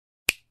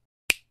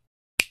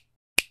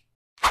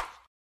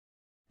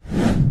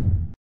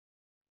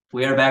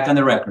We are back on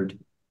the record.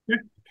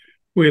 Okay.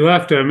 We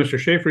left Mr.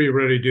 Schaefer. You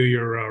ready to do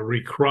your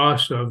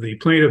recross of the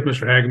plaintiff,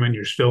 Mr. Hageman?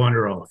 You're still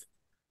under oath.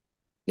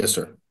 Yes,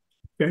 sir.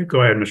 Okay,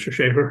 go ahead, Mr.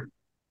 Schaefer.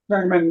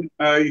 Chairman,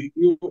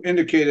 you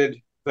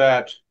indicated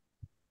that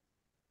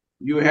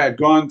you had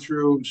gone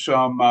through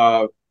some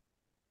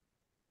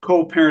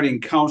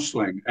co-parenting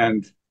counseling,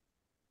 and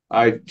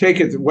I take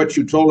it that what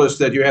you told us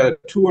that you had a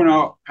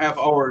 2.5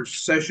 hour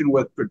session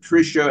with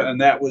Patricia, and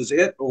that was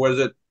it, or was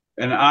it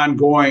an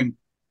ongoing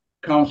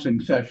counseling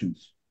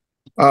sessions?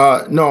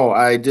 No,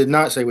 I did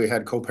not say we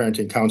had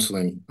co-parenting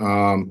counseling.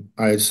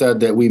 I said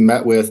that we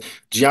met with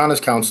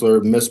Gianna's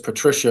counselor, Miss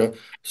Patricia,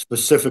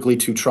 specifically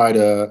to try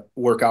to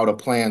work out a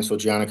plan so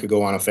Gianna could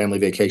go on a family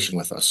vacation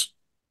with us.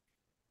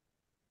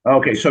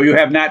 Okay, so you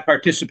have not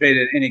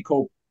participated in any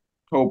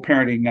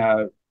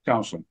co-parenting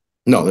counseling.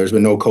 No, there's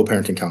been no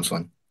co-parenting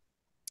counseling.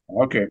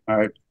 Okay, all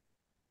right.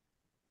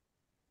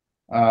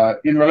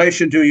 In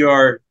relation to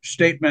your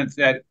statement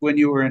that when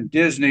you were in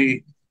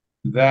Disney,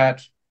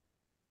 that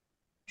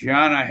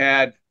Gianna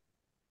had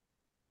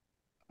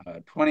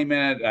a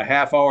 20-minute, a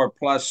half hour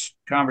plus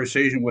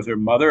conversation with her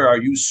mother, are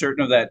you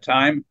certain of that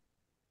time?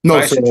 No,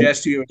 I sir.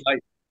 suggest to you, like,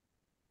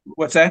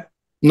 what's that?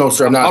 No,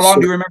 sir, I'm not. How long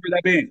do you remember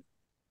that being?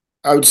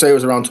 I would say it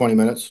was around 20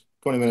 minutes,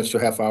 20 minutes to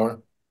a half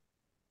hour.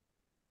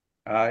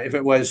 If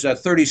it was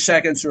 30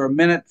 seconds or a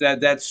minute,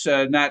 that's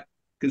not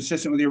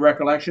consistent with your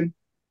recollection.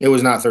 It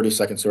was not 30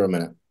 seconds or a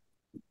minute.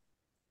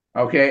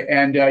 Okay,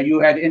 and you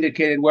had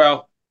indicated,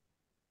 well,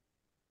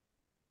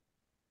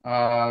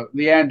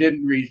 Leanne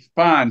didn't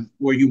respond.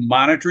 Were you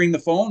monitoring the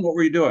phone? What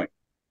were you doing?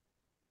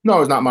 No, I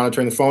was not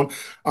monitoring the phone.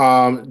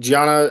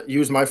 Gianna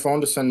used my phone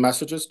to send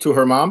messages to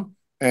her mom,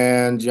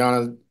 and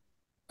Gianna,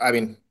 I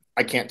mean,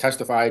 I can't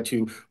testify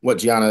to what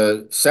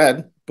Gianna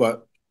said,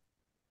 but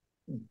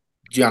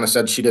Gianna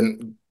said she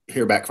didn't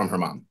hear back from her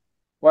mom.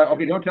 Well,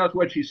 okay, don't tell us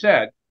what she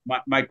said.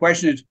 My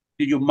question is,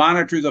 did you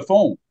monitor the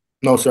phone?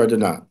 No, sir, I did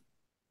not.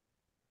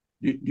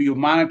 Do you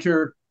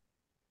monitor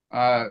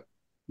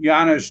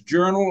Gianna's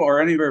journal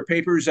or any of her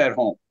papers at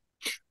home?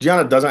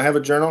 Gianna doesn't have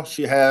a journal.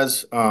 She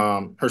has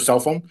her cell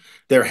phone.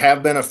 There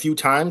have been a few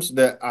times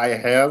that I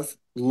have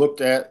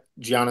looked at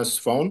Gianna's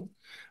phone.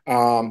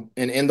 And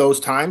in those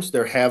times,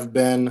 there have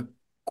been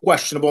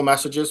questionable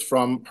messages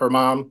from her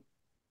mom,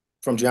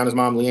 from Gianna's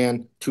mom,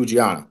 Leanne, to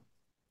Gianna.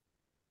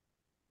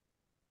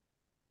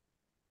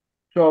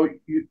 So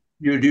you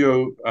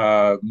do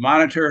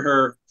monitor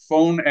her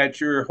phone at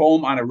your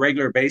home on a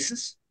regular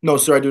basis? No,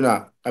 sir, I do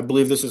not. I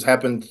believe this has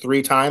happened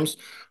 3 times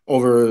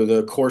over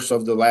the course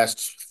of the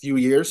last few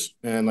years.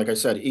 And like I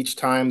said, each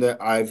time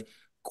that I've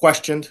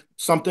questioned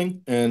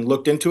something and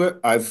looked into it,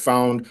 I've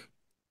found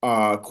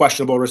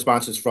questionable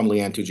responses from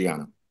Leanne to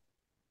Gianna.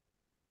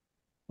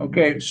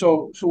 Okay,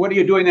 so what are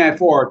you doing that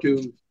for?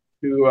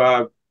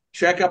 To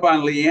check up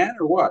on Leanne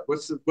or what?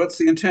 What's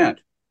the intent?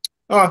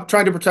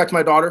 Trying to protect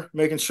my daughter,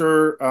 making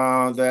sure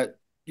that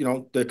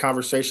the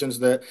conversations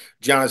that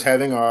Gianna's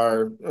having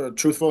are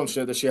truthful and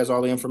sure that she has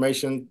all the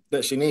information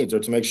that she needs, or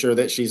to make sure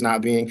that she's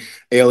not being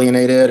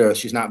alienated or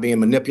she's not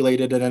being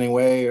manipulated in any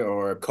way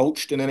or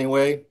coached in any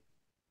way.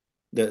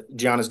 That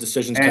Gianna's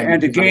decisions can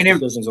to be Gianna's gain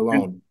decisions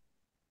alone.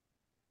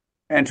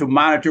 And to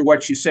monitor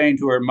what she's saying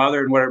to her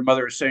mother and what her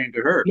mother is saying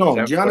to her. Is No,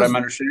 that what I'm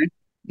understanding?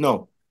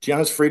 No,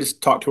 Gianna's free to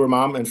talk to her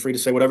mom and free to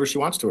say whatever she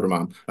wants to her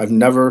mom. I've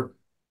never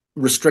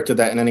restricted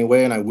that in any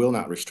way, and I will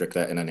not restrict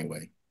that in any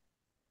way.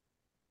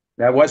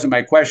 That wasn't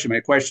my question. My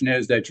question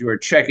is that you are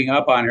checking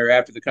up on her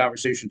after the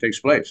conversation takes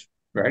place,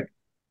 right?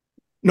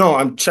 No,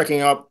 I'm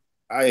checking up.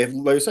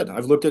 Like I said,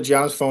 I've looked at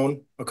Gianna's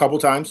phone a couple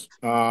times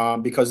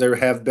because there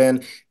have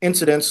been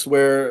incidents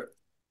where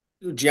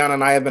Gianna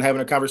and I have been having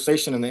a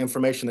conversation, and the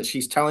information that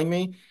she's telling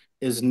me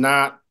is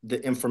not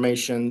the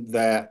information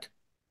that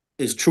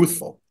is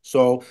truthful.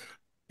 So,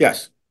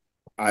 yes,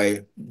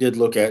 I did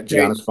look at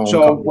Gianna's phone a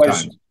couple of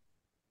times.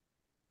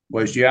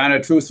 Was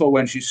Gianna truthful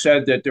when she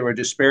said that there were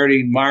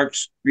disparaging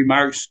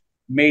remarks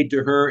made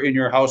to her in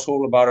your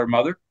household about her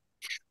mother?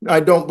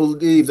 I don't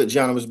believe that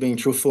Gianna was being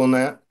truthful in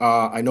that.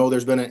 I know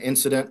there's been an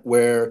incident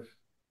where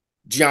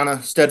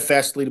Gianna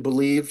steadfastly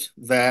believed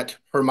that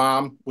her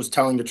mom was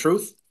telling the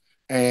truth,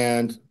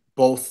 and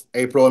both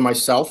April and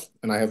myself,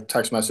 and I have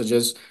text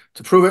messages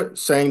to prove it,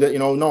 saying that,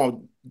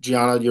 no,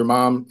 Gianna, your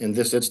mom in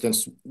this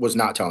instance was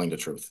not telling the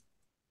truth.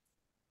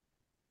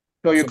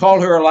 So you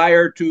called her a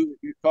liar you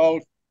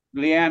called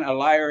Leanne a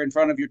liar in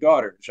front of your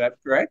daughter. Is that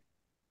correct?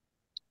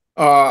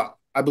 I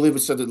believe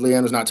it said that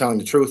Leanne was not telling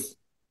the truth.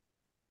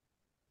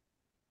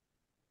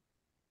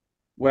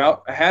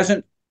 Well,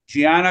 hasn't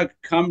Gianna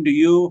come to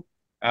you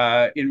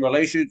in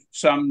relation to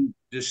some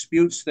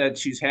disputes that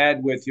she's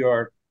had with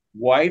your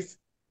wife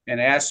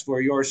and asked for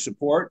your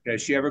support?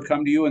 Has she ever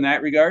come to you in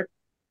that regard?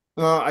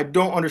 I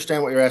don't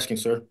understand what you're asking,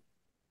 sir.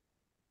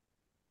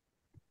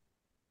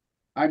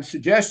 I'm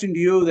suggesting to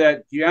you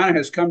that Gianna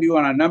has come to you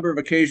on a number of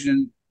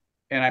occasions,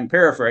 and I'm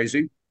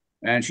paraphrasing,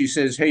 and she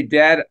says, "Hey,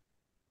 Dad,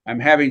 I'm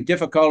having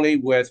difficulty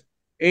with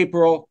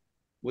April.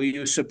 Will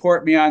you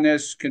support me on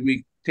this? Can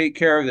we take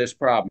care of this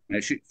problem?"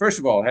 First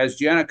of all, has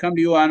Gianna come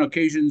to you on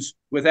occasions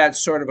with that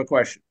sort of a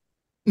question?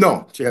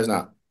 No, she has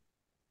not.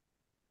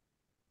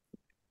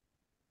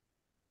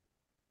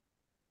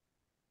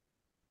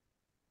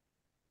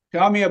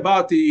 Tell me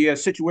about the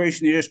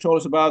situation you just told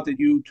us about, that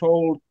you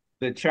told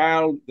the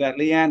child that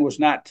Leanne was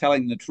not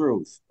telling the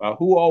truth.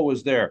 Who all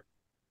was there?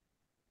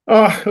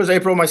 It was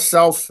April,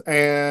 myself,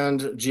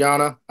 and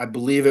Gianna. I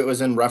believe it was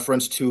in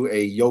reference to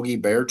a Yogi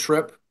Bear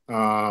trip,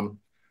 and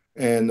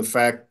the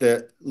fact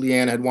that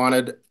Leanne had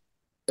wanted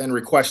and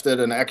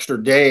requested an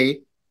extra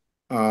day,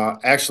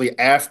 actually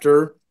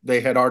after they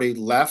had already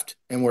left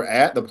and were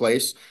at the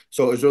place.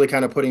 So it was really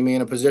kind of putting me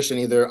in a position,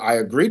 either I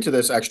agreed to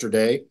this extra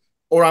day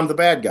or I'm the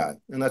bad guy.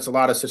 And that's a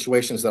lot of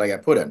situations that I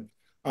got put in.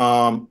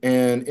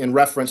 And in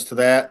reference to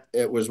that,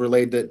 it was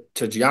relayed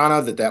to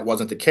Gianna that that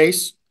wasn't the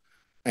case,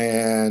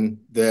 and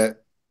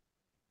that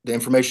the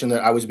information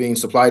that I was being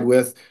supplied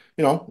with,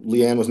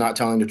 Leanne was not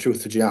telling the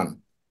truth to Gianna.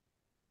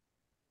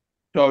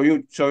 So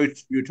you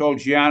told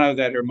Gianna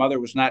that her mother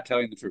was not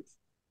telling the truth,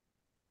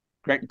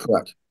 correct?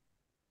 Correct.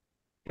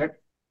 Okay.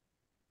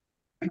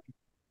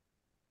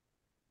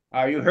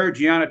 You heard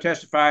Gianna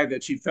testify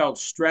that she felt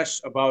stress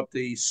about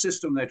the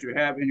system that you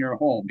have in your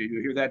home. Did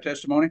you hear that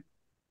testimony?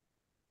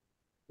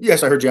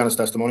 Yes, I heard Gianna's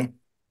testimony.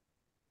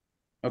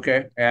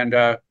 Okay. And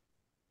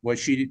was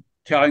she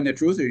telling the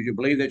truth, or do you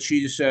believe that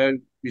she's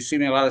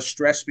receiving a lot of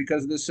stress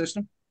because of this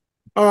system?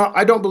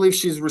 I don't believe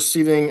she's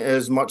receiving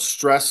as much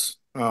stress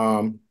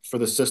for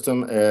the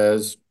system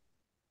as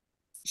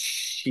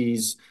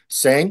she's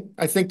saying.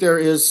 I think there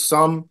is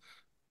some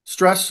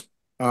stress,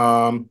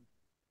 but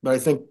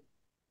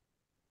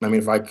I mean,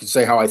 if I could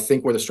say how I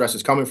think where the stress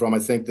is coming from, I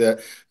think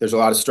that there's a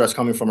lot of stress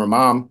coming from her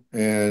mom,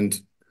 and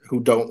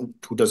who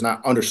does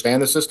not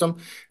understand the system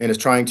and is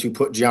trying to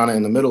put Gianna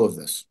in the middle of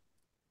this.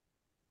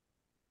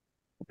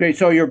 Okay,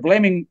 so you're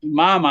blaming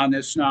mom on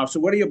this now. So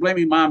what are you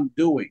blaming mom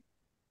doing?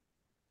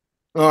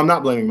 I'm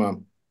not blaming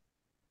mom.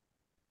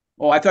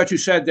 Oh, I thought you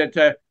said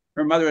that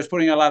her mother is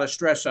putting a lot of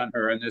stress on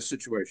her in this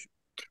situation.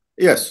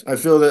 Yes, I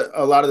feel that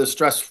a lot of the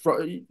stress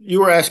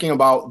you were asking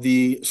about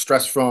the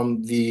stress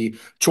from the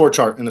chore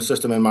chart in the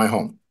system in my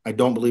home. I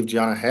don't believe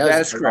Gianna That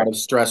has is a lot correct. of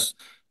stress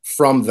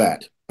from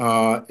that.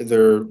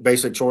 They're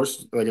basic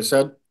chores, like I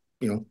said,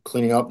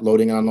 cleaning up,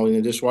 loading and unloading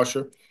the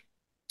dishwasher.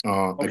 I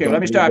Okay, don't let me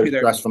believe stop you there's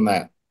there. stress from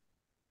that.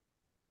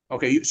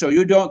 Okay, so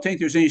you don't think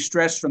there's any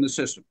stress from the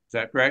system. Is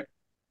that correct?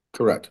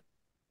 Correct.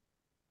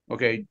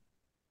 Okay.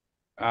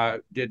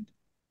 Did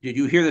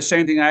you hear the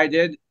same thing I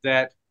did,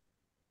 that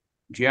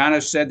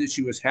Gianna said that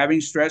she was having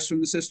stress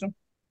from the system?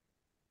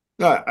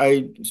 No,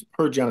 I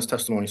heard Gianna's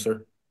testimony,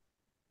 sir.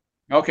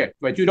 Okay,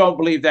 but you don't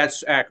believe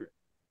that's accurate.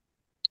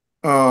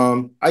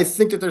 I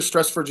think that there's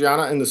stress for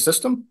Gianna in the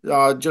system,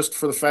 just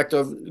for the fact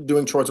of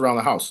doing chores around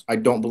the house. I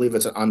don't believe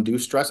it's an undue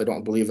stress. I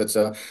don't believe it's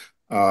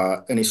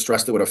any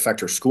stress that would affect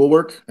her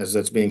schoolwork, as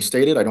it's being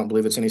stated. I don't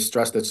believe it's any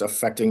stress that's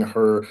affecting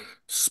her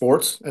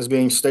sports, as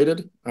being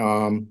stated.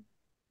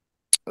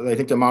 I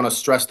think the amount of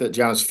stress that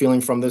Gianna's feeling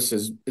from this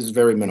is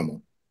very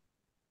minimal.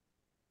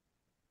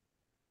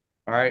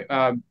 All right.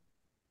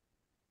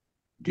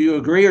 Do you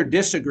agree or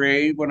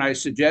disagree when I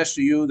suggest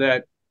to you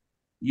that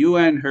you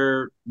and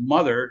her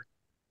mother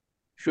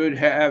should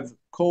have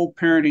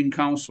co-parenting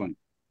counseling?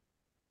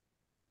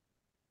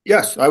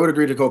 Yes, I would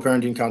agree to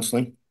co-parenting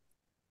counseling.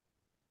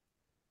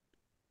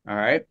 All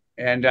right.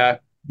 And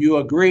you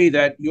agree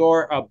that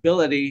your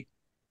ability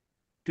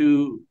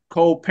to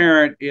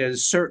co-parent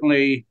is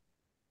certainly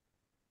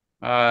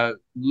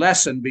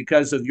lessened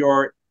because of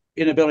your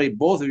inability,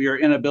 both of your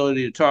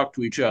inability to talk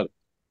to each other.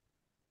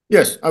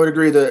 Yes, I would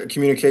agree that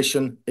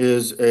communication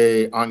is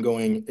a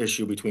ongoing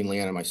issue between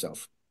Leanne and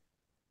myself.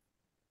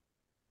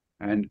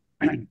 And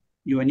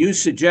when you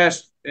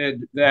suggest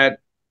that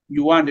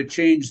you want to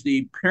change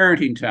the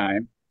parenting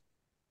time,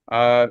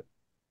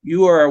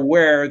 you are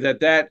aware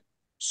that that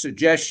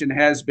suggestion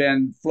has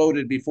been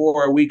floated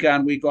before, a week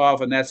on, week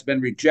off, and that's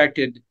been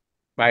rejected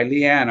by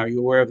Leanne. Are you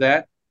aware of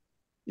that?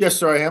 Yes,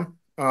 sir, I am.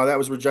 That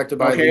was rejected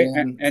by Okay,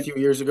 Leanne a few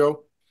years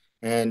ago,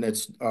 and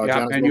it's yeah, Gianna's a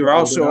and little you're bit older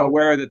also now.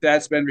 aware that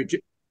that's been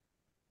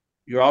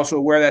you're also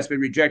aware that's been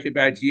rejected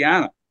by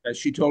Gianna. Has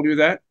she told you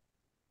that?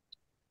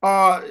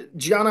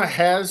 Gianna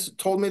has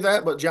told me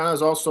that, but Gianna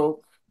has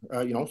also,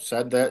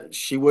 said that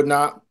she would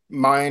not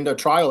mind a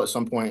trial at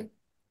some point,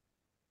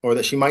 or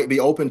that she might be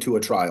open to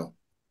a trial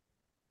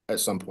at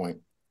some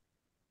point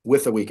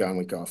with a week on,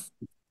 week off.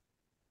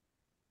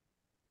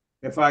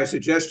 If I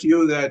suggest to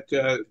you that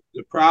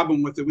the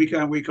problem with the week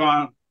on, week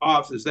on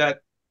off is that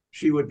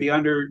she would be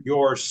under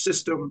your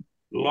system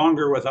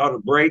longer without a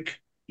break,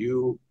 do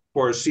you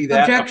foresee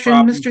that a Objection,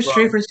 problem Mr. from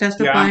Schaefer's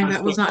testifying. Gianna's?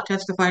 That was not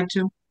testified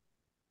to.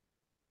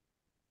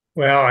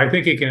 Well, I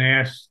think he can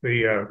ask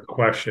the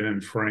question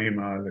and frame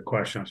the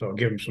question, so I'll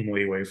give him some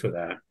leeway for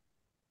that.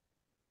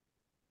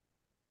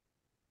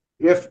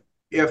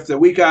 If the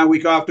week on,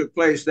 week off took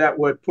place, that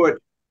would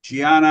put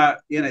Gianna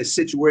in a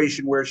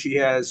situation where she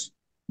has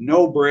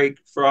no break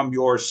from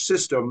your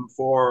system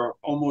for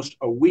almost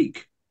a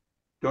week.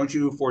 Don't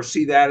you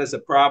foresee that as a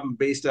problem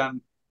based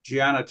on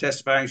Gianna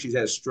testifying she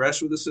has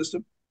stress with the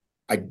system?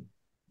 I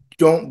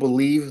don't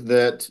believe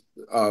that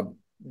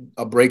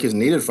a break is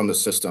needed from the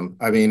system.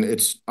 I mean,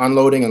 it's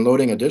unloading and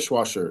loading a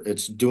dishwasher.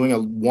 It's doing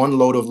one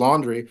load of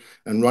laundry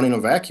and running a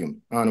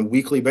vacuum on a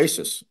weekly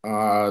basis.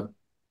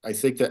 I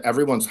think that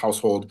everyone's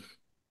household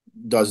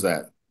does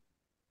that,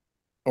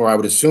 or I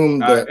would assume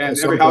that at And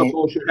some point.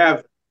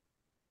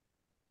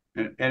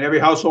 every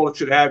household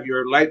should have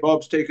your light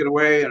bulbs taken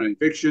away, an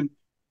eviction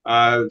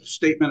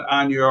statement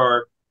on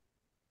your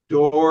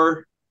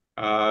door,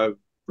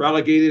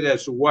 relegated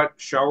as to what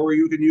shower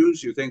you can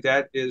use. You think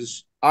that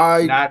is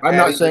not I'm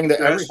not adding to saying the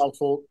that every stress?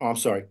 household. Oh, I'm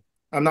sorry.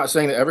 I'm not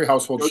saying that every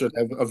household should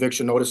have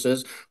eviction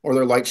notices or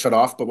their light shut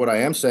off. But what I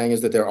am saying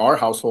is that there are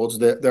households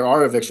that there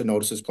are eviction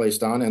notices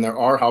placed on, and there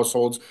are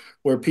households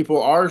where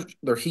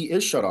their heat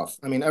is shut off.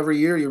 I mean, every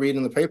year you read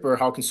in the paper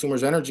how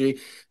Consumers Energy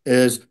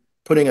is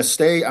putting a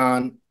stay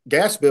on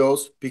gas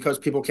bills because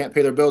people can't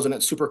pay their bills and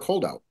it's super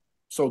cold out.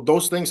 So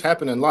those things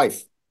happen in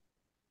life.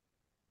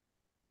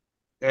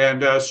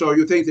 And so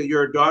you think that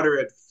your daughter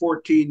at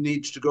 14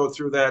 needs to go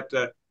through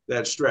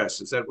that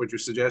stress? Is that what you're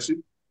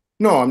suggesting?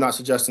 No, I'm not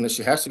suggesting that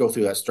she has to go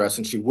through that stress,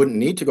 and she wouldn't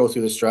need to go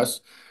through the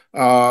stress.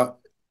 Uh,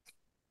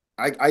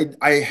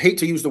 I hate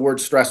to use the word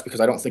stress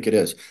because I don't think it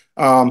is.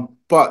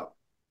 But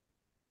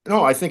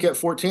no, I think at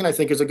 14, I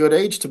think is a good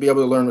age to be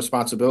able to learn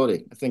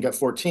responsibility. I think at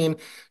 14,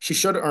 she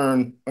should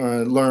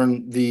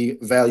learn the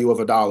value of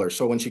a dollar.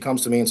 So when she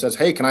comes to me and says,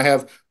 "Hey, can I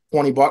have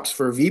 $20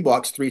 for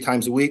V-Bucks 3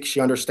 times a week?" She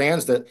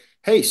understands that,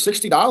 hey,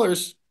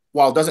 $60,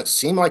 while it doesn't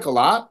seem like a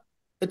lot,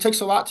 it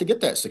takes a lot to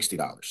get that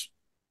 $60.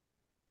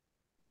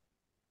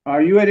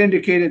 You had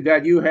indicated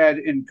that you had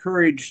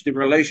encouraged the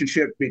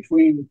relationship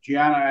between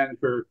Gianna and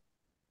her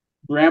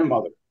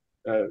grandmother.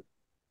 Uh,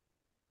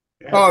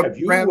 have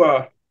Grant, you,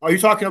 are you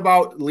talking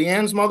about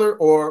Leanne's mother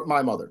or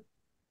my mother?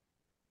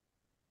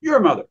 your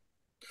mother?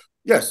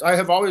 Yes, I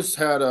have always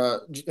had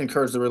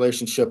encouraged the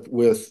relationship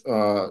with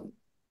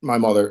my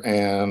mother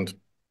and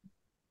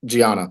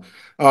Gianna.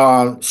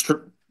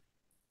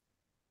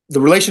 The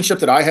relationship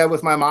that I have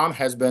with my mom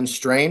has been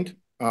strained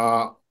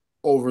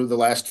over the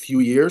last few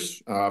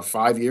years,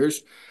 5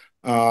 years,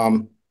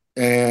 um,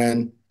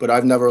 but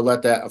I've never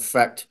let that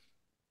affect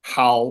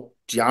how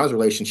Gianna's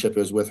relationship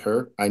is with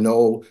her. I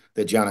know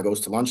that Gianna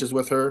goes to lunches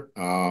with her.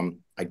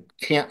 I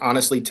can't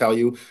honestly tell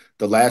you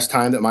the last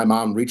time that my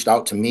mom reached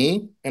out to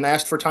me and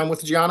asked for time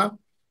with Gianna.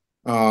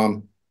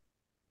 Um,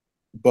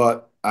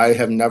 but I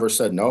have never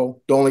said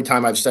no. The only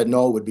time I've said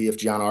no would be if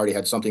Gianna already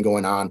had something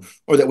going on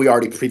or that we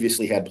already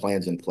previously had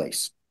plans in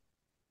place.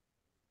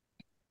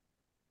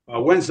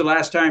 When's the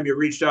last time you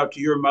reached out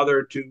to your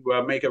mother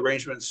to make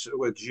arrangements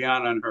with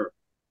Gianna and her?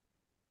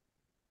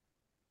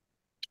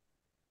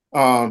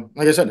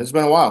 Like I said, it's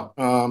been a while.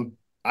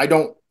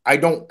 I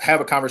don't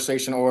have a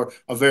conversation or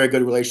a very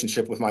good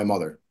relationship with my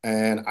mother,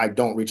 and I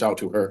don't reach out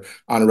to her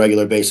on a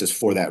regular basis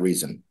for that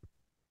reason.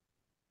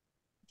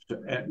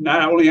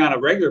 Not only on a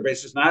regular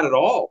basis, not at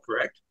all,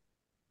 correct?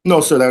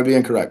 No, sir, that would be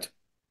incorrect.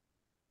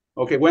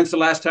 Okay, when's the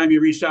last time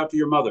you reached out to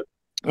your mother?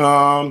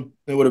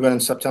 It would have been in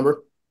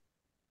September.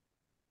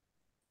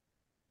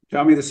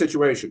 Tell me the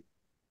situation.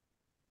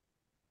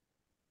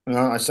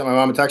 I sent my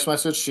mom a text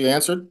message. She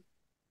answered.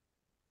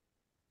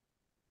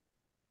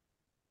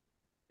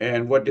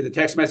 And what did the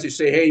text message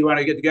say? Hey, you want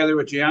to get together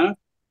with Gianna?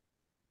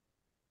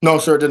 No,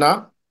 sir, it did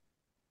not.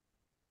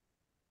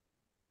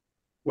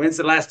 When's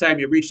the last time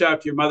you reached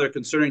out to your mother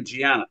concerning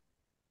Gianna?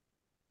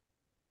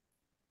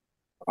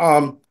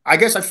 I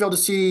guess I fail to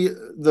see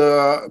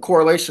the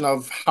correlation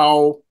of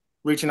how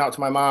reaching out to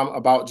my mom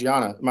about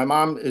Gianna. My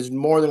mom is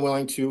more than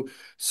willing to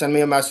send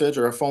me a message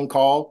or a phone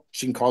call.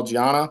 She can call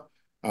Gianna.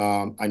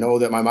 I know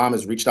that my mom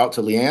has reached out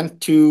to Leanne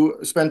to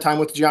spend time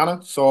with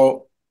Gianna.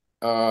 So,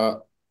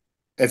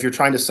 if you're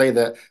trying to say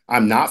that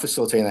I'm not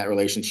facilitating that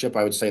relationship,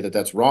 I would say that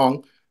that's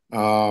wrong.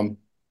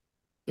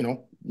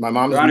 My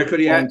mom Your is Honor, could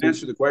you willing to.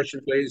 answer the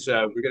question, please?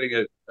 We're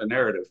getting a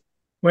narrative.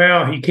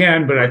 Well, he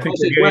can, but My I think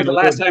question is, when's the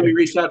last time he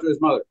reached out to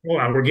his mother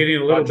we're getting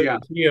a little about bit Gianna?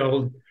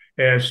 afield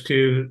as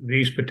to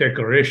these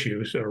particular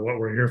issues or what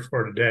we're here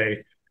for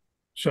today.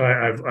 So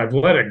I've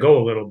let it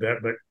go a little bit,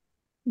 but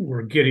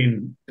we're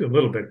getting a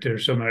little bit to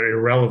some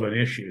irrelevant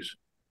issues.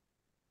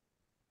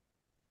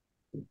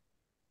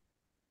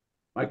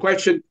 My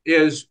question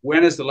is,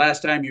 when is the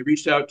last time you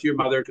reached out to your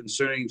mother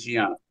concerning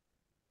Gianna?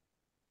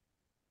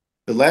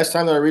 The last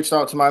time that I reached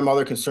out to my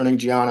mother concerning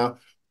Gianna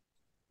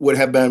would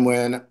have been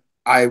when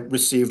I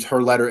received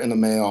her letter in the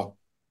mail.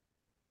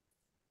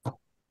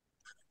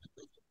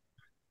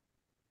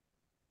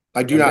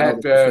 I do And not know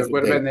that the specific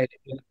would have date. been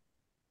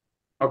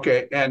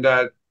okay. And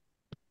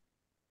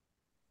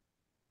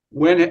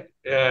when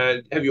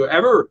have you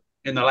ever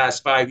in the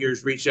last 5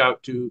 years reached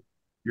out to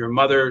your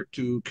mother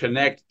to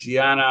connect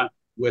Gianna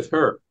with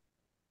her?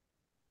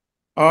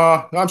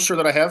 I'm sure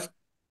that I have.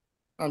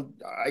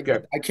 Okay.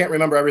 I can't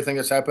remember everything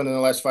that's happened in the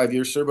last 5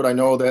 years, sir, but I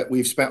know that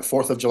we've spent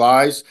 4th of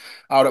Julys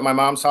out at my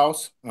mom's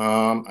house.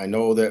 I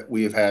know that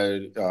we've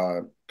had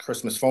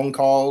Christmas phone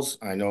calls.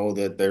 I know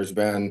that there's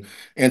been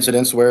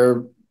incidents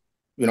where,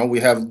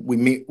 we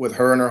meet with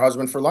her and her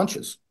husband for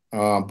lunches.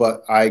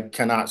 But I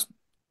cannot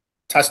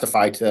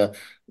testify to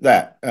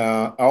that.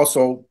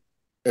 Also,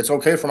 It's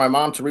okay for my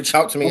mom to reach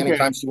out to me Okay.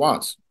 anytime she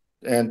wants,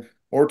 and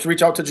or to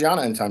reach out to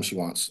Gianna anytime she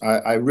wants.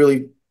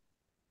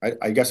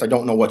 I guess I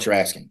don't know what you're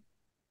asking.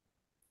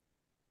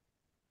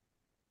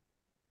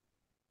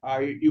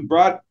 You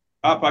brought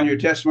up on your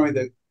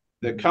testimony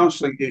the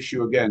counseling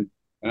issue again,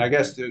 and I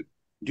guess do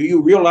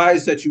you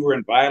realize that you were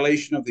in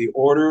violation of the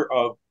order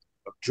of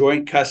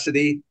joint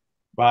custody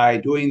by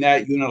doing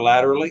that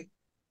unilaterally?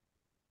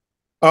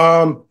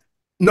 Um,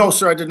 no,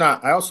 sir, I did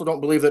not. I also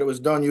don't believe that it was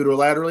done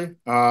unilaterally.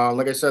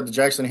 Like I said, the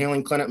Jackson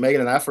Healing Clinic made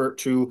an effort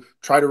to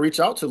try to reach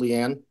out to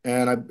Leanne,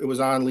 and it was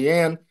on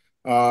Leanne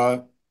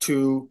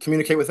to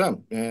communicate with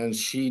them, and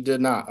she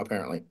did not,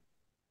 apparently.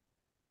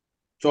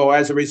 So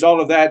as a result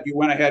of that, you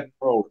went ahead and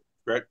enrolled,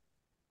 correct?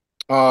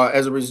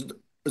 As a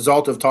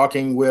result of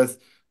talking with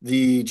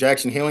the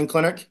Jackson Healing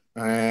Clinic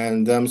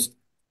and them,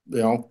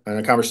 and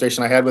a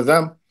conversation I had with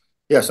them,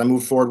 yes, I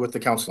moved forward with the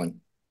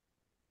counseling.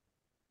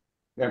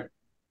 Yeah.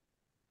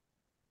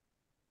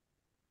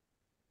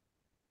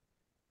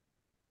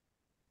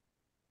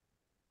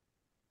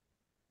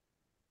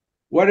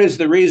 What is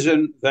the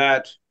reason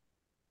that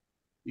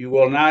you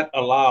will not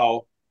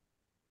allow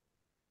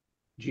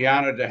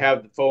Gianna to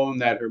have the phone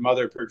that her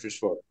mother purchased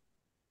for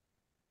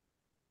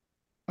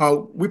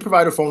her? We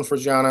provide a phone for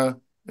Gianna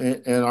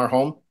in our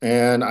home,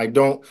 and I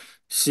don't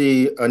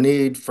see a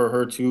need for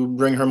her to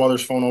bring her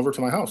mother's phone over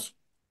to my house.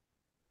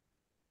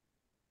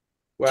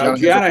 Well, Gianna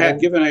has a Gianna had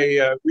phone. given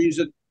a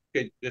reason.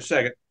 Okay, just a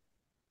second.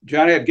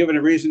 Gianna had given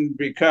a reason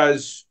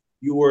because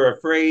you were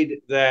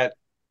afraid that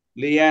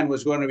Leanne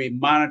was going to be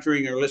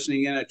monitoring or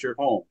listening in at your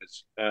home.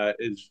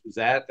 Is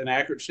that an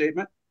accurate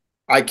statement?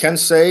 I can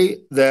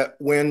say that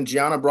when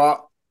Gianna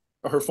brought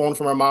her phone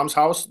from her mom's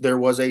house, there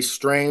was a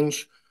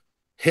strange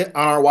hit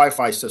on our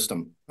Wi-Fi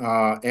system,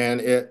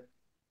 and it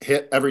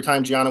hit every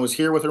time Gianna was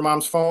here with her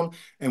mom's phone.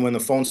 And when the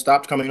phone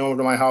stopped coming over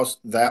to my house,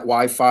 that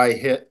Wi-Fi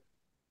hit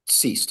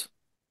ceased.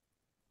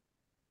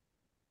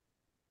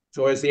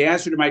 So, is the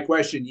answer to my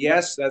question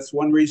yes? That's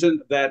one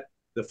reason that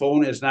the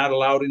phone is not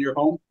allowed in your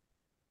home.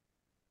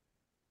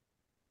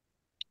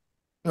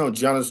 No,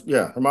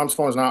 her mom's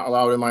phone is not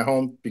allowed in my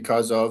home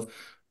because of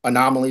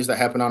anomalies that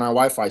happen on our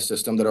Wi-Fi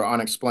system that are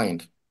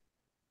unexplained.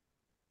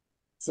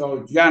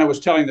 So, Gianna was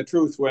telling the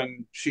truth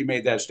when she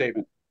made that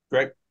statement,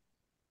 correct?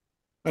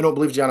 I don't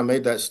believe Gianna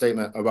made that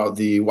statement about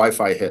the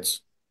Wi-Fi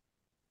hits.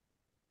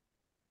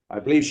 I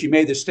believe she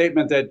made the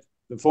statement that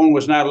the phone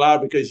was not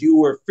allowed because you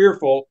were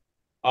fearful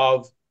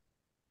of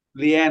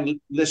Leanne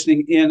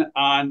listening in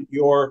on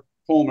your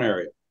home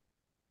area.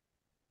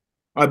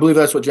 I believe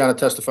that's what Gianna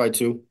testified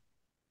to.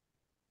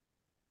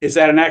 Is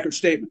that an accurate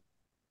statement?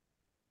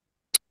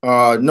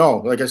 No,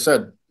 like I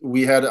said,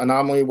 we had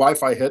anomaly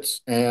Wi-Fi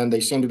hits, and they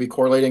seem to be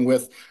correlating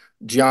with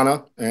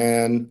Gianna.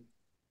 And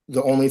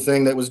the only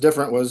thing that was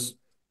different was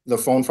the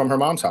phone from her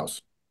mom's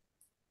house.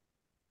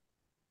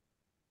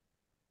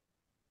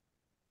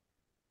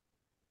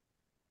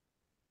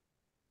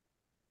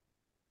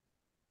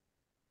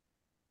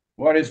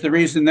 What is the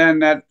reason then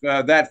that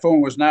that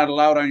phone was not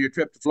allowed on your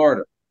trip to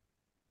Florida?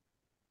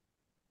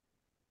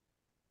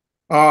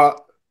 Uh,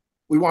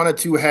 we wanted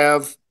to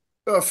have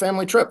a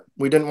family trip.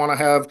 We didn't want to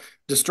have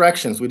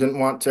distractions. We didn't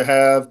want to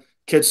have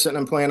kids sitting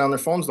and playing on their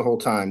phones the whole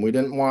time. We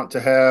didn't want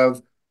to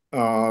have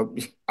uh,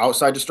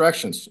 outside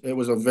distractions. It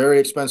was a very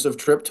expensive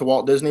trip to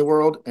Walt Disney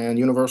World and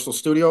Universal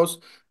Studios,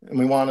 and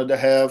we wanted to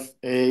have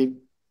a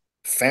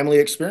family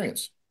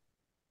experience.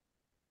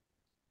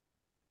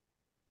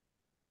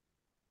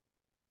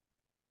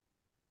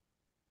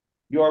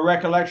 Your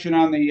recollection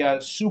on the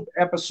soup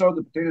episode,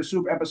 the potato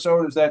soup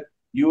episode, is that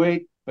you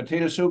ate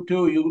potato soup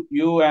too.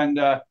 You and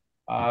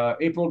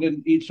April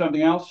didn't eat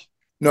something else.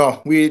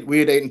 No, we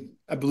had eaten.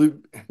 I believe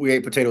we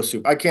ate potato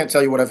soup. I can't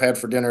tell you what I've had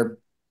for dinner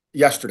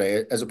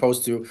yesterday as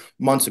opposed to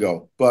months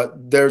ago,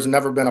 but there's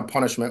never been a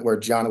punishment where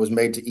Gianna was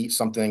made to eat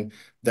something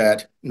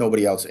that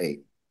nobody else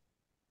ate.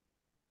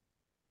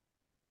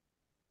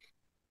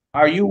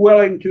 Are you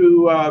willing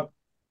to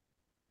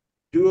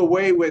do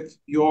away with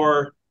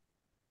your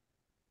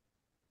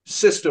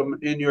system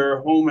in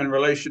your home in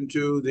relation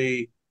to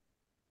the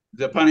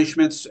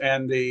punishments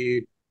and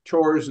the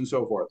chores and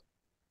so forth?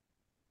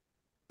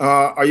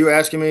 Are you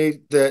asking me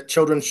that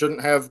children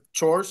shouldn't have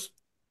chores?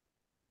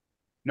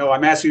 No,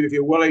 I'm asking if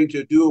you're willing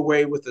to do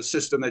away with the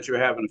system that you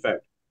have in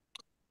effect.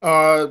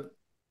 Uh,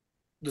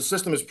 the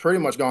system has pretty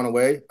much gone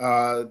away.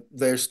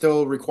 They're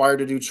still required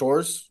to do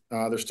chores.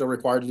 They're still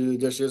required to do the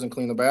dishes and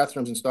clean the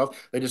bathrooms and stuff.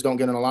 They just don't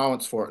get an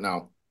allowance for it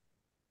now.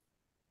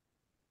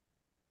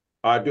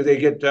 Do they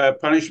get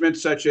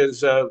punishments such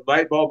as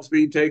light bulbs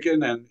being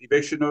taken and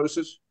eviction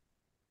notices?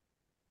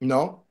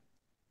 No.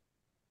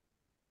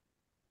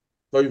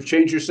 So you've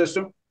changed your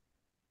system?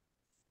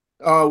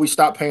 We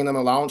stopped paying them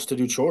allowance to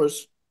do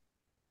chores.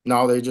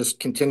 Now they just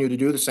continue to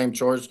do the same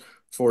chores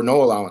for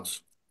no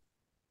allowance.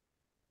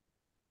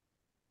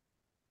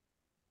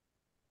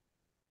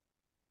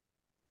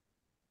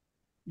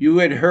 You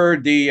had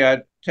heard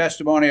the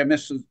testimony of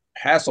Mrs.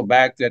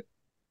 Hasselback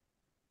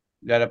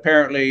that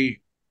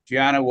apparently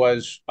Gianna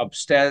was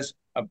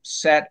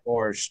upset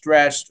or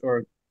stressed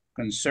or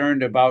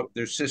concerned about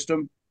their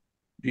system.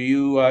 Do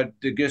you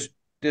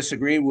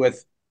disagree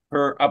with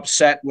her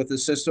upset with the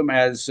system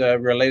as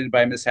related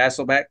by Ms.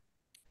 Hasselbeck?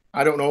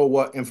 I don't know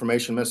what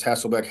information Miss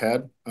Hasselbeck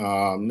had.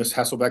 Miss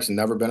Hasselbeck's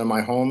never been in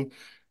my home.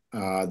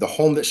 The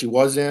home that she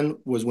was in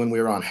was when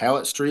we were on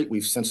Hallett Street.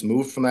 We've since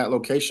moved from that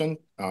location.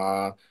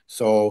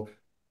 So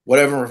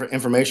whatever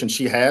information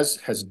she has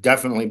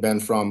definitely been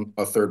from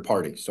a third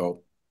party.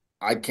 So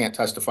I can't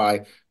testify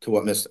to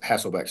what Miss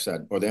Hasselbeck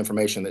said or the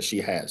information that she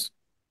has.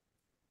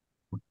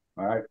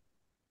 All right.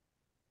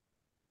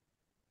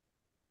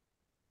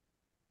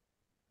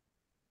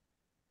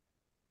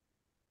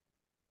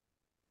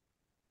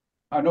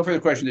 No further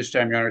question this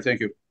time, Your Honor.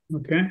 Thank you.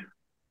 Okay.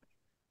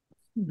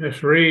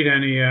 Ms. Reed,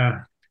 any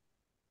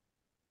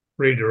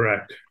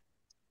redirect?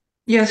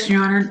 Yes,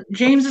 Your Honor.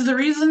 James, is the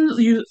reason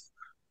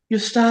you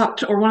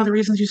stopped, or one of the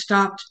reasons you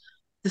stopped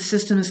the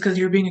system is because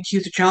you were being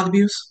accused of child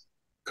abuse?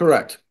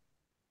 Correct.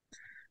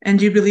 And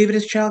do you believe it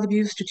is child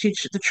abuse to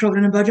teach the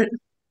children a budget?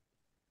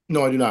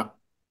 No, I do not.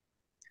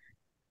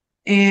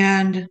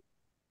 And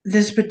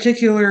this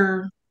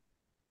particular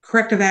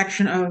corrective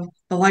action of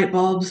the light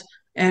bulbs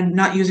and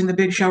not using the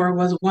big shower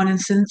was one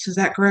instance, is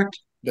that correct?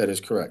 That is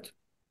correct.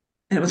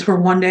 And it was for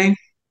one day?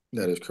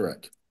 That is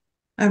correct.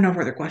 I have no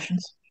further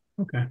questions.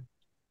 Okay.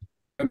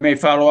 I may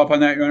follow up on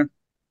that, Your Honor.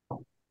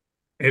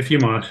 If you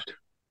must.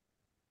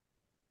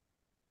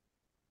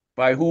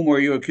 By whom were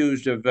you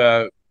accused of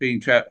being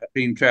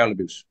child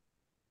abuse?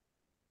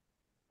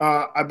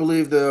 I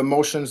believe the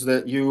motions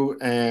that you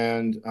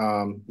and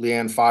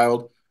Leanne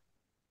filed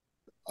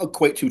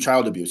equate to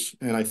child abuse,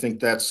 and I think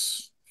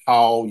that's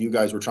how you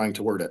guys were trying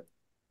to word it.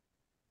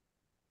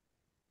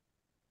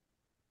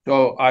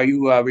 So are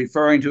you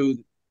referring to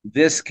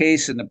this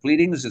case in the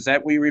pleadings? Is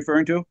that what you're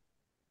referring to?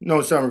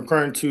 No, sir, I'm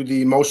referring to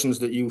the motions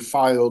that you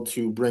filed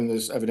to bring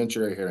this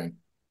evidentiary hearing.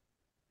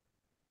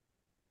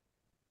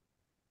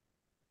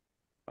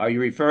 Are you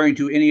referring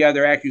to any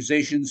other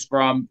accusations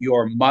from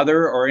your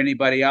mother or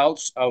anybody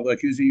else of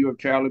accusing you of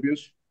child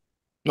abuse?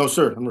 No,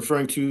 sir, I'm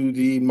referring to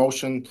the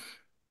motion,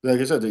 like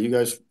I said,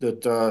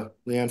 that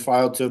Leanne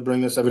filed to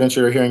bring this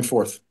evidentiary hearing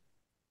forth.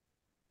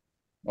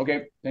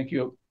 Okay, thank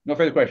you. No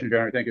further questions,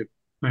 Your Honor. Thank you.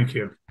 Thank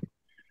you.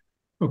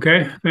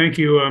 Okay, thank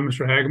you,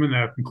 Mr. Hageman.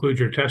 That concludes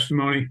your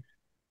testimony.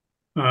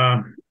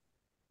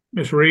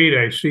 Ms. Reed,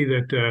 I see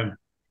that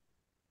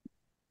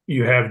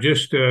you have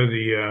just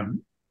the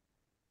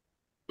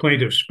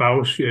plaintiff's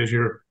spouse as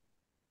your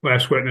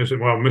last witness.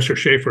 Well, Mr.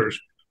 Schaefer's.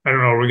 I don't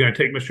know. Are we going to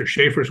take Mr.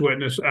 Schaefer's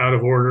witness out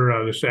of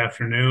order this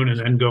afternoon and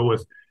then go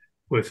with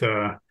Ms.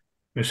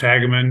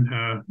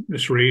 Hageman?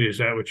 Ms. Reed, is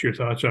that what your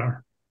thoughts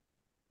are?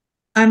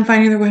 I'm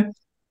fine either way.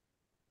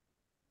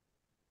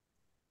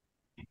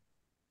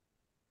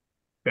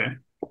 Okay.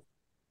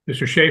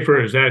 Mr.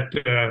 Schaefer, is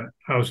that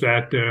how's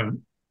that?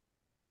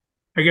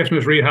 I guess,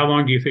 Ms. Reed, how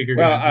long do you think you're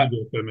going to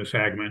do with Ms.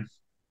 Hageman?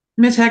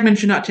 Ms. Hagman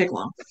should not take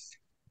long.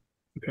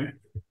 Okay.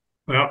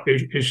 Well,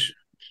 is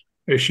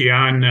she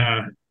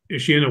on?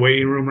 Is she in the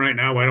waiting room right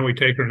now? Why don't we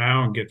take her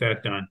now and get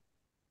that done?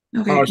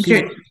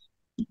 Okay.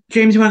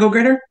 James, you want to go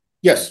get her?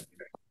 Yes.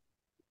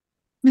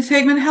 Ms.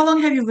 Hagman, how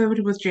long have you lived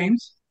with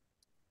James?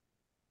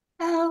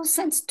 Oh,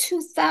 since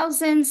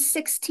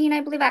 2016,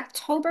 I believe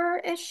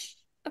October-ish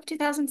of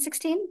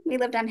 2016. We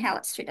lived on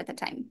Hallett Street at the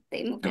time.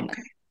 They moved in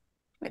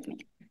with me.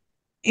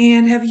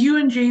 And have you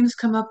and James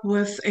come up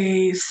with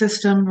a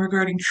system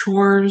regarding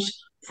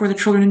chores for the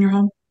children in your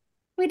home?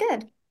 We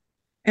did.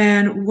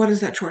 And what is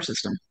that chore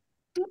system?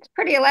 It's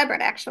pretty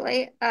elaborate,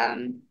 actually.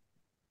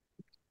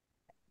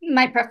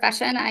 My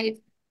profession, I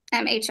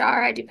am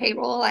HR. I do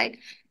payroll. I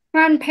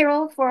run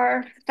payroll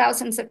for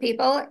thousands of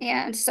people.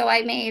 And so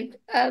I made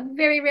a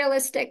very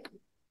realistic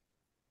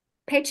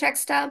paycheck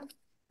stub,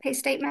 pay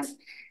statement.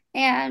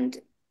 And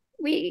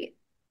we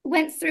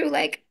went through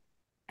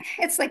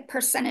it's like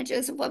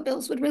percentages of what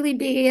bills would really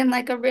be and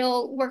like a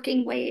real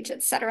working wage,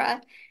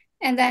 etc.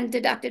 And then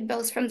deducted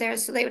bills from there.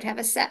 So they would have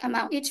a set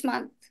amount each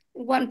month,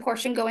 one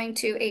portion going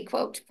to a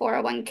quote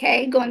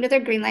 401k, going to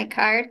their Greenlight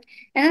card,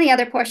 and then the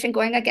other portion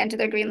going again to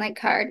their Greenlight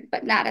card,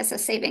 but not as a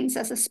savings,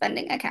 as a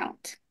spending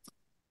account.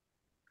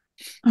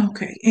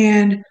 Okay.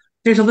 And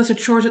there's a list of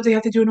chores that they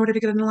have to do in order to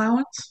get an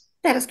allowance?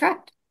 That is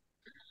correct.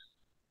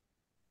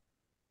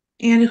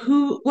 And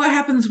what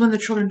happens when the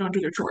children don't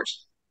do their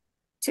chores?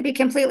 To be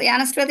completely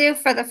honest with you,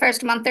 for the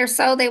first month or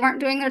so, they weren't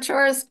doing their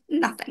chores.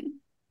 Nothing.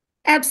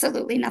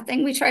 Absolutely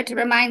nothing. We tried to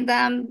remind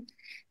them,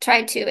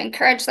 tried to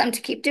encourage them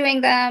to keep doing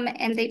them,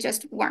 and they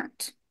just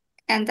weren't.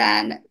 And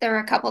then there were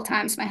a couple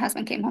times my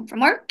husband came home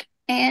from work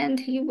and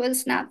he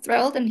was not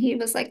thrilled. And he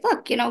was like,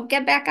 look,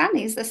 get back on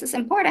these. This is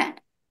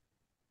important.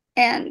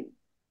 And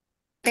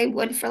they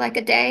would for like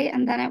a day,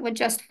 and then it would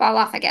just fall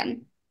off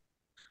again.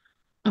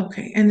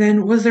 Okay. And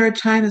then was there a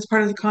time as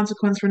part of the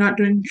consequence for not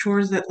doing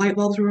chores that light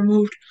bulbs were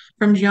removed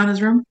from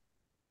Gianna's room?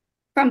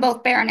 From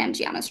both Baron and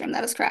Gianna's room,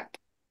 that is correct.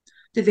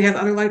 Did they have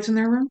other lights in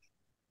their room?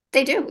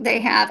 They do. They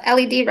have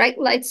LED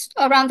lights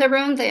around their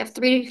room. They have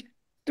three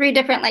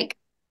different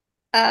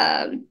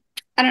I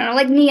don't know,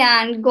 like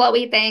neon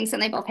glowy things,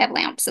 and they both have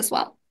lamps as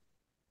well.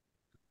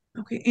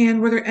 Okay.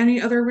 And were there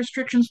any other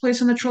restrictions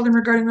placed on the children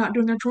regarding not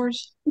doing their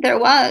chores? There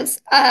was.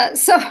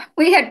 So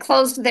we had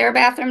closed their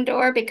bathroom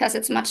door because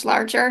it's much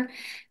larger,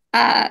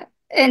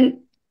 and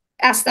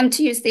asked them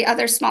to use the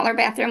other smaller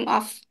bathroom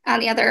off on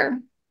the other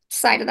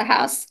side of the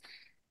house.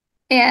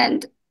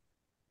 And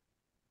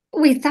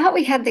we thought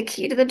we had the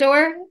key to the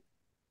door,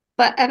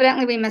 but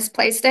evidently we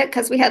misplaced it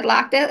because we had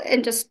locked it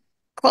and just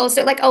closed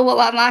it like, oh,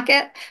 we'll unlock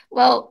it.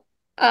 Well,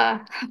 uh,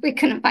 we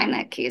couldn't find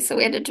that key, so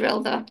we had to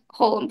drill the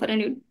hole and put a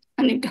new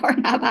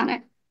doorknob on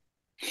it.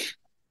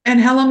 And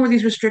how long were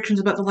these restrictions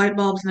about the light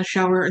bulbs in the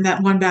shower and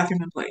that one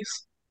bathroom in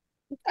place?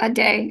 A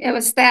day. It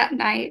was that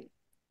night.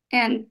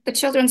 And the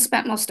children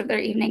spent most of their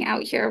evening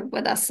out here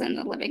with us in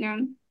the living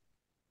room.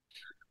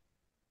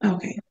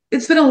 Okay.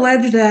 It's been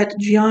alleged that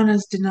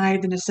Gianna's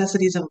denied the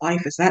necessities of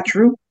life. Is that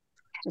true?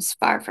 It is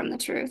far from the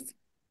truth.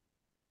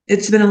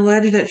 It's been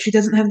alleged that she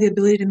doesn't have the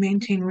ability to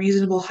maintain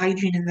reasonable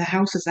hygiene in the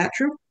house. Is that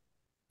true?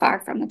 Far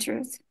from the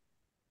truth.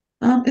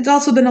 It's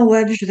also been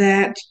alleged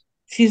that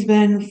she's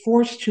been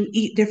forced to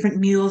eat different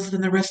meals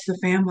than the rest of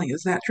the family.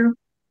 Is that true?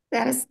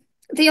 That is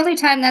the only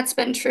time that's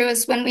been true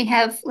is when we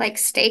have like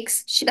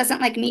steaks. She doesn't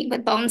like meat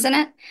with bones in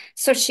it.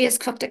 So she has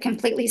cooked a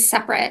completely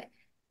separate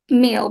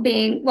meal,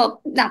 being,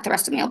 well, not the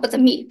rest of the meal, but the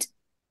meat.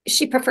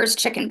 She prefers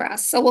chicken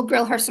breast. So we'll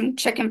grill her some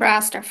chicken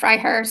breast or fry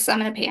her some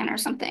in a pan or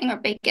something or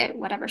bake it,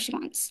 whatever she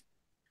wants.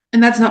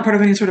 And that's not part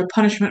of any sort of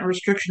punishment or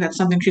restriction. That's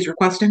something she's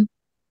requesting.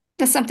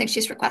 That's something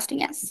she's requesting,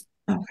 yes.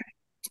 Okay.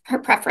 Her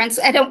preference.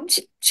 I don't,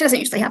 she doesn't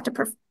usually have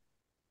to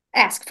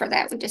ask for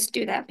that. We just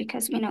do that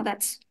because we know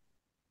that's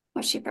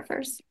what she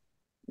prefers.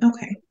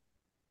 Okay.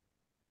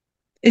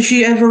 Is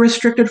she ever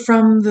restricted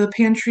from the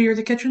pantry or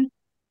the kitchen?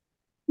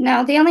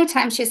 No, the only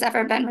time she's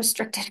ever been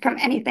restricted from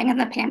anything in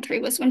the pantry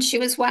was when she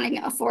was wanting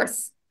a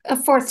fourth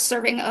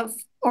serving of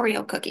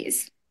Oreo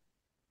cookies.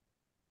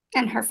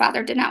 And her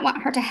father did not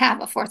want her to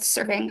have a fourth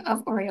serving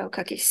of Oreo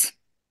cookies.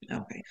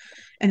 Okay.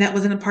 And that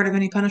wasn't a part of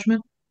any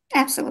punishment?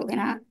 Absolutely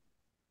not.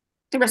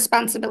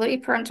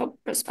 Parental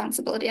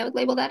responsibility, I would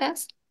label that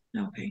as.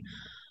 Okay.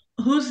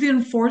 Who's the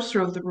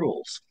enforcer of the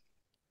rules?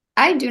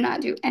 I do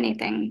not do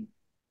anything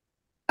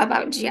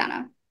about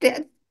Gianna.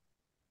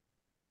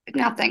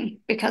 Nothing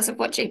because of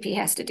what JP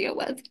has to deal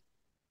with.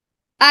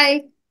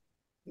 I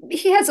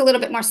he has a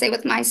little bit more say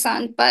with my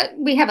son, but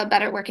we have a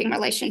better working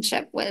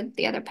relationship with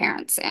the other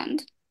parents,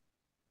 and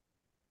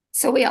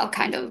so we all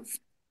kind of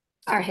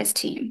are his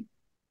team.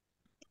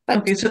 But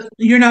Okay, so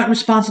you're not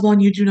responsible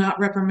and you do not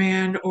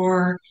reprimand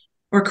or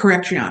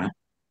correct Gianna.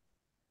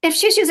 if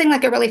she's using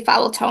like a really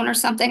foul tone or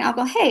something, I'll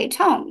go, hey,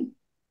 tone.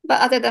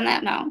 But other than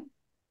that, no. Okay.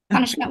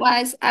 Punishment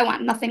wise, I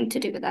want nothing to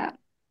do with that.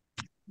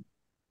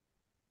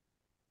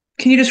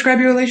 Can you describe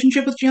your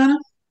relationship with Gianna?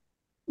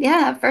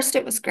 Yeah, at first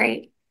it was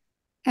great.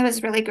 It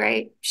was really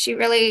great. She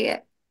really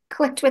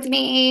clicked with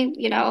me.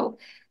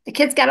 The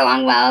kids got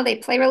along well, they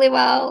play really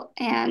well,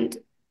 and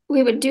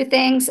we would do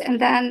things. And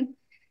then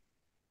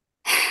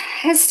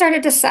it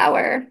started to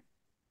sour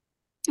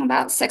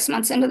about 6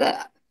 months into the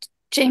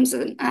James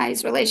and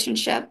I's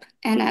relationship.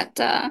 And it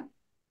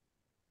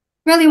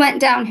really went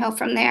downhill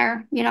from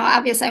there.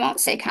 Obviously, I won't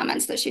say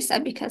comments that she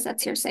said because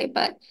that's hearsay,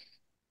 but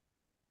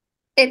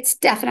it's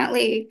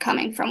definitely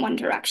coming from one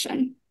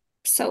direction.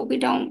 So we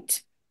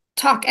don't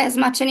talk as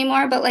much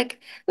anymore, but like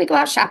we go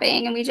out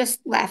shopping and we just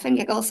laugh and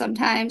giggle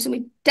sometimes. And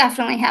we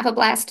definitely have a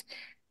blast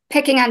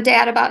picking on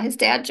dad about his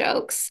dad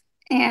jokes.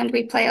 And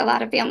we play a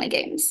lot of family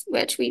games,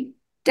 which we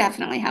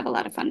definitely have a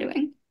lot of fun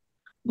doing.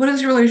 What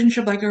is your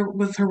relationship like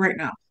with her right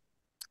now?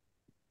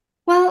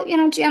 Well,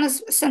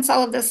 Gianna's, since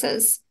all of this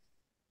has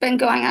been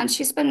going on,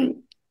 she's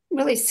been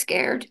really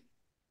scared.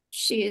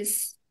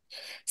 She's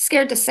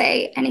scared to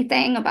say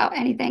anything about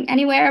anything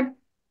anywhere,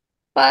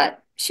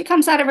 but she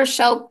comes out of her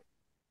shell,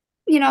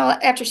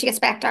 after she gets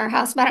back to our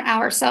house, about an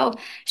hour or so,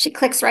 she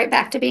clicks right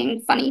back to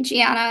being funny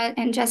Gianna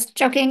and just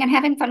joking and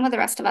having fun with the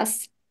rest of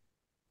us.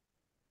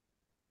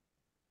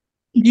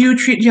 Do you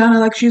treat Gianna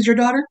like she's your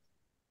daughter?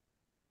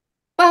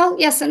 Well,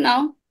 yes and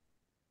no.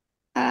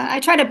 I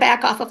try to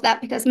back off of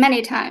that because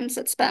many times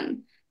it's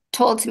been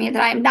told to me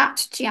that I am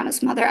not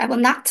Gianna's mother. I will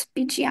not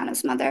be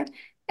Gianna's mother.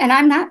 And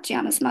I'm not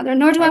Gianna's mother,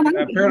 nor do I want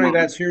to be her Apparently,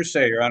 mom. that's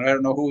hearsay, Your Honor. I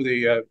don't know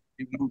even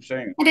who's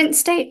saying it. I didn't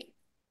state.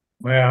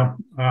 Well,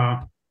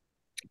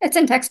 It's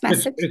in text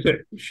it's message. it's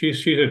a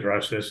she's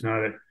addressed this.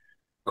 Not of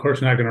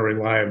course not going to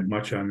rely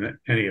much on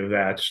any of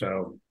that.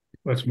 So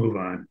let's move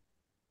on.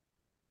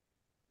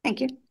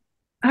 Thank you.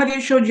 How do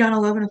you show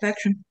Gianna love and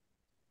affection?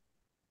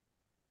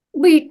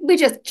 We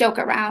just joke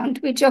around.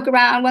 We joke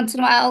around once in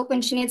a while.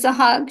 When she needs a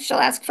hug, she'll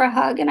ask for a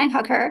hug and I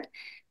hug her.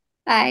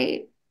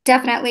 I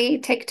definitely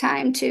take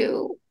time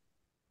to,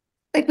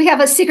 like, we have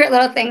a secret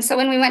little thing. So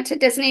when we went to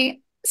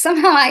Disney,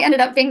 somehow I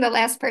ended up being the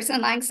last person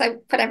in line because I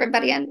put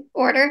everybody in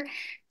order.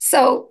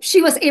 So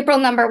she was April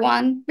number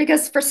 1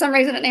 because for some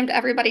reason it named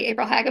everybody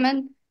April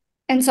Hageman.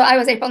 And so I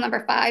was April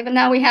number 5. And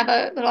now we have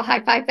a little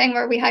high five thing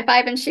where we high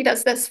five and she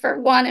does this for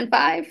 1 and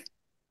 5.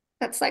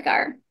 That's like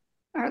our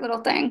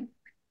little thing.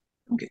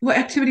 Okay. What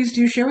activities do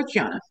you share with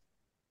Gianna?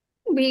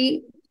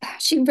 We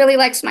She really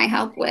likes my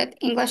help with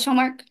English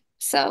homework.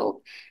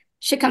 So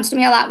she comes to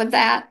me a lot with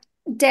that.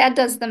 Dad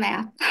does the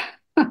math.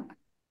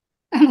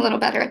 I'm a little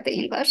better at the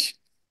English.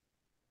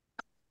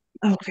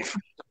 Okay.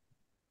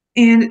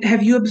 And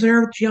have you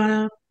observed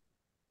Gianna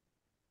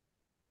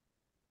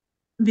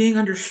being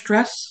under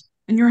stress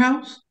in your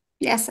house?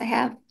 Yes, I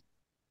have.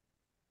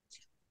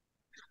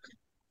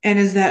 And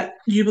do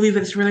you believe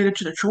that it's related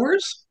to the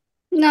chores?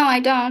 No, I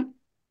don't.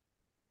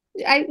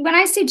 When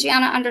I see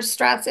Gianna under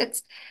stress,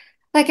 it's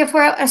like if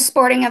we're at a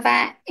sporting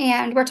event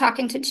and we're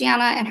talking to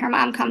Gianna and her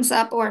mom comes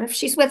up, or if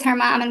she's with her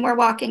mom and we're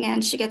walking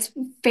in, she gets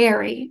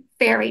very,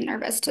 very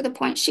nervous to the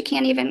point she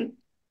can't even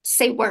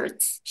say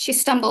words. She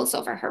stumbles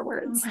over her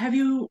words. Have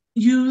you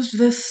used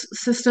this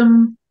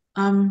system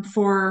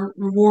for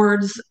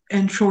rewards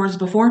and chores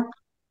before?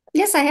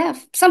 Yes, I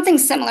have. Something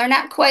similar,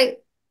 not quite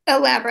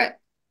elaborate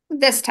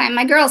this time.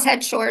 My girls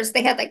had chores.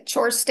 They had like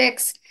chore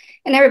sticks,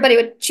 and everybody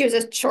would choose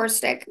a chore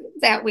stick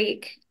that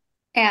week.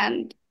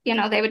 And,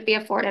 they would be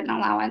afforded an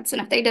allowance.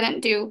 And if they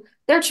didn't do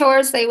their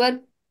chores, they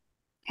would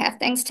have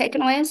things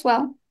taken away as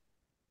well.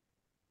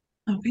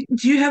 Okay.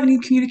 Do you have any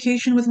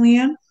communication with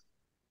Leanne?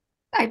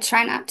 I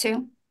try not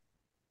to.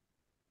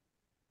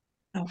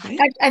 Okay.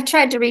 I've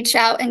tried to reach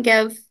out and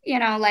give,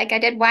 like I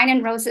did wine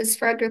and roses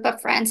for a group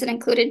of friends and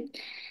included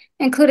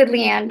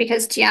Leanne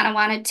because Gianna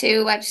wanted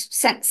to. I've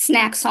sent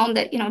snacks home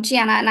that,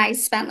 Gianna and I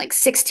spent like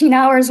 16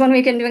 hours one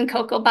weekend doing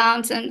cocoa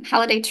bombs and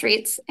holiday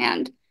treats,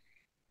 and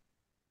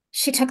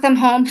she took them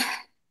home.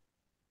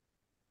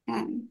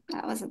 And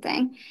that was a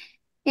thing.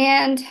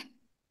 And,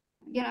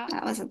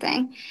 that was a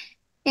thing.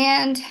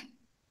 And,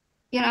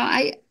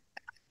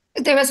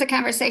 there was a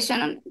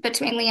conversation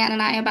between Leanne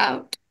and I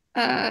about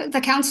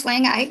the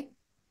counseling. I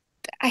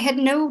had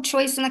no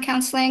choice in the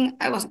counseling.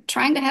 I wasn't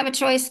trying to have a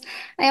choice.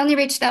 I only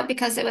reached out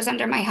because it was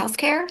under my health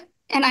care,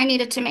 and I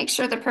needed to make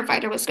sure the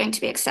provider was going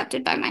to be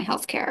accepted by my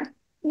health care.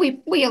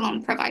 We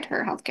alone provide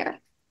her health care.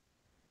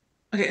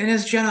 Okay, and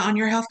is Jenna on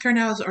your healthcare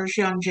now, or is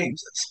she on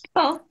James's?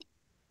 Both.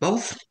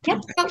 Both? Yep.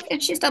 Okay. Oh,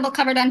 and she's double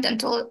covered on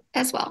dental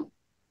as well.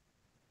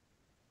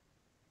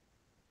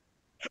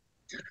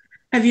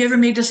 Have you ever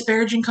made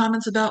disparaging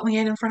comments about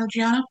Leanne in front of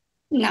Gianna?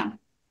 No,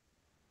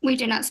 we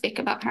do not speak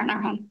about her in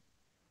our home.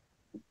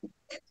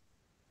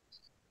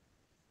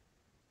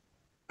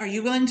 Are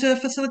you willing to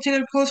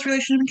facilitate a close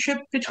relationship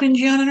between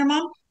Gianna and her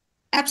mom?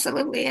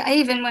 Absolutely. I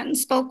even went and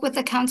spoke with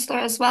the counselor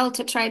as well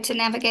to try to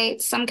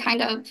navigate some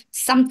kind of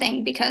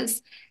something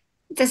because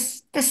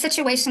this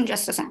situation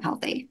just isn't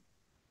healthy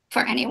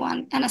for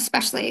anyone, and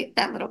especially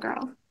that little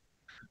girl.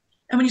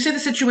 And when you say the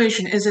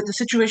situation, is it the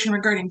situation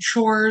regarding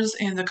chores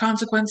and the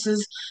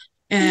consequences,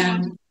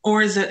 No,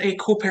 or is it a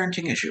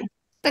co-parenting issue?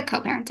 the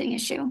co-parenting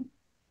issue.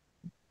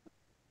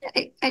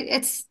 I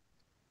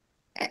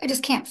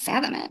just can't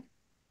fathom it.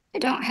 I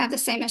don't have the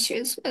same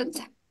issues with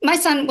my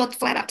son will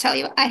flat out tell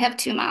you I have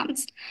two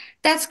moms.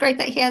 That's great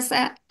that he has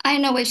that. I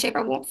in no way, shape,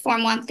 or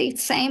form want the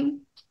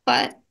same,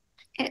 but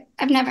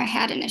I've never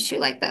had an issue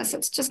like this.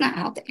 It's just not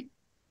healthy.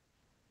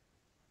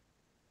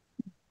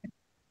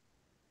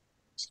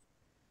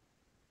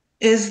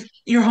 Is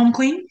your home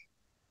clean?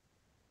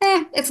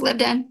 It's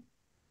lived in,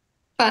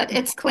 but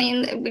it's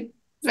clean. We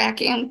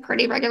vacuum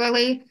pretty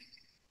regularly.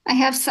 I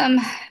have some,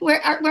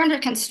 we're under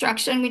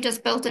construction. We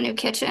just built a new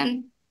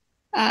kitchen.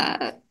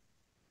 Uh,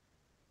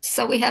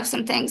 So we have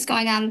some things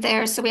going on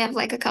there. So we have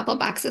like a couple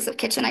boxes of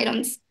kitchen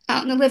items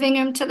out in the living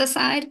room to the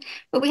side,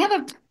 but we have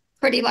a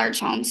pretty large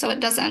home, so it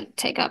doesn't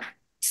take up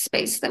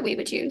space that we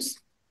would use.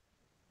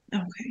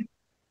 Okay.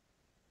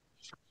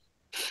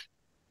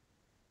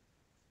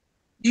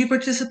 Do you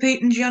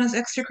participate in Gianna's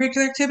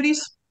extracurricular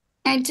activities?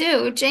 I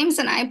do. James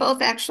and I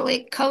both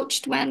actually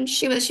coached when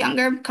she was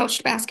younger,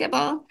 coached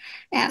basketball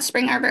at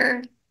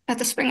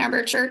the Spring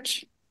Arbor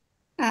Church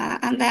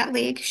on that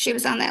league. She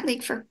was on that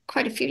league for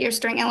quite a few years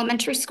during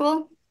elementary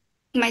school.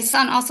 My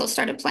son also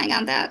started playing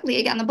on that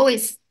league on the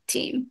boys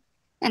team.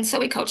 And so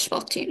we coached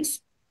both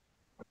teams.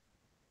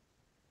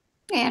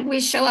 And we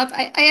show up.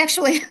 I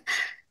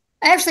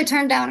actually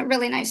turned down a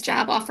really nice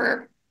job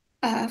offer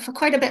for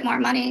quite a bit more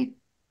money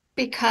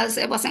because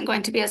it wasn't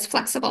going to be as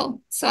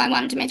flexible. So I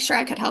wanted to make sure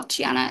I could help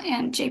Gianna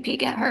and JP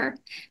get her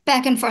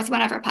back and forth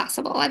whenever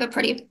possible. I have a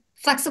pretty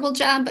flexible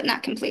job, but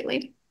not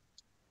completely.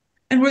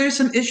 And were there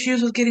some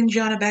issues with getting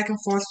Gianna back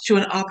and forth to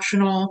an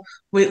optional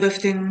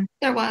weightlifting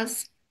There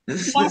was.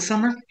 this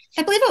summer?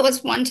 I believe it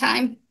was one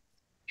time.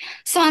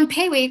 So on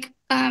pay week,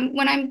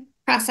 when I'm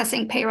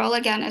processing payroll,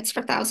 again, it's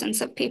for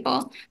thousands of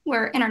people.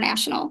 We're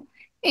international.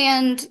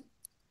 And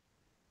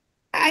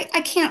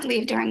I can't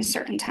leave during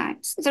certain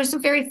times. There's a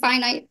very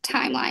finite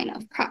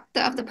timeline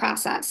of the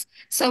process.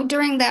 So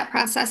during that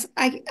process,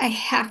 I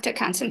have to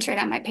concentrate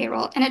on my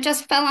payroll. And it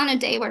just fell on a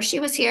day where she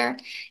was here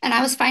and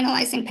I was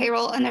finalizing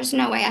payroll, and there's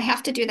no way I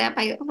have to do that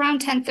by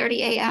around 10:30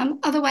 a.m.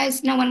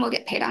 Otherwise, no one will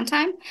get paid on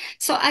time.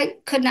 So I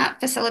could not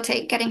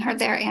facilitate getting her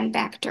there and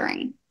back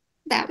during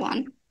that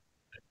one.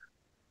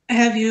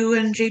 Have you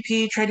and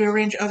JP tried to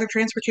arrange other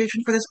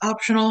transportation for this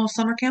optional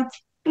summer camp?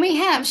 We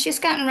have. She's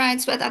gotten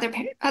rides with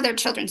other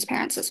children's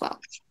parents as well.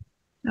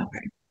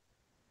 Okay.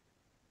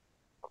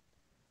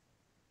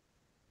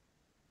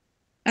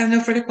 I have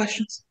no further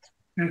questions.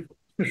 Okay.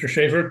 Mr.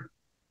 Schaefer?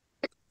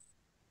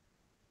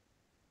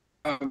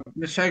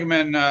 Ms.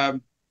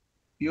 Hageman,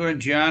 you and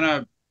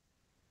Gianna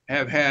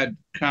have had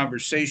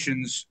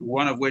conversations,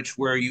 one of which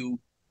where you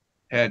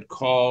had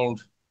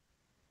called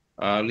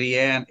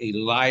Leanne a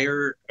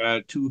liar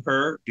to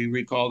her. Do you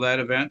recall that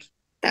event?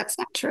 That's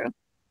not true.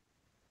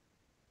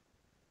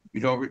 You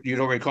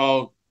don't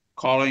recall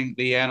calling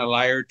Leanne a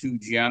liar to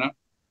Gianna?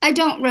 I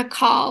don't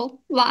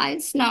recall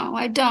lies. No,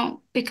 I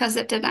don't, because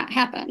it did not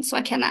happen. So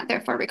I cannot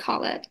therefore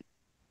recall it.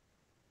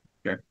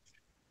 Okay.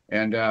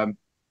 And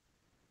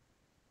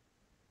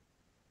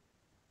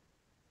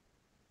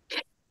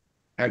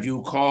have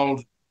you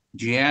called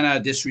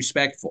Gianna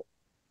disrespectful?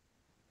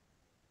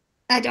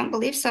 I don't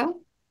believe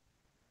so.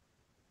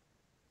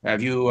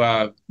 Have you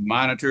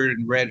monitored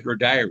and read her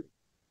diary?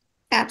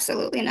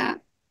 Absolutely not.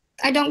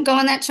 I don't go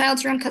in that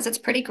child's room because it's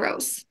pretty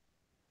gross.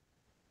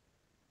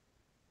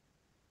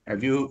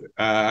 Have you?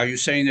 Are you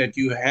saying that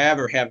you have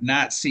or have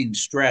not seen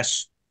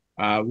stress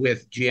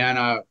with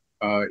Gianna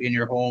in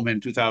your home in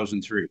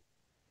 23,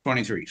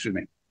 excuse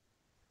me?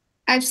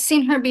 I've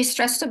seen her be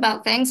stressed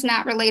about things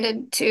not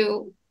related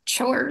to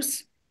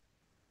chores.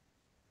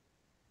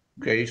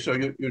 Okay, so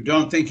you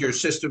don't think your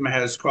system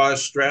has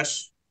caused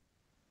stress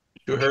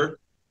to her?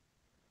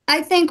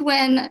 I think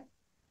when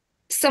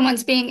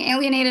someone's being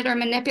alienated or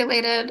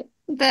manipulated,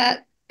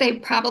 that they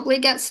probably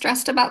get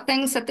stressed about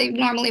things that they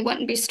normally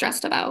wouldn't be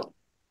stressed about.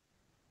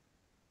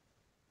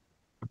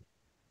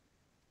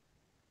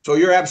 So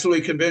you're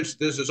absolutely convinced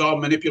this is all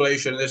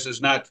manipulation. This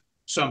is not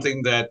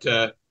something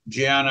that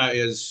Gianna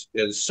is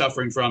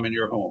suffering from in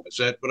your home. Is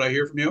that what I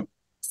hear from you?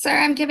 Sir,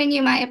 I'm giving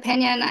you my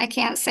opinion. I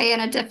can't say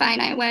in a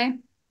definite way.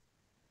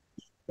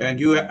 And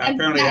you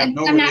apparently have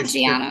no I'm not relationship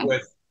Gianna.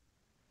 with.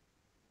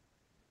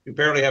 You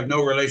apparently have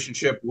no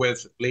relationship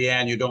with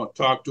Leanne. You don't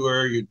talk to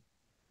her.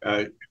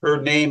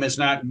 Her name is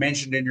not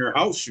mentioned in your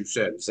house, you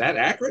said. Is that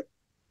accurate?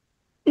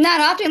 Not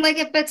often, like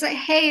if it's like,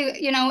 hey,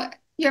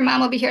 your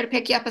mom will be here to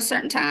pick you up a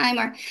certain time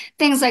or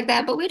things like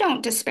that, but we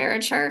don't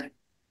disparage her.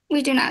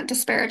 We do not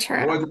disparage her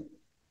at all.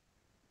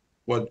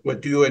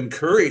 What do you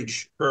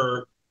encourage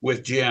her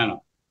with Gianna?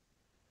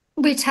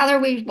 We tell her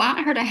we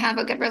want her to have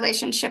a good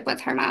relationship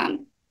with her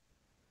mom.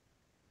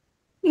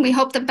 We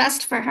hope the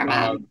best for her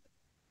mom.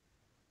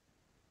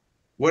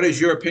 What is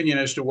your opinion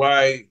as to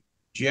why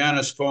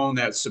Gianna's phone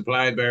that's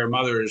supplied by her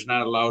mother is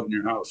not allowed in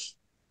your house?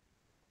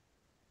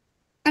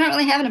 I don't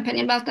really have an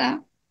opinion about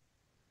that.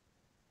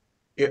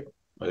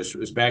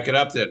 Let's back it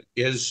up then.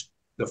 Is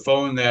the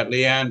phone that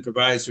Leanne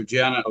provides for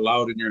Gianna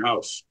allowed in your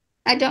house?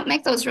 I don't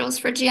make those rules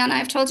for Gianna.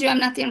 I've told you I'm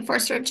not the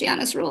enforcer of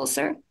Gianna's rules,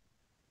 sir.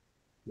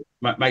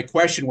 My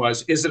question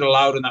was, is it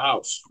allowed in the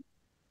house?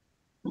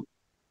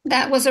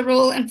 That was a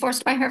rule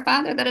enforced by her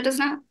father that it is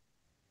not.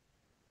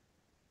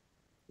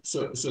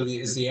 So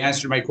is the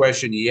answer to my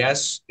question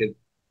yes?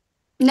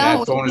 No,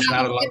 that phone is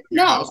not allowed in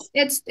your no, house?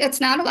 it's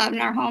not allowed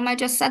in our home. I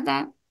just said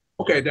that.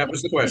 Okay, that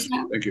was the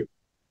question. Thank you.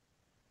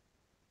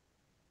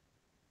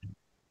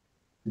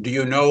 Do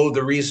you know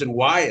the reason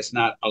why it's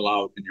not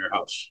allowed in your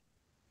house?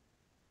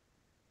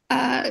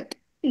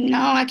 No,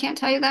 I can't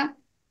tell you that.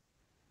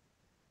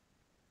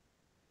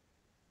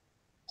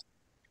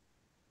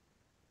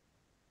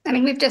 I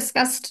mean, we've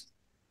discussed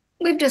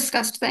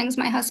things,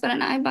 my husband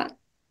and I, but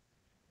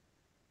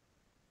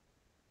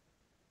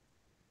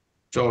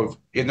So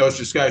in those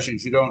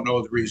discussions, you don't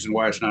know the reason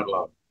why it's not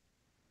allowed.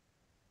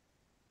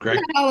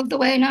 Correct? not all of the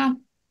way, no.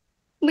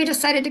 We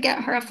decided to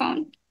get her a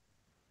phone.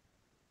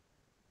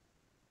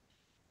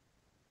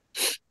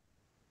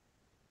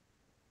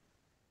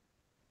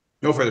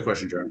 No further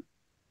questions, Your Honor.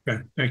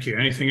 Okay, thank you.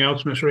 Anything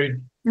else, Ms.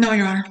 Reed? No,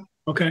 Your Honor.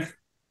 Okay.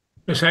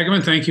 Ms.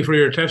 Hageman, thank you for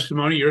your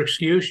testimony, your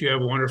excuse. You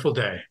have a wonderful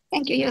day.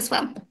 Thank you, you as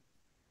well.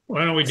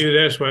 Why don't we do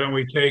this? Why don't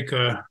we take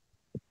a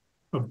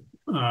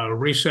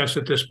recess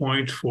at this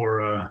point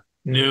for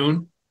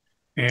noon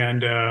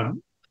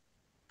and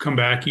come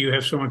back? You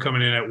have someone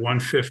coming in at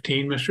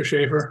 1:15, Mr.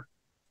 Schaefer?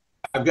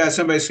 I've got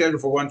somebody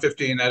scheduled for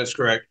 1:15. That is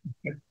correct.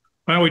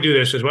 Why don't we do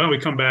this? Why don't we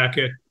come back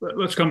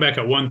let's come back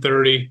at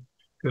 1:30,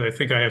 because I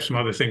think I have some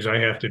other things I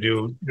have to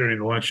do during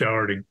the lunch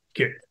hour to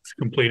get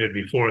completed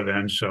before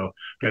then. So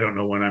I don't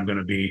know when I'm going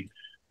to be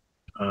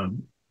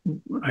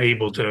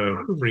able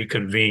to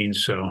reconvene.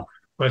 So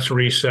let's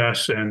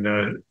recess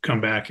and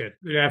come back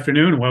good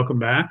afternoon. Welcome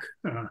back.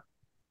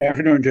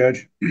 Afternoon,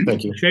 Judge.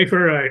 Thank you.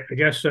 Schaefer, I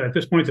guess at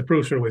this point the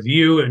proofs are with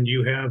you, and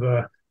you have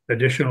a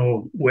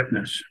additional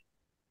witness.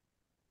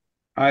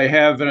 I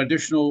have an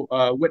additional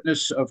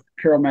witness of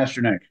Carol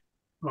Masternack.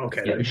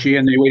 Okay. Yeah. Is she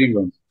in the waiting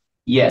room?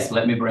 Yes,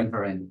 let me bring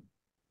her in.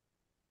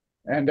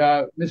 And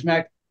Ms.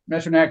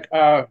 Masternack,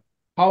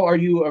 how are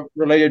you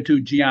related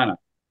to Gianna?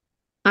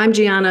 I'm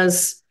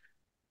Gianna's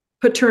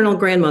paternal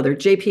grandmother.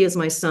 JP is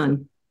my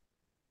son.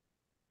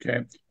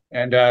 Okay.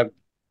 And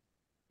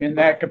in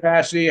that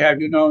capacity,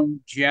 have you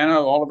known Gianna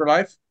all of her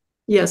life?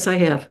 Yes, I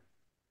have.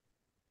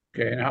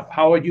 Okay. And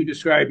how would you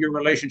describe your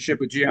relationship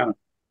with Gianna?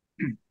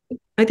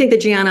 I think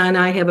that Gianna and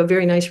I have a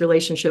very nice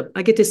relationship.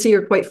 I get to see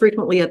her quite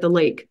frequently at the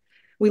lake.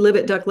 We live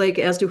at Duck Lake,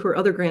 as do her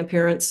other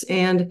grandparents.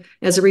 And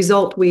as a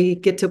result, we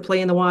get to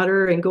play in the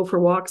water and go for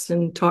walks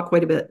and talk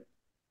quite a bit.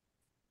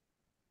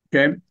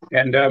 Okay.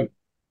 And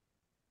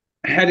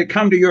had it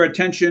come to your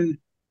attention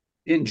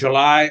in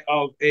July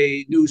of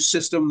a new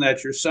system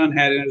that your son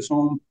had in his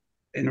home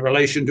in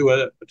relation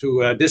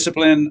to a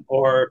discipline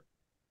or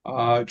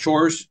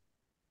chores?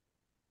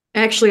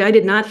 Actually, I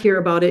did not hear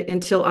about it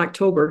until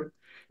October.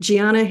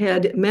 Gianna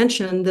had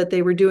mentioned that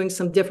they were doing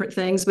some different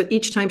things, but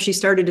each time she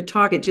started to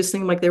talk, it just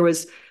seemed like there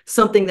was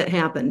something that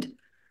happened.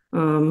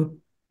 The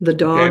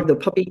dog, the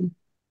puppy.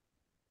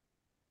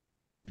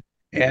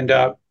 And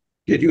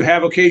did you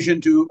have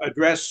occasion to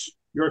address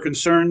your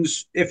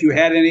concerns, if you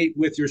had any,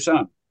 with your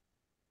son?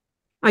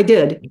 I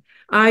did.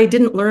 I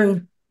didn't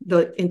learn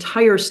the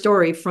entire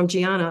story from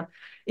Gianna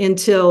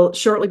until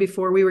shortly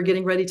before we were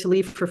getting ready to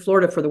leave for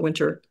Florida for the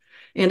winter.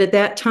 And at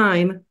that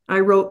time,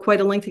 I wrote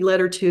quite a lengthy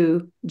letter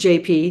to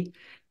JP.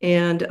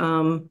 And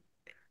on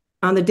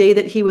the day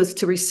that he was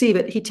to receive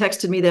it, he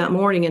texted me that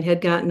morning and had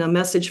gotten a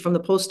message from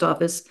the post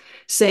office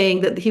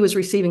saying that he was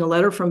receiving a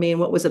letter from me and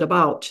what was it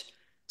about.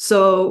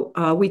 So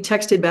we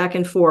texted back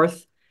and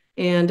forth.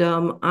 And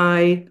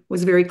I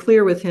was very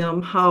clear with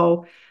him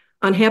how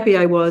unhappy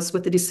I was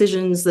with the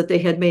decisions that they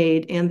had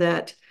made, and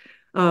that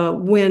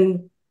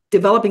when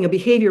developing a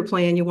behavior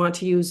plan, you want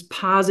to use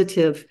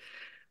positive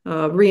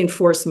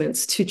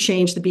reinforcements to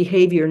change the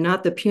behavior,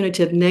 not the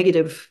punitive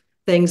negative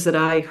things that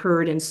I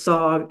heard and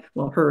saw,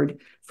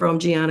 heard from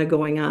Gianna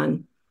going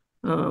on,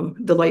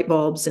 the light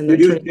bulbs and did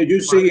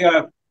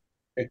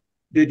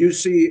you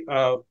see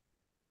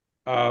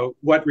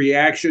what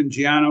reaction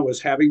Gianna was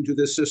having to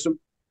this system?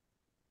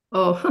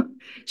 Oh,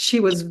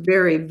 she was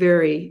very,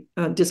 very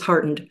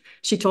disheartened.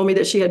 She told me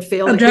that she had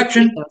failed.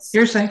 Objection.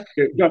 Hearsay.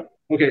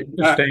 Okay.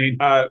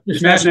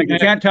 Ms. Masnick, you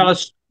can't tell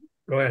us.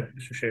 Go ahead,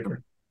 Mr.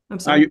 Schaefer. I'm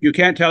sorry. You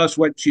can't tell us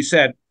what she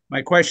said.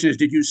 My question is,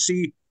 did you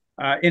see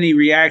any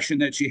reaction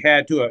that she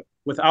had to it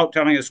without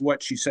telling us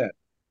what she said?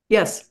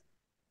 Yes.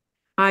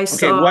 I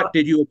saw. Okay, what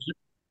did you observe?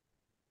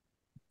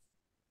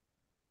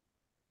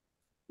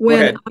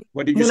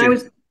 What did you see? I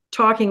was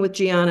talking with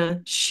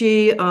Gianna,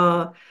 she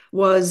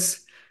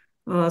was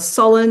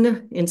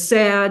sullen and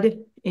sad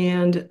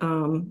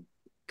and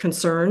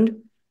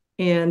concerned,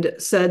 and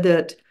said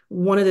that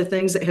one of the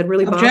things that had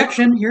really bothered.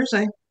 Objection.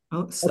 Hearsay.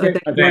 Oh, okay.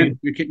 Again,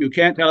 you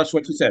can't tell us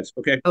what she says.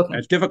 Okay.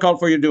 It's difficult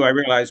for you to do, I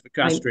realize, but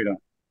concentrate on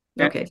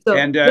it. Okay. So,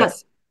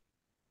 yes.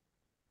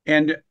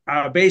 And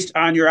based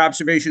on your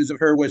observations of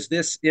her, was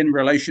this in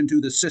relation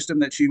to the system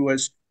that she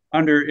was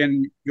under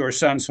in your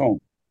son's home?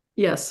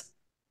 Yes.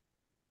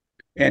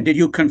 And did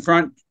you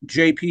confront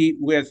JP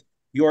with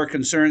your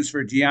concerns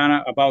for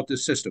Gianna about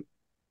this system?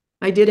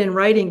 I did in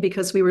writing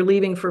because we were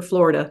leaving for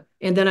Florida,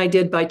 and then I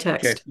did by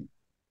text.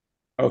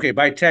 Okay,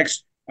 by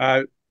text.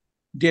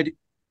 Did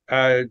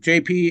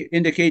JP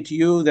indicate to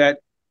you that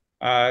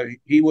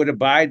he would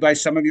abide by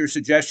some of your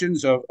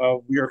suggestions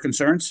of your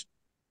concerns?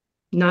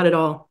 Not at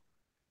all.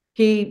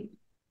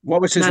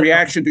 What was his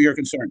reaction to your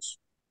concerns?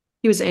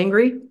 He was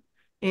angry,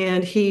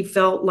 and he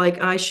felt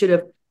like I should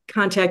have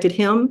contacted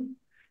him.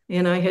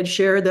 And I had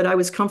shared that I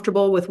was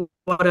comfortable with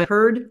what I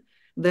heard,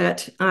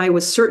 that I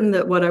was certain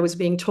that what I was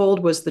being told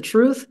was the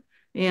truth,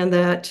 and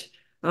that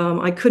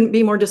I couldn't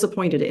be more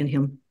disappointed in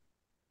him.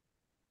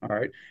 All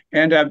right.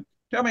 And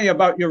tell me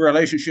about your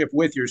relationship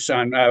with your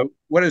son.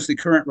 What is the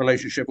current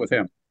relationship with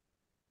him?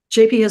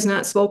 JP has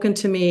not spoken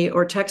to me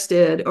or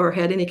texted or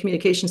had any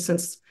communication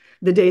since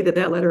the day that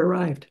that letter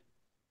arrived.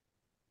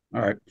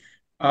 All right.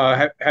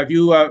 Have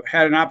you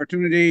had an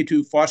opportunity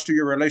to foster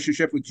your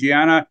relationship with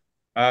Gianna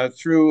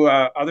through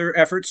other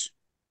efforts?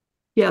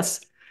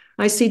 Yes.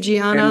 I see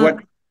Gianna.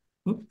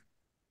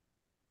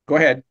 Go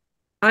ahead.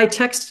 I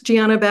text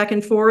Gianna back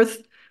and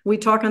forth. We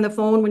talk on the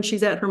phone when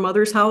she's at her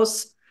mother's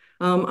house.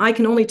 I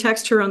can only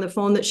text her on the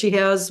phone that she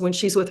has when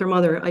she's with her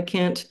mother. I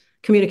can't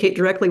communicate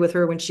directly with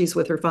her when she's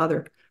with her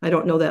father. I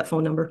don't know that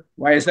phone number.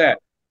 Why is that?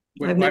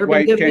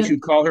 Why can't you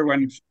call her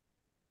when?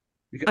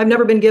 I've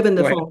never been given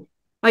the phone.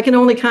 I can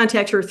only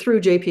contact her through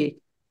JP.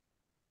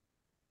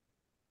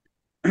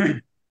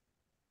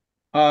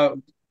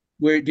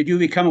 Did you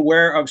become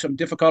aware of some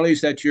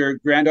difficulties that your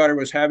granddaughter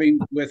was having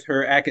with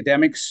her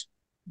academics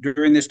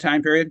during this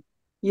time period?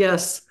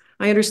 Yes,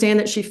 I understand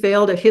that she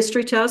failed a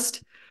history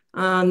test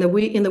on the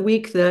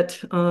week that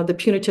the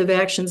punitive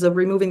actions of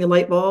removing the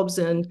light bulbs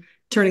and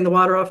turning the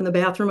water off in the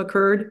bathroom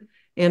occurred.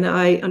 And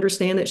I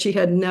understand that she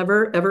had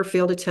never, ever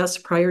failed a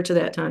test prior to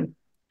that time,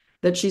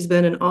 that she's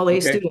been an all-A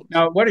student.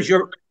 Now, what is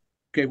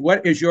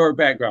your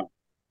background?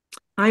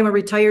 I'm a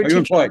retired teacher. Are you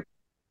employed?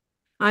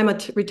 I'm a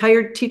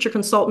retired teacher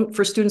consultant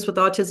for students with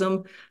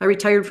autism. I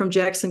retired from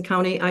Jackson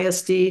County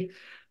ISD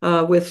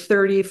with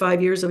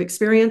 35 years of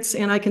experience,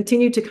 and I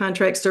continue to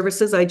contract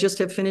services. I just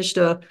have finished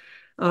a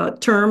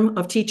term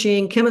of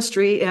teaching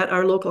chemistry at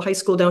our local high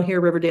school down here,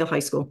 Riverdale High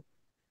School.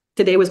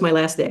 Today was my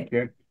last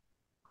day.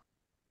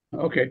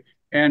 Okay.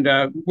 And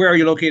where are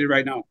you located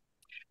right now?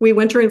 We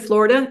winter in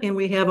Florida, and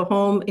we have a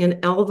home in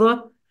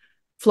Elva,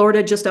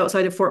 Florida, just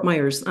outside of Fort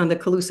Myers on the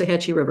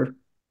Caloosahatchee River.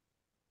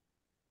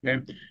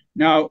 Okay.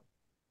 Now,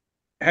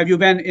 have you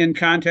been in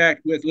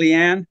contact with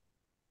Leanne?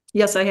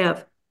 Yes, I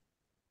have.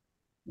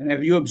 And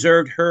have you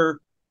observed her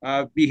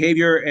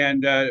behavior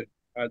and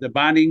the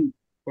bonding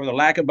or the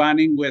lack of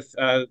bonding with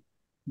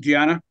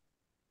Gianna?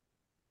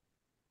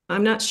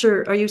 I'm not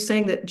sure. Are you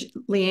saying that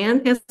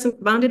Leanne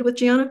hasn't bonded with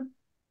Gianna?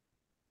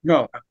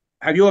 No.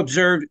 Have you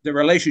observed the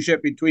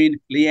relationship between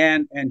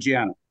Leanne and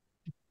Gianna?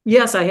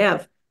 Yes, I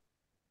have.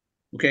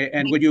 Okay.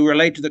 And would you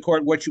relate to the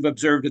court what you've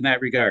observed in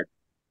that regard?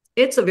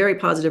 It's a very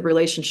positive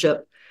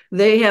relationship.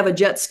 They have a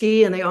jet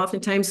ski, and they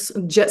oftentimes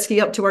jet ski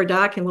up to our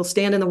dock, and we'll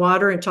stand in the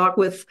water and talk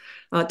with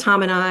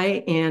Tom and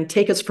I and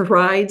take us for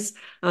rides.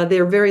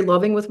 They're very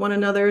loving with one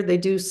another. They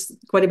do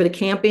quite a bit of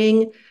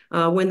camping.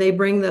 When they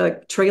bring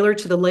the trailer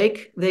to the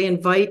lake, they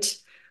invite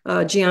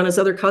Gianna's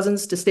other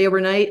cousins to stay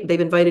overnight.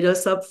 They've invited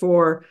us up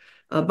for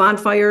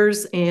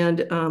bonfires,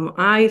 and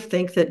I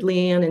think that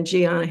Leanne and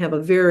Gianna have a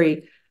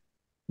very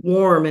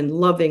warm and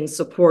loving,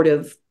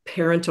 supportive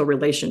parental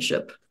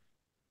relationship.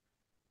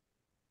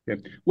 Okay.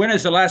 When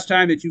is the last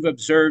time that you've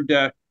observed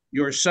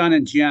your son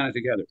and Gianna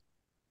together?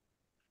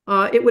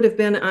 It would have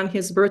been on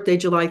his birthday,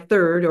 July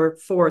 3rd or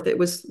 4th. It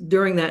was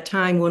during that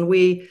time when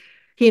he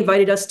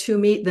invited us to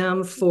meet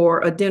them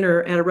for a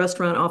dinner at a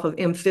restaurant off of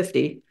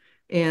M50.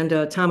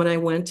 And Tom and I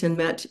went and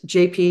met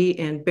JP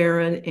and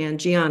Barron and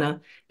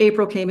Gianna.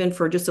 April came in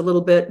for just a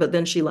little bit, but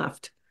then she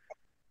left.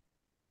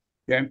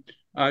 Okay.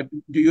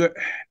 Do you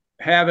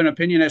have an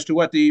opinion as to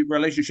what the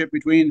relationship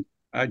between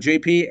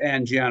JP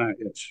and Gianna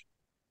is?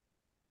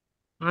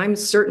 I'm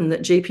certain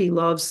that JP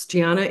loves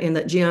Gianna and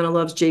that Gianna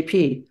loves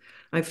JP.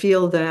 I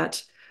feel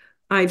that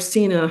I've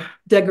seen a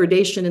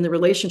degradation in the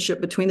relationship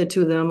between the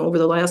two of them over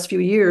the last few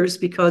years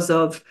because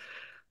of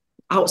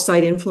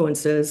outside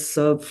influences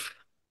of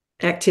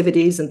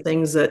activities and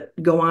things that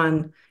go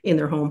on in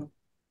their home.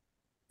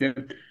 Yeah.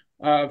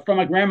 From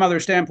a grandmother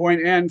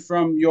standpoint and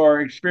from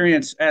your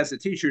experience as a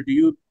teacher,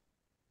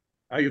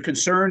 are you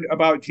concerned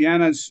about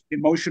Gianna's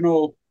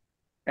emotional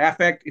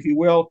affect, if you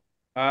will,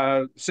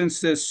 since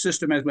this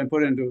system has been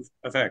put into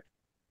effect?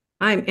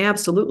 I'm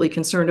absolutely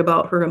concerned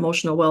about her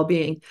emotional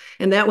well-being.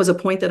 And that was a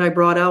point that I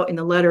brought out in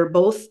the letter,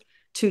 both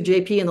to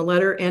JP in the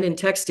letter and in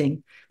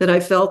texting, that I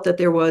felt that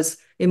there was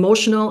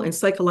emotional and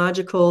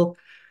psychological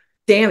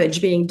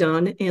damage being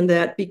done, and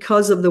that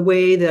because of the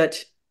way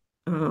that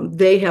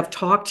they have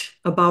talked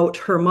about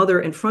her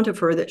mother in front of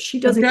her, that she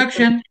doesn't.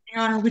 Objection,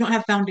 Your Honor. We don't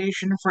have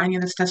foundation for any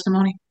of this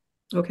testimony.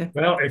 Okay.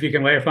 Well, if you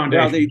can lay a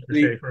foundation,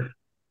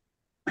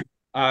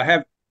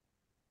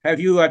 have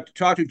you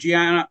talked to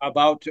Gianna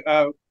about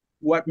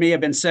what may have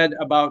been said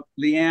about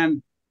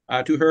Leanne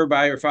to her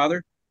by her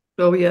father?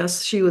 Oh,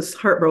 yes, she was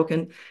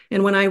heartbroken.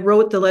 And when I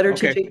wrote the letter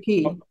to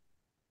JP,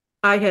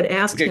 I had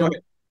asked him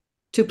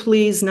to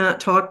please not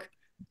talk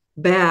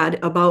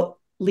bad about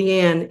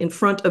Leanne in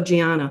front of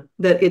Gianna,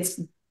 that it's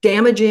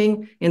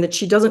damaging and that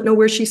she doesn't know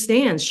where she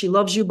stands. She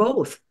loves you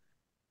both.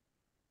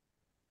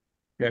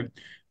 Okay.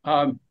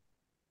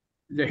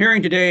 The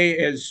hearing today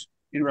is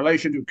in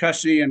relation to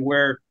custody and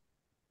where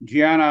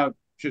Gianna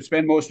should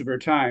spend most of her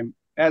time.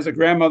 As a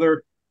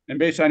grandmother, and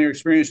based on your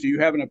experience, do you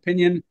have an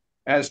opinion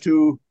as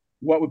to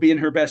what would be in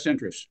her best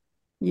interest?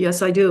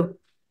 Yes, I do.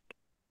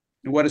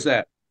 And what is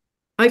that?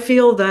 I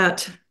feel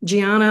that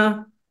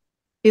Gianna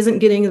isn't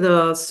getting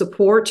the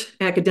support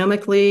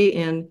academically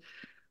and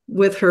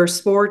with her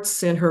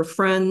sports and her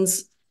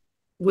friends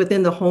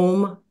within the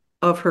home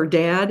of her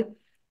dad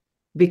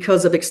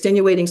because of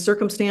extenuating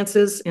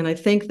circumstances. And I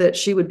think that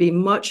she would be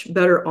much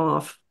better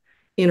off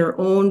in her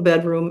own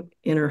bedroom,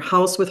 in her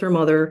house with her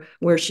mother,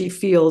 where she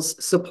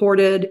feels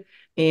supported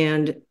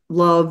and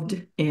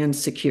loved and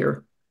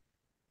secure.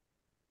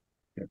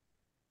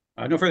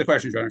 No further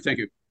questions, Your Honor. Thank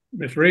you.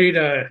 Ms. Reed,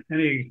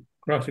 any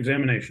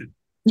cross-examination?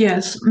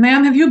 Yes.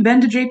 Ma'am, have you been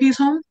to JP's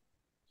home?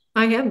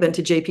 I have been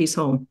to JP's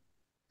home.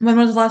 When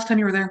was the last time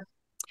you were there?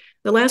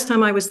 The last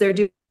time I was there,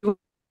 do you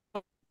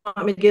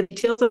want me to give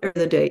details of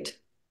the date?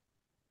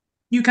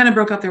 You kind of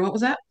broke up there. What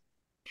was that?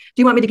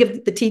 Do you want me to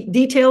give the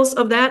details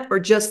of that or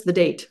just the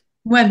date?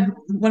 When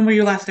were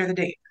you last there, the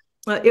date?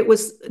 It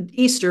was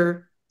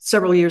Easter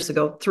several years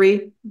ago,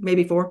 3,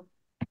 maybe 4.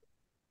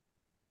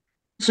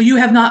 So you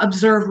have not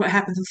observed what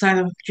happens inside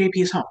of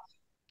JP's home?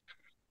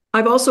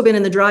 I've also been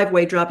in the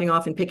driveway dropping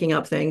off and picking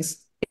up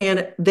things.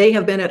 And they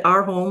have been at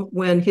our home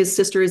when his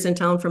sister is in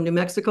town from New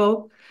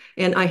Mexico.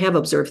 And I have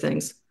observed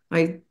things.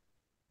 I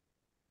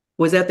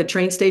was at the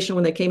train station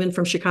when they came in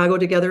from Chicago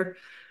together.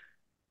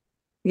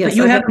 Yes,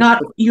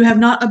 but you have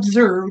not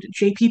observed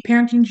JP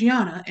parenting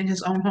Gianna in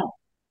his own home.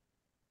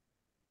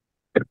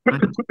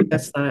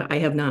 Yes, I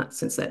have not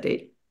since that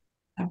date.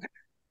 Okay.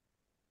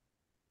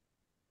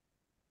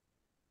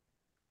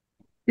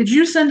 Did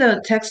you send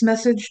a text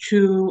message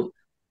to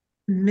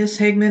Miss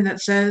Hagman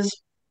that says,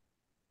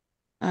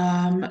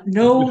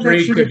 no, that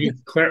she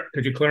did?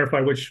 Could you clarify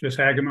which Miss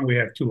Hagman? We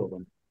have 2 of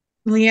them.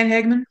 Leanne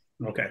Hagman?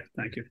 Okay,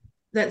 thank you.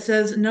 That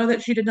says, know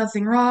that she did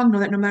nothing wrong, know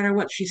that no matter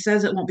what she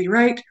says, it won't be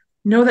right,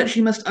 know that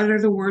she must utter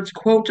the words,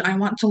 quote, I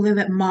want to live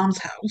at mom's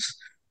house,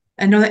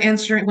 and know that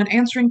when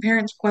answering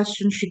parents'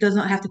 questions, she does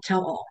not have to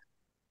tell all.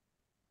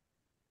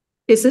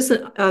 Is this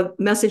a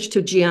message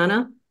to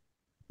Gianna?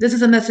 This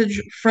is a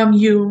message from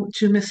you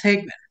to Miss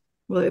Hagman.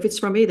 Well, if it's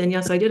from me, then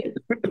yes, I did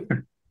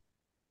it.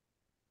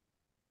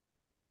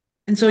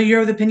 And so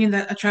you're of the opinion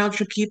that a child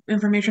should keep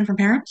information from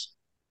parents?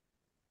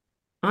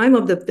 I'm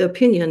of the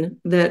opinion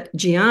that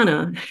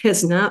Gianna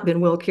has not been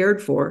well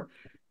cared for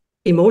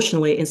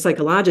emotionally and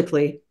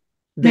psychologically.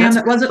 Ma'am,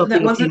 that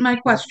wasn't my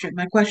question.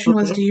 My question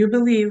was, do you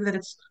believe that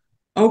it's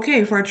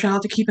okay for a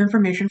child to keep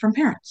information from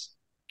parents?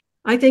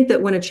 I think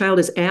that when a child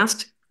is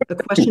asked a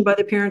question by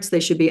the parents, they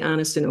should be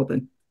honest and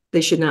open.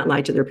 They should not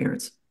lie to their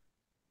parents.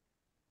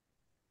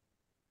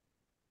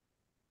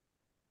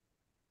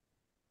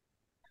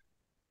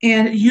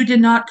 And you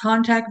did not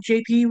contact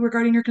JP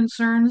regarding your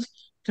concerns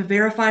to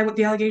verify what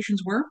the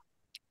allegations were?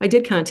 I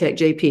did contact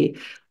JP.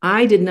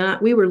 I did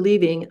not. We were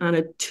leaving on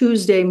a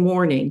Tuesday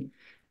morning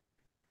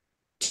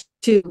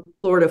to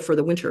Florida for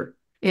the winter.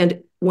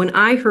 And when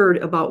I heard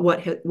about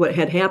what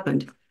had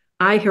happened,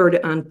 I heard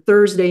it on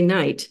Thursday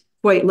night,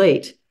 quite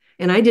late.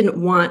 And I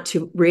didn't want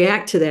to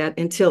react to that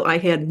until I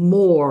had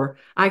more.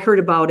 I heard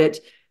about it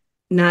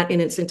not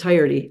in its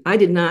entirety. I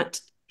did not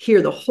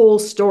hear the whole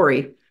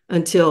story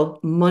until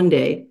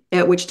Monday,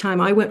 at which time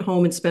I went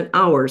home and spent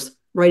hours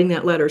writing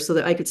that letter so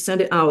that I could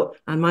send it out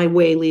on my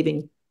way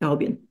leaving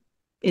Albion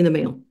in the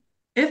mail.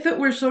 If it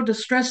were so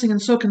distressing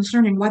and so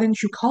concerning, why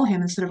didn't you call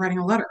him instead of writing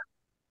a letter?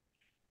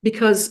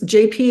 Because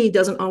JP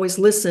doesn't always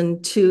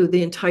listen to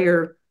the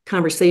entire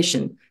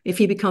conversation. If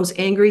he becomes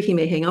angry, he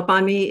may hang up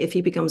on me. If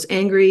he becomes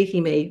angry,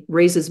 he may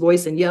raise his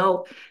voice and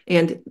yell,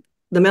 and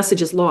the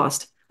message is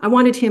lost. I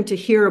wanted him to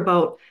hear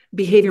about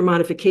behavior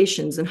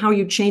modifications and how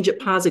you change it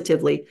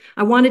positively.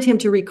 I wanted him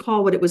to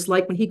recall what it was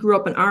like when he grew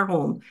up in our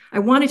home. I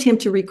wanted him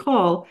to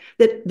recall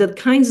that the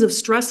kinds of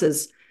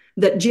stresses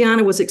that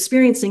Gianna was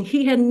experiencing,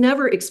 he had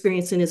never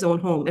experienced in his own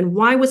home. And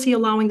why was he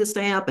allowing this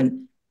to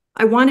happen?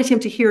 I wanted him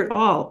to hear it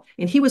all.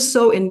 And he was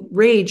so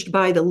enraged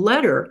by the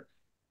letter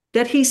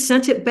that he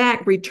sent it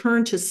back,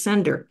 return to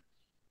sender.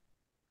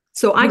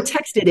 So I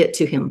texted it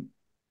to him.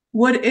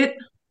 Would it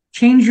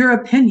change your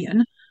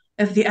opinion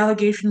if the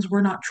allegations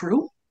were not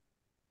true?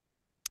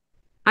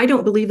 I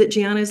don't believe that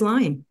Gianna is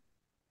lying.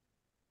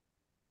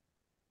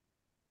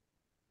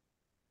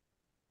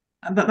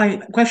 But my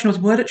question was,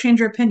 would it change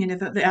your opinion if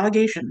the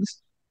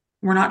allegations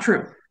were not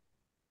true?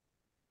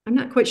 I'm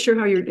not quite sure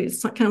how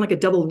it's kind of like a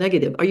double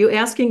negative. Are you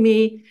asking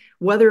me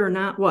whether or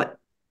not what?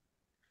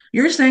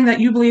 You're saying that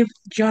you believe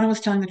Gianna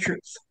was telling the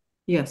truth.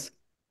 Yes.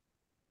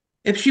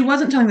 If she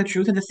wasn't telling the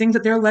truth and the things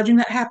that they're alleging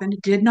that happened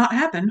did not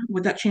happen,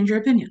 would that change your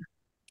opinion?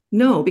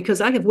 No,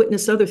 because I have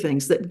witnessed other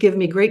things that give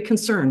me great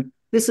concern.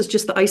 This is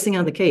just the icing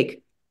on the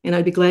cake, and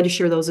I'd be glad to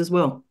share those as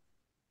well.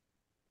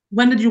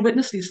 When did you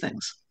witness these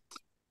things?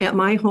 At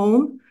my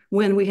home,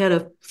 when we had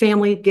a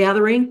family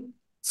gathering,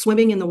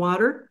 swimming in the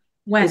water.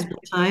 When? Was one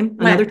time.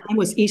 Another time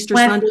was Easter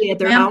Sunday at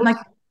their house.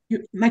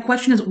 My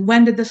question is,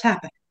 when did this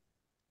happen?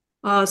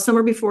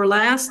 Summer before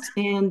last,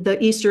 and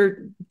the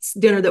Easter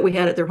dinner that we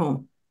had at their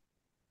home.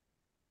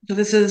 So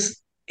this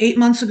is 8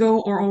 months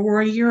ago or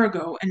over a year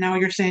ago, and now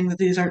you're saying that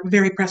these are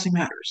very pressing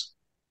matters.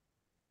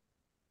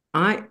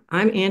 I'm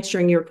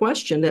answering your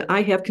question that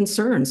I have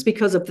concerns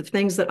because of the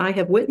things that I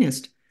have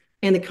witnessed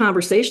and the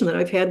conversation that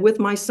I've had with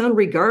my son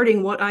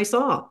regarding what I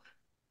saw.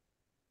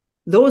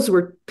 Those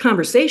were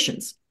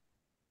conversations.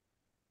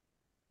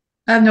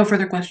 I have no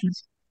further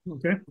questions.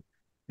 Okay.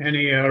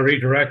 Any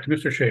redirect,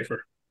 Mr.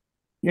 Schaefer?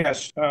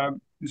 Yes,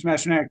 Ms.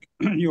 Masternak,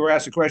 you were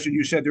asked a question.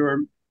 You said there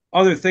were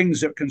other things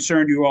that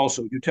concerned you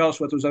also. Can you tell us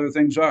what those other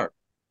things are?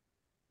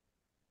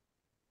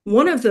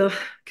 One of the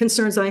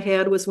concerns I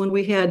had was when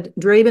we had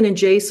Draven and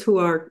Jace, who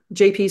are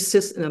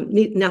JP's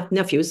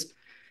nephews,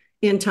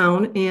 in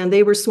town, and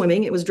they were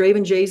swimming. It was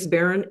Draven, Jace,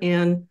 Baron,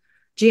 and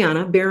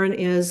Gianna. Baron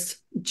is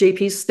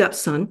JP's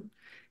stepson,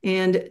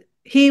 and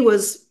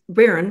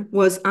Baron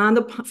was on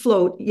the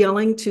float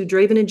yelling to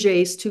Draven and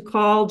Jace to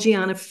call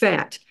Gianna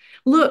fat.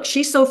 Look,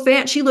 she's so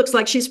fat, she looks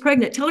like she's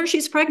pregnant. Tell her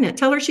she's pregnant.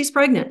 Tell her she's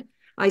pregnant.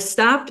 I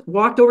stopped,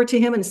 walked over to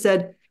him and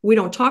said, we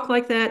don't talk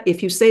like that.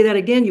 If you say that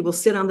again, you will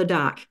sit on the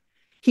dock.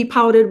 He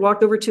pouted,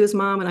 walked over to his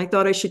mom, and I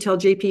thought I should tell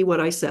JP what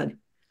I said.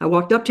 I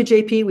walked up to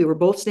JP. We were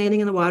both standing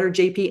in the water,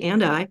 JP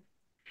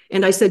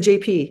and I said,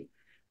 JP,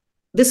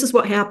 this is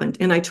what happened.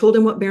 And I told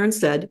him what Baron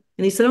said.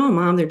 And he said, oh,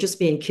 Mom, they're just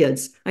being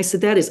kids. I said,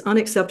 that is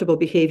unacceptable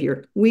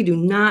behavior. We do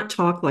not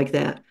talk like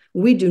that.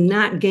 We do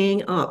not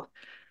gang up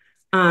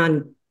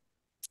on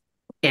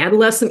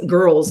adolescent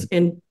girls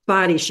and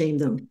body shame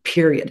them,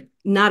 period.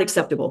 Not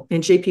acceptable.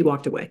 And JP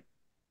walked away.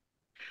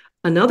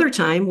 Another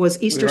time was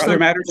Easter Sunday.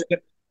 Matters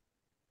that...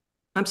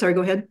 I'm sorry,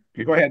 go ahead.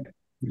 Okay, go ahead.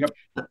 Yep.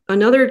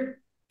 Another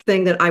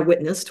thing that I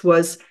witnessed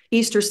was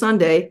Easter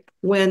Sunday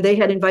when they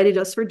had invited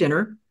us for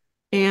dinner.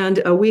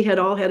 And we had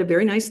all had a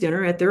very nice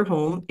dinner at their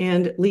home.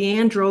 And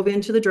Leanne drove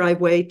into the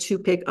driveway to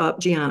pick up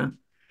Gianna.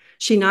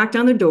 She knocked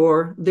on the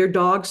door. Their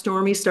dog,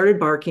 Stormy, started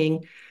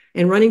barking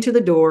and running to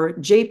the door.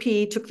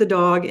 JP took the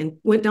dog and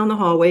went down the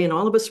hallway, and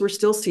all of us were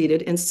still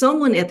seated. And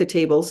someone at the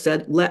table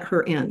said, let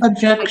her in.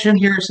 Objection,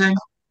 hearsay.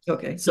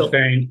 Okay, so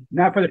Sustained.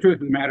 Not for the truth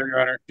of the matter, Your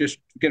Honor. Just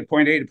get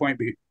point A to point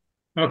B.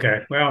 Okay,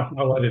 well,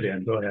 I'll let it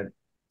in. Go ahead.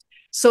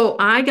 So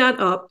I got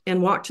up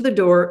and walked to the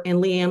door,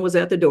 and Leanne was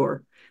at the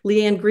door.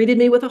 Leanne greeted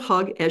me with a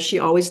hug, as she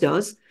always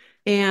does,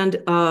 and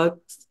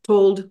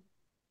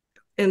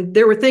and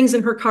there were things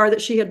in her car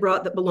that she had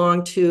brought that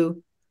belonged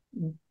to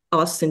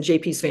us and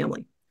JP's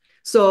family.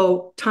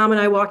 So Tom and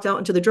I walked out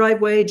into the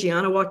driveway.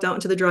 Gianna walked out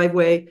into the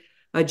driveway.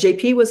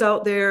 JP was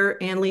out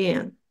there, and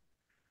Leanne.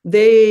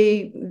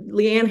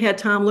 Leanne had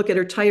Tom look at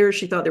her tires.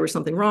 She thought there was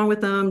something wrong with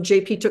them.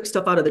 JP took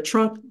stuff out of the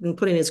trunk and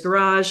put in his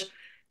garage.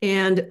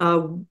 And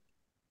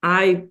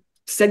I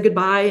said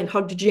goodbye and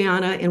hugged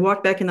Gianna and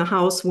walked back in the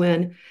house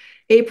when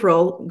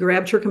April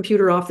grabbed her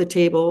computer off the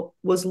table,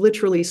 was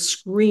literally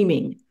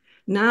screaming,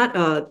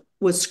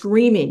 was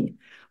screaming,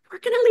 we're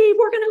going to leave,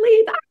 we're going to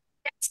leave.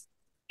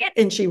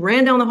 And she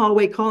ran down the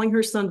hallway calling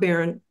her son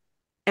Baron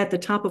at the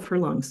top of her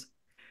lungs.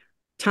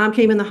 Tom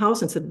came in the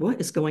house and said, what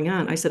is going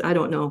on? I said, I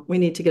don't know. We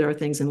need to get our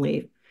things and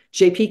leave.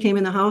 JP came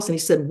in the house and he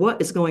said, what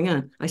is going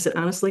on? I said,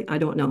 honestly, I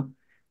don't know.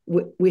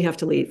 We have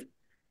to leave.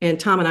 And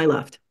Tom and I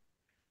left.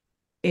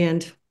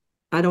 And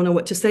I don't know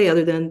what to say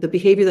other than the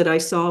behavior that I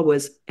saw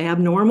was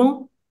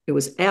abnormal. It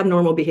was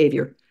abnormal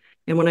behavior.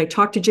 And when I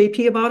talked to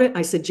JP about it,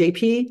 I said,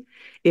 JP,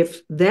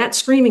 if that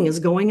screaming is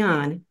going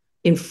on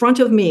in front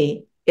of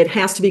me, it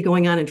has to be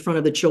going on in front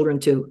of the children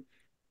too.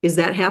 Is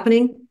that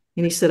happening?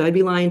 And he said, I'd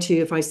be lying to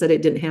you if I said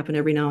it didn't happen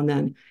every now and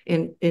then.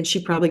 And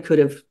she probably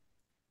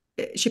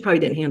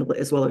didn't handle it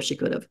as well as she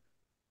could have.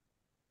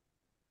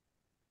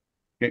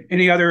 Okay.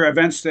 Any other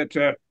events that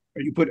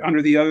you put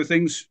under the other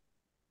things?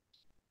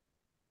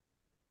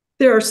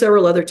 There are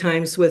several other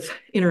times with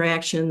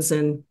interactions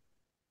and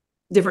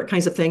different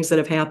kinds of things that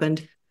have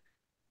happened.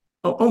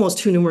 Almost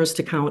too numerous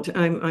to count.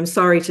 I'm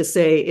sorry to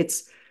say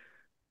it's,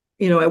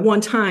 at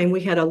one time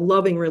we had a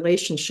loving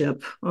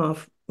relationship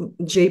of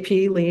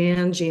JP,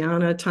 Leanne,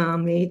 Gianna,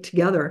 Tom, me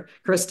together,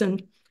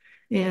 Kristen,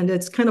 and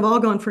it's kind of all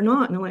gone for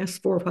naught in the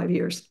last 4 or 5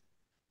 years.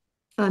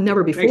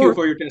 Never before. Thank you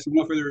for your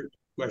testimony. No further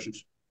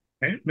questions.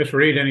 Okay. Ms.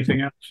 Reed,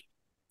 anything else?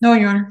 No,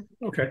 Your Honor.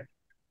 Okay.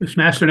 Ms.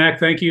 Masternak,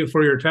 thank you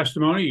for your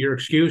testimony. You're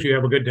excused. You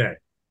have a good day.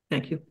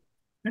 Thank you.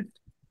 Okay.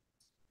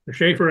 Mr.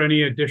 Schaefer,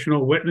 any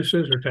additional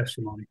witnesses or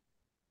testimony?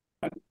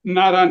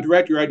 Not on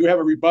direct. I do have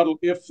a rebuttal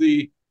if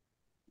the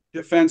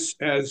defense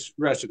has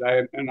rested.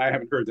 I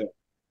haven't heard that.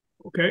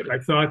 Okay. I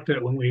thought that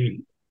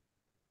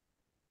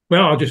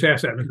I'll just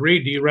ask that. Ms.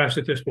 Reed, do you rest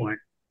at this point?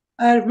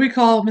 I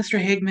recall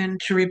Mr. Hagman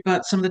to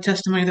rebut some of the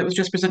testimony that was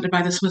just presented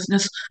by this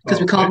witness because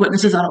we called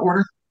witnesses out of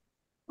order.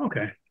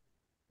 Okay.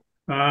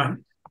 Mr.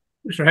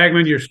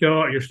 Hagman, you're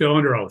still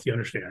under oath. You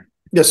understand?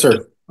 Yes,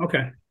 sir.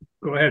 Okay.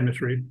 Go ahead, Ms.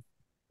 Reed.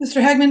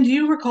 Mr. Hagman, do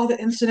you recall the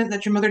incident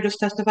that your mother just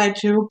testified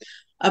to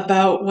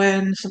about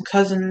when some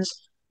cousins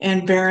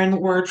and Baron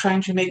were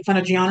trying to make fun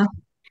of Gianna?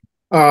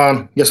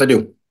 Yes, I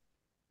do.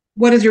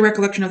 What is your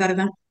recollection of that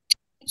event?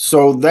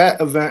 So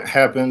that event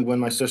happened when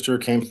my sister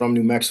came from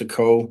New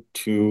Mexico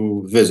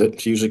to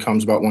visit. She usually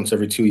comes about once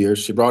every 2 years.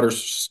 She brought her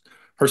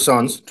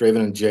sons,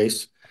 Draven and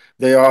Jace.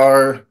 They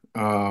are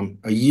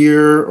a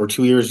year or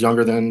 2 years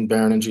younger than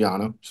Baron and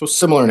Gianna, so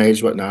similar in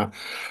age, but not.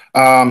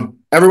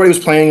 Everybody was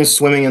playing and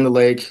swimming in the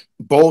lake.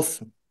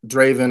 Both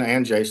Draven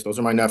and Jace, those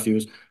are my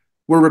nephews,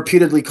 were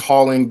repeatedly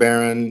calling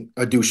Baron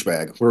a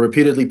douchebag. We're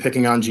repeatedly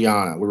picking on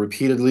Gianna. We're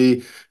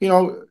repeatedly,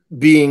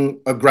 being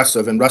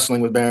aggressive and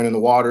wrestling with Baron in the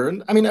water.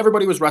 And I mean,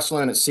 everybody was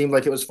wrestling and it seemed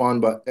like it was fun,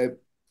 but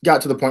it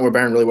got to the point where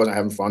Baron really wasn't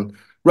having fun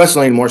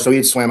wrestling anymore. So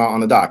he'd swam out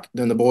on the dock.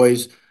 Then the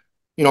boys,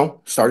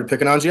 started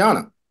picking on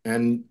Gianna.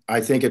 And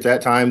I think at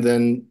that time,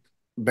 then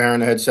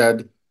Baron had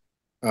said,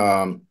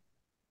 what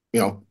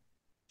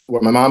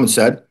my mom had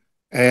said.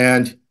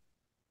 And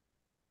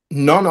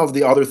none of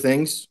the other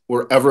things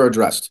were ever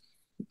addressed.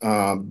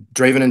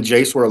 Draven and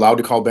Jace were allowed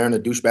to call Baron a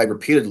douchebag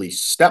repeatedly,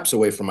 steps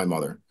away from my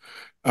mother.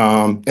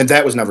 And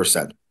that was never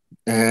said.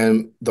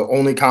 And the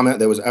only comment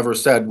that was ever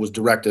said was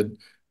directed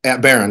at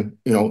Baron,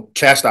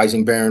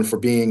 chastising Baron for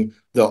being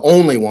the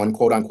only one,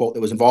 quote unquote,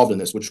 that was involved in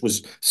this, which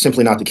was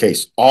simply not the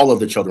case. All of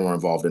the children were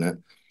involved in it.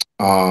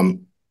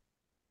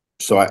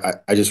 So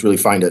I just really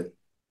find it,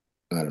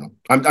 I don't know.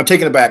 I'm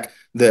taken aback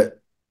that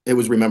it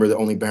was remembered that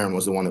only Baron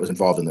was the one that was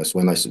involved in this.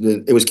 When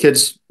it was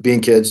kids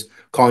being kids,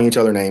 calling each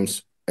other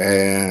names,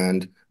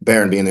 and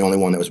Baron being the only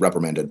one that was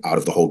reprimanded out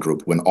of the whole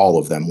group when all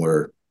of them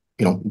were,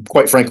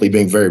 quite frankly,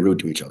 being very rude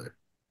to each other.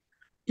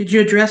 Did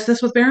you address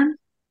this with Baron?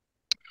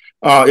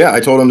 Yeah, I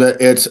told him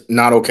that it's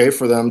not okay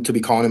for them to be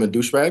calling him a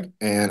douchebag,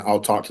 and I'll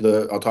talk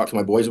to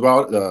my boys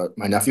about it,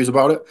 my nephews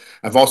about it.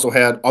 I've also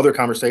had other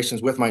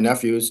conversations with my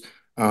nephews.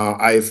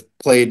 I've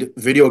played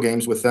video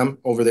games with them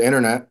over the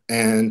internet,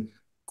 and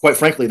quite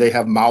frankly, they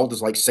have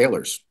mouths like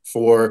sailors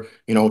for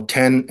 10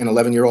 and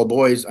 11-year-old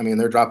boys. I mean,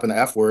 they're dropping the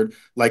F word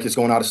like it's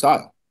going out of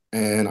style.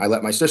 And I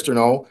let my sister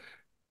know,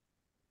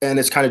 and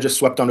it's kind of just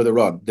swept under the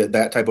rug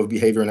that type of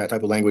behavior and that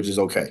type of language is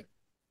okay.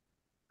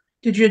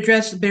 Did you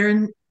address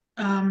Baron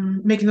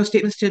making those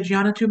statements to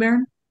Gianna too,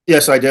 Baron?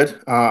 Yes, I did.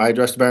 I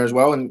addressed Baron as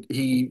well, and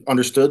he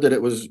understood that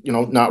it was,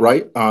 not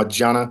right.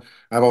 Gianna,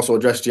 I've also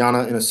addressed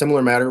Gianna in a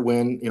similar manner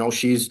when,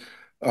 she's,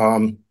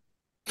 quite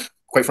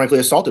quite frankly,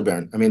 assaulted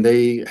Baron. I mean,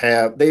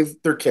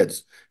 they're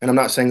kids. And I'm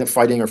not saying that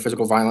fighting or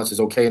physical violence is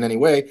okay in any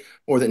way,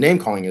 or that name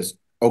calling is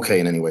okay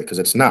in any way, because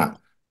it's not.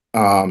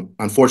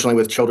 Unfortunately,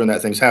 with children,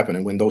 that things happen.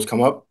 And when those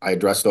come up, I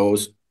address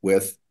those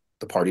with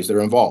the parties that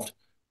are involved.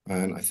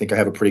 And I think I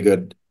have a pretty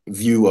good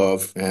view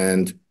of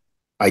and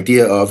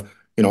idea of,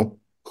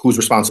 who's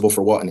responsible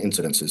for what in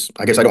incidences.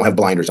 I guess I don't have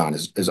blinders on,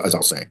 as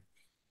I'll say.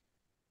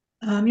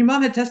 Your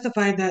mom had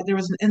testified that there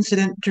was an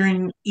incident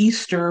during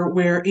Easter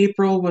where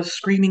April was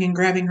screaming and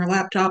grabbing her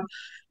laptop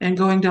and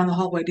going down the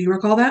hallway. Do you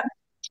recall that?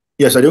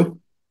 Yes, I do.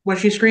 Was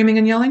she screaming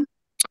and yelling?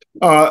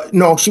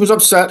 No, she was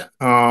upset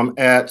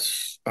at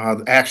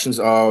the actions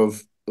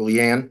of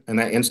Leanne in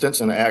that instance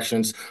and the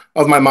actions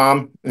of my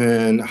mom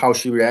and how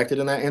she reacted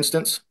in that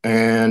instance.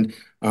 And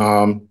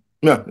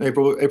yeah,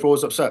 April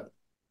was upset.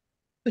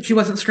 But she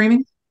wasn't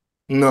screaming?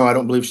 No, I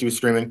don't believe she was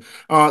screaming.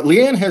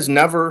 Leanne has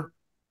never,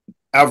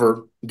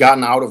 ever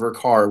gotten out of her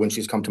car when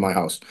she's come to my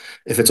house.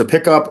 If it's a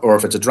pickup or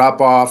if it's a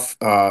drop off,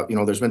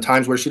 there's been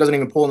times where she doesn't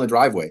even pull in the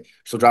driveway.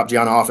 She'll drop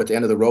Gianna off at the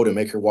end of the road and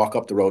make her walk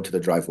up the road to the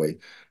driveway.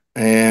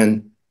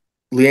 And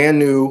Leanne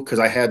knew, because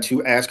I had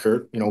to ask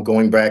her,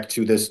 going back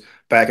to this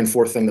back and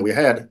forth thing that we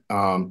had.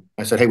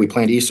 I said, hey, we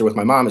planned Easter with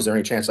my mom. Is there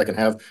any chance I can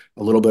have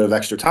a little bit of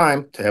extra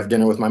time to have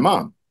dinner with my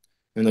mom?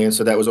 And Leanne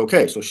said that was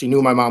okay. So she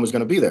knew my mom was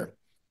going to be there.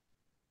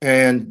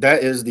 And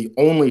that is the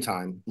only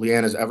time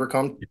Leanne has ever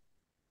come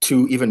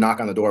to even knock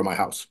on the door of my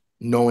house,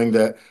 knowing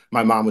that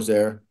my mom was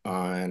there.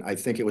 And I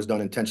think it was done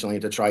intentionally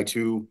to try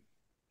to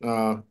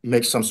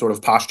make some sort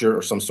of posture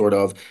or some sort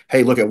of,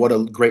 hey, look at what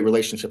a great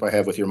relationship I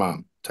have with your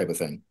mom type of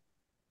thing.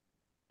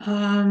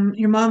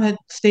 Your mom had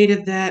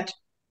stated that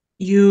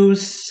you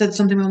said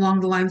something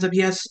along the lines of,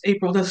 yes,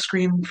 April does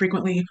scream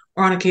frequently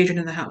or on occasion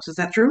in the house. Is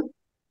that true?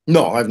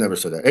 No, I've never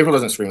said that. April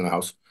doesn't scream in the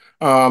house.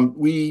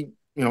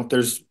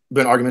 There's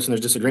been arguments and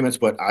there's disagreements,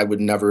 but I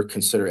would never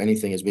consider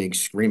anything as being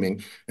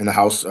screaming in the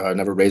house,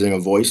 never raising a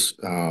voice.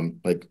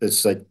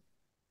 It's like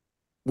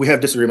we have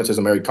disagreements as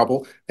a married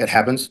couple. It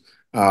happens.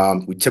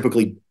 We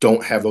typically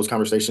don't have those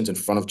conversations in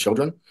front of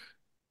children.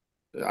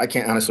 I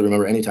can't honestly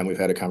remember any time we've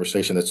had a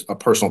conversation that's a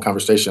personal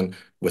conversation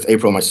with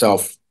April and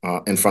myself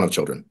in front of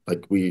children.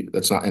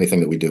 That's not anything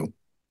that we do.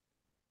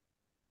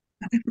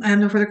 Okay. I have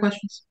no further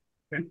questions.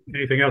 Okay.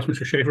 Anything else,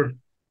 Mr. Schaefer?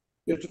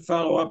 Just to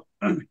follow up.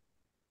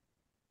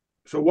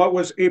 So what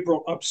was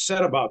April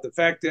upset about? The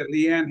fact that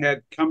Leanne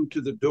had come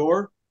to the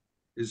door?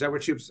 Is that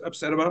what she was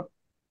upset about?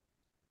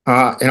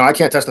 I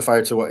can't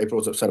testify to what April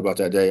was upset about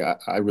that day.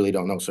 I really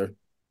don't know, sir.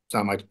 It's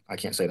not I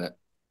can't say that.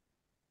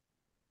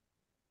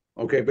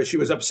 Okay, but she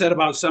was upset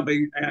about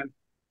something, and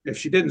if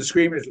she didn't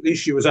scream, at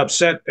least she was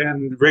upset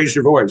and raised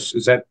her voice.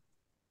 Is that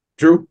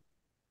true?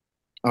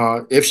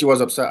 If she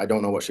was upset, I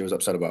don't know what she was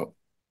upset about.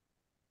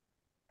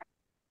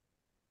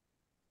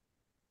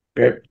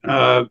 Okay.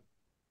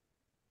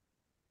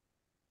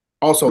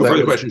 Also, no that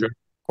further was questions, Jordan.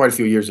 Quite a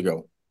few years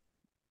ago.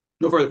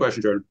 No further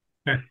questions, Jordan.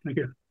 Okay, thank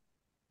you.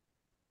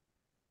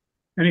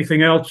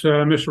 Anything else,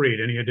 Ms. Reed?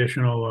 Any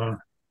additional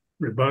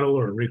rebuttal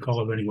or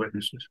recall of any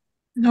witnesses?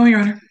 No, Your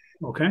Honor.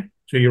 Okay,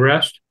 so you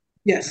rest?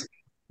 Yes.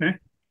 Okay,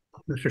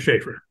 Mr.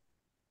 Schaefer.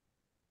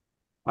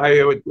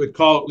 I would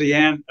call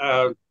Leanne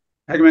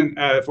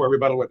Hageman for a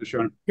rebuttal witness,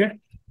 Your Honor. Okay,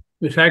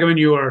 Ms. Hageman,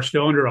 you are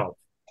still under oath.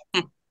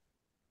 Okay,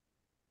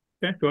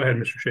 go ahead,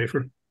 Mr.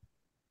 Schaefer.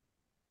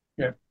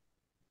 Yeah.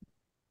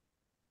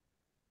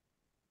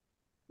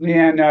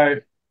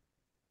 Leanne,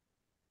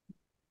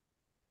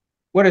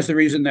 what is the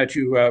reason that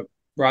you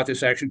brought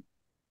this action?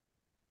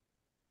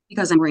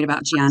 Because I'm worried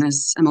about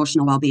Gianna's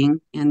emotional well-being,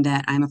 and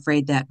that I'm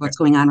afraid that what's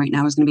going on right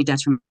now is going to be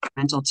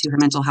detrimental to her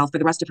mental health for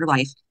the rest of her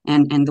life,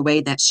 and the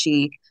way that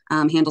she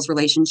handles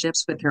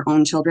relationships with her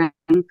own children,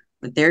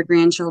 with their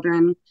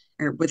grandchildren,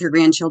 or with her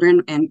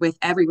grandchildren, and with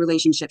every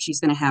relationship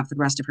she's going to have for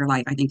the rest of her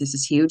life. I think this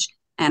is huge,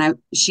 and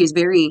she's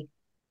very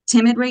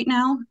timid right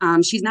now.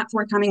 She's not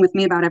forthcoming with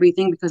me about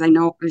everything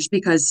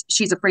because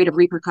she's afraid of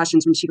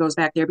repercussions when she goes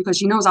back there, because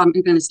she knows I'm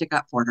going to stick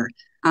up for her.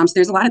 So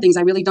there's a lot of things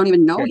I really don't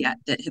even know yet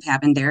that have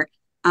happened there.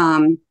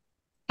 And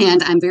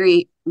I'm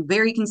very,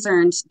 very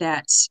concerned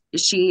that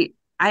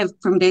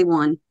from day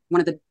one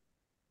of the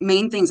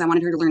main things I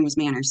wanted her to learn was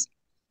manners.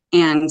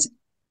 And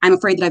I'm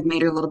afraid that I've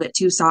made her a little bit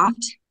too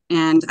soft.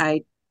 And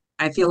I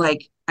feel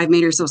like I've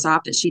made her so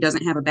soft that she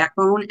doesn't have a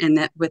backbone, and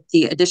that with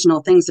the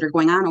additional things that are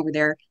going on over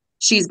there,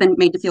 she's been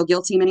made to feel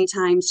guilty many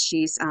times.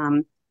 She's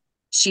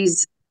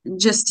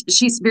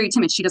very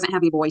timid. She doesn't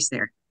have a voice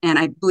there. And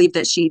I believe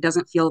that she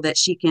doesn't feel that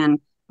she can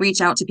reach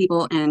out to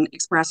people and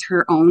express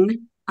her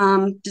own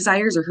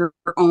desires or her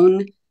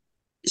own.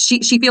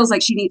 She feels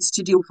like she needs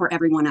to do for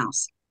everyone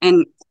else,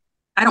 and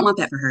I don't want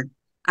that for her.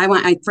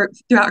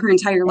 Throughout her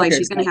entire life,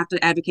 she's going to have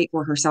to advocate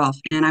for herself,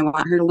 and I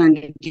want her to learn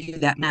to do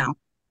that now.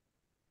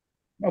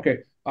 Okay.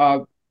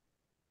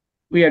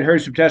 We had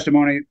heard some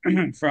testimony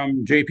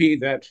from JP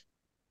that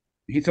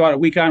he thought a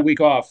week on, week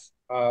off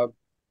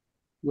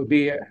would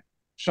be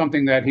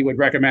something that he would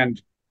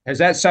recommend. Has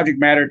that subject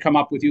matter come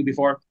up with you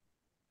before?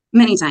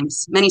 Many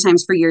times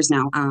for years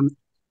now.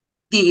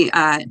 The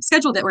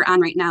schedule that we're on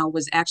right now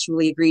was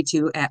actually agreed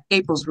to at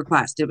April's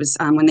request. It was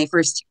when they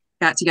first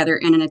got together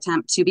in an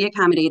attempt to be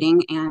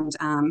accommodating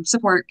and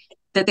support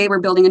that they were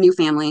building a new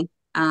family.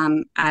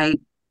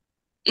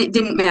 It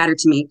didn't matter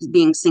to me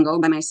being single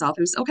by myself.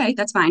 It was okay,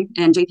 that's fine.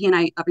 And JP and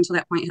I, up until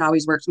that point, had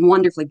always worked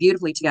wonderfully,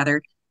 beautifully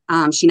together.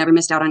 She never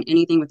missed out on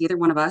anything with either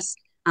one of us.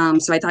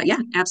 So I thought, yeah,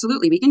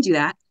 absolutely, we can do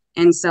that.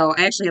 And so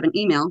I actually have an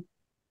email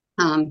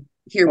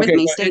here with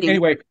me stating.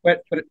 Anyway,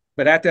 but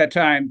at that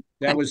time,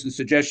 that was the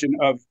suggestion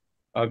of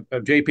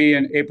JP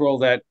and April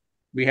that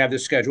we have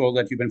this schedule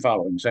that you've been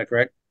following. Is that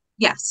correct?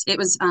 Yes, it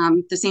was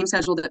the same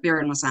schedule that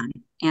Baron was on.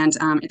 And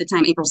at the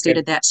time, April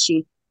stated that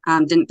she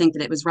didn't think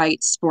that it was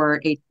right for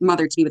a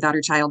mother to be without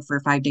her child for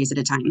 5 days at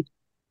a time.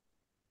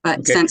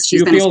 But since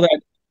she's been,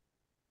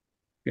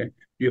 do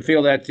you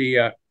feel that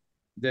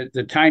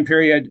the time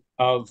period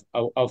of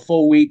a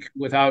full week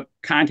without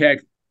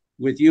contact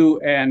with you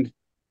and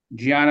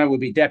Gianna would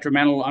be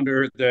detrimental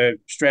under the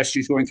stress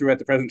she's going through at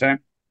the present time?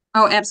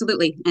 Oh,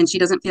 absolutely. And she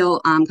doesn't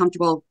feel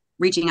comfortable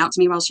reaching out to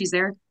me while she's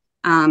there.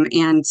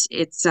 And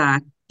it's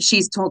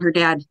she's told her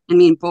dad and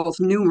me both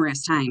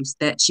numerous times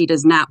that she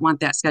does not want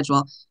that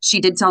schedule.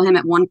 She did tell him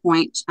at one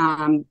point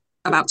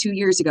about 2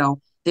 years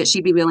ago that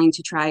she'd be willing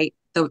to try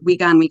the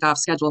week on, week off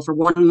schedule for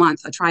 1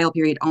 month, a trial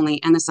period only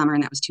in the summer.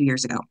 And that was 2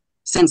 years ago.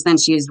 Since then,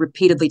 she has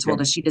repeatedly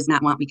told us she does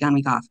not want week on,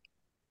 week off.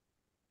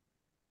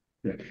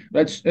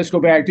 Let's go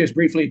back just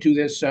briefly to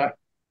this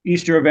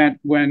Easter event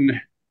when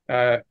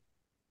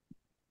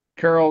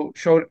Carol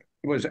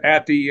was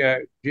at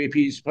the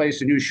JP's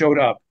place and you showed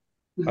up.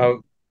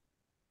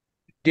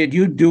 Did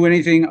you do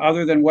anything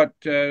other than what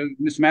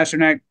Ms.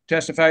 Masternack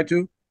testified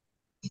to?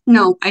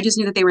 No, I just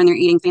knew that they were in there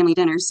eating family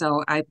dinner,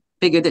 so I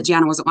figured that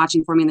Gianna wasn't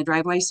watching for me in the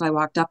driveway, so I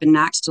walked up and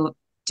knocked to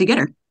get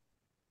her.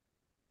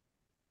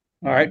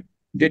 All right.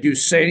 Did you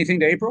say anything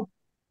to April?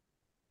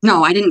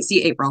 No, I didn't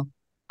see April.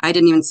 I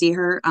didn't even see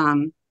her.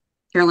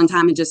 Carol and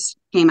Tom had just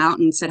came out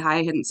and said hi.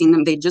 I hadn't seen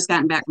them. They'd just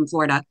gotten back from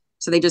Florida,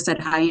 so they just said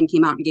hi and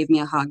came out and gave me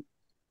a hug.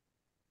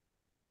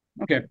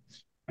 Okay.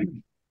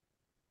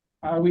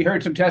 We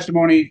heard some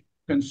testimony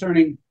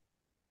concerning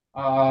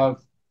the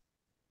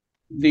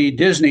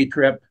Disney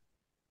trip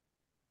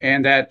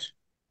and that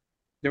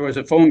there was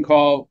a phone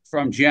call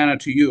from Gianna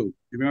to you. Do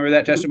you remember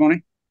that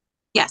testimony?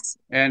 Yes.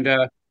 And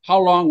how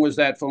long was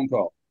that phone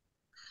call?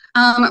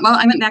 Well,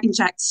 I went back and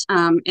checked.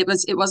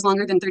 It was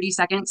longer than 30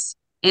 seconds.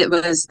 It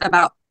was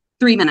about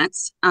 3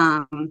 minutes.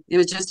 It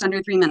was just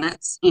under 3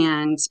 minutes,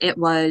 and it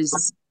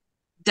was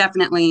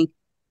definitely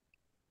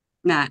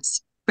not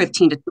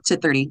 15 to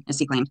 30, as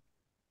he claimed.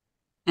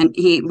 And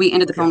we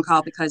ended the phone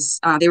call because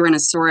they were in a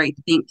store, I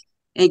think,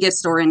 a gift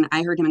store, and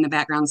I heard him in the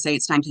background say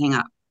it's time to hang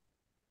up.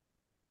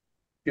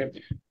 Okay.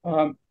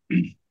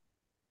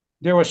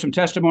 There was some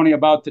testimony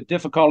about the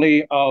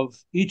difficulty of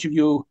each of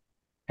you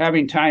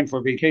having time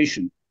for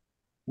vacation.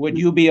 Would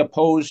you be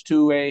opposed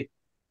to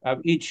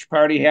each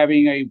party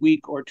having a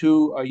week or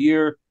two a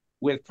year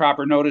with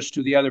proper notice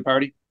to the other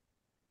party?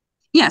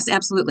 Yes,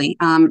 absolutely.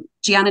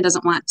 Gianna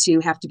doesn't want to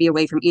have to be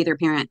away from either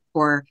parent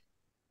for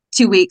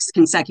 2 weeks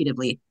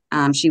consecutively.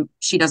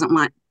 She doesn't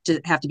want to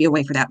have to be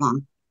away for that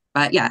long.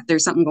 But yeah,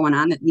 there's something going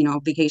on that,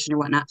 vacation or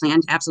whatnot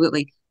planned.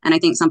 Absolutely. And I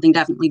think something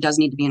definitely does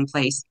need to be in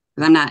place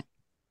because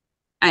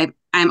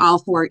I'm all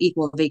for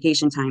equal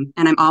vacation time,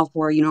 and I'm all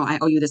for, I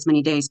owe you this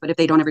many days, but if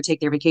they don't ever take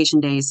their vacation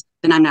days,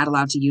 then I'm not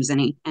allowed to use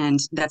any. And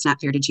that's not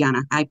fair to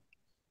Gianna. I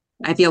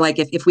feel like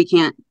if we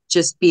can't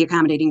just be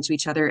accommodating to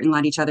each other and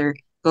let each other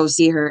go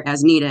see her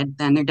as needed,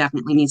 then there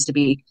definitely needs to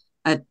be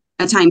a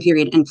time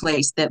period in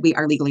place that we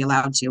are legally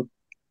allowed to.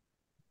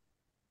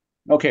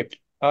 Okay.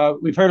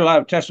 We've heard a lot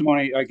of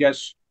testimony, I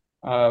guess,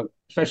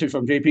 especially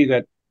from JP,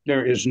 that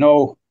there is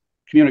no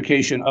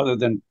communication other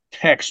than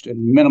text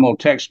and minimal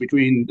text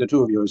between the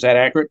two of you. Is that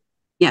accurate?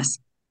 Yes.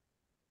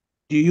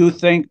 Do you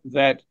think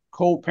that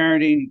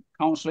co-parenting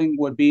counseling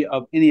would be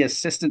of any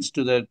assistance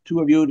to the two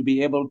of you to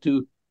be able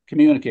to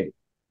communicate?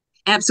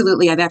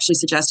 Absolutely. I've actually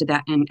suggested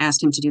that and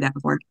asked him to do that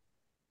before.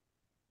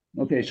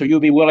 Okay, so you'll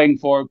be willing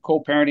for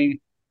co-parenting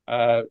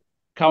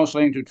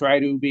counseling to try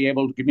to be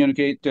able to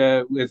communicate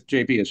with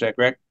JP, is that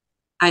correct?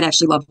 I'd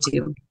actually love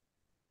to.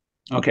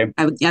 Okay.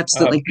 I would,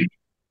 absolutely.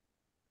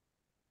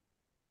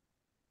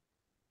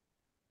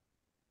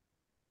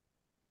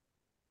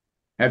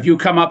 Have you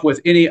come up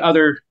with any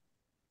other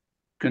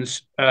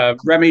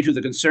remedy to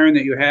the concern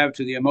that you have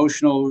to the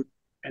emotional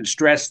and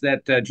stress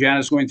that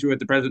Gianna's going through at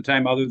the present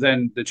time, other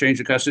than the change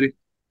of custody?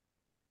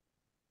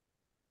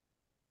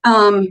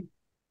 I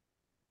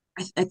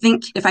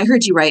think if I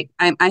heard you right,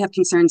 I have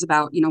concerns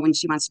about, when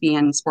she wants to be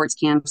in sports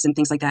camps and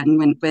things like that. And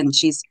when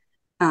she's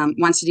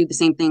wants to do the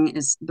same thing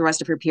as the rest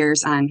of her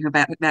peers on her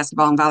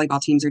basketball and volleyball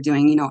teams are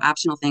doing,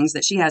 optional things,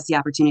 that she has the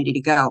opportunity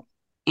to go.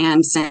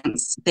 And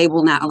since they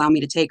will not allow me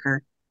to take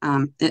her,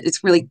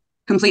 it's really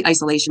complete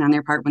isolation on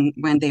their part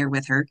when they are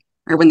with her,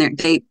 or when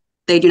they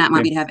do not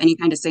want me to have any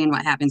kind of say in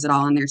what happens at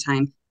all in their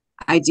time.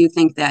 I do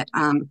think that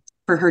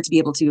for her to be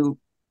able to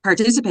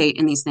participate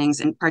in these things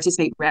and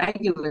participate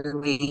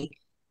regularly,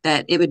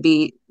 that it would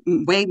be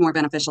way more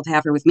beneficial to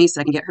have her with me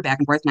so I can get her back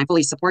and forth, and I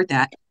fully support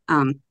that.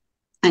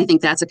 I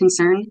think that's a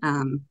concern.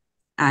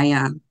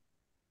 I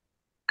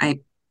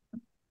want.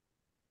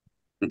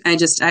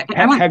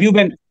 Have you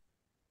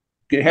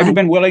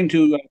been willing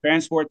to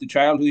transport the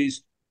child to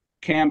these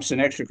camps and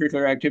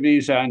extracurricular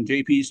activities on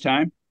JP's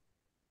time?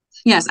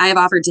 Yes, I have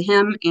offered to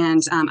him,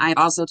 and I've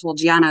also told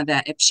Gianna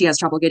that if she has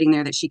trouble getting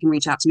there, that she can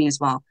reach out to me as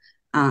well.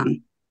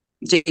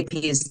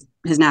 JP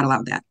has not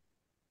allowed that.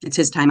 It's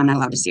his time. I'm not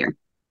allowed to see her.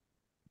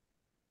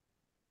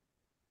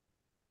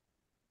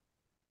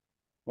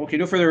 Okay,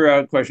 no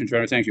further questions, Your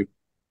Honor. Thank you.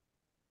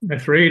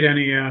 Ms. Reed,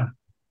 any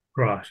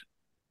cross?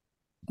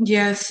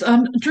 Yes.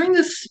 During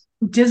this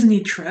Disney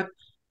trip,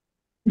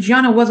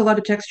 Gianna was allowed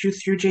to text you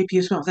through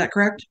JP's phone. Is that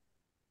correct?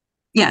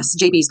 Yes,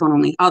 JP's phone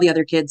only. All the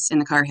other kids in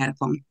the car had a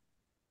phone.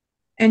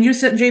 And you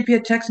sent JP a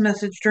text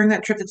message during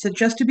that trip that said,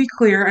 "Just to be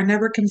clear, I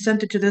never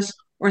consented to this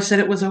or said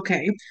it was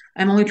okay.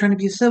 I'm only trying to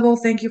be civil.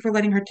 Thank you for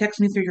letting her text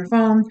me through your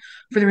phone.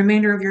 For the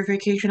remainder of your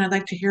vacation, I'd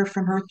like to hear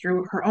from her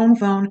through her own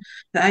phone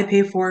that I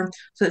pay for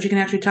so that she can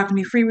actually talk to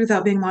me free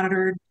without being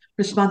monitored.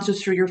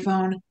 Responses through your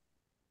phone."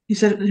 You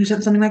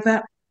said something like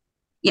that?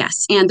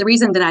 Yes, and the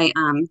reason that I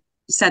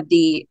said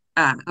the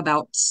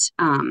about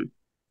that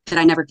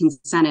I never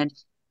consented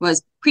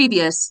was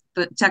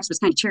the text was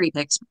kind of cherry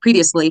picked.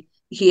 Previously,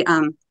 he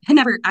had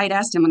never. I'd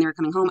asked him when they were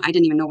coming home. I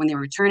didn't even know when they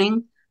were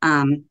returning.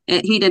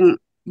 He didn't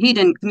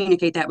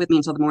communicate that with me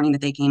until the morning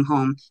that they came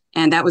home,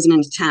 and that was an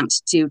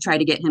attempt to try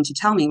to get him to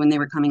tell me when they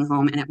were coming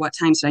home and at what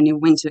time, so I knew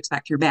when to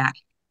expect her back.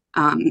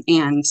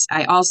 And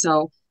I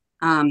also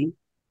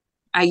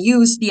I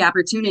used the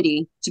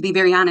opportunity, to be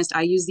very honest,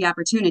 I used the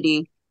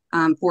opportunity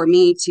for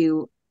me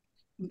to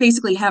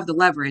basically have the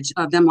leverage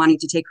of them wanting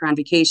to take her on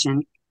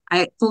vacation.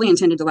 I fully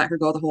intended to let her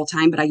go the whole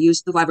time, but I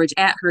used the leverage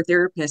at her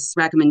therapist's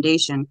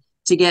recommendation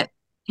to get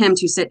him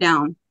to sit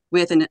down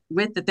with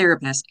the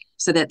therapist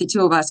so that the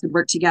two of us could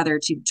work together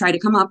to try to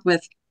come up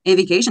with a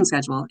vacation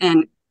schedule.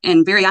 And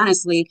very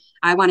honestly,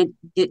 I wanted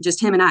it just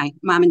him and I,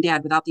 mom and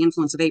dad, without the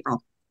influence of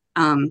April.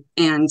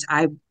 And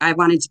I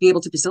wanted to be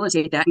able to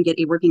facilitate that and get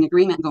a working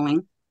agreement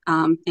going.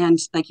 And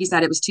like you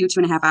said, it was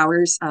 2.5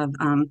 hours of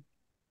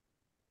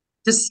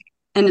just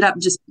ended up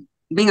just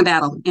being a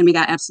battle, and we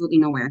got absolutely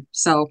nowhere.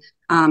 So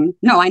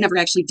no, I never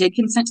actually did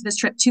consent to this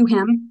trip to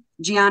him.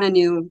 Gianna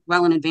knew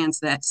well in advance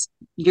that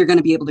you're going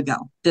to be able to go.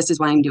 This is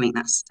why I'm doing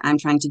this. I'm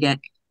trying to get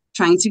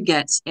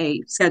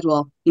a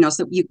schedule,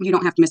 so you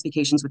don't have to miss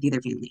vacations with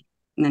either family.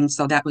 And then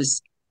so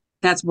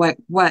that's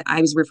what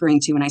I was referring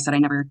to when I said I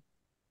never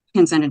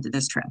consented to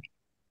this trip.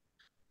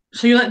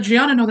 So you let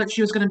Gianna know that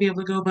she was going to be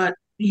able to go, but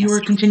you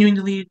were continuing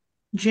to lead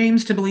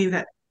James to believe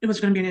that it was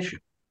going to be an issue.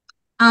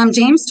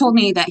 James told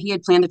me that he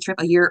had planned the trip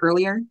a year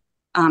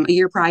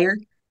prior.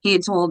 He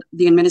had told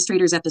the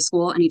administrators at the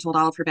school, and he told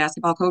all of her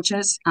basketball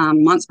coaches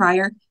months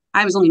prior.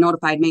 I was only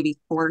notified maybe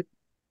four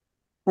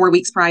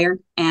weeks prior,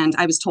 and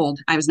I was told.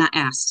 I was not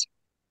asked.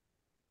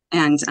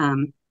 And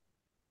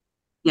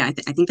yeah, I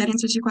think that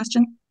answers your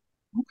question.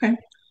 Okay.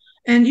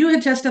 And you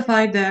had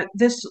testified that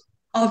this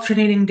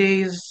alternating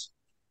days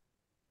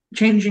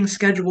changing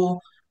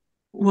schedule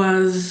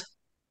was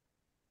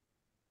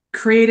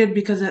created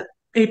because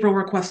April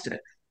requested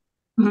it.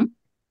 Mm-hmm.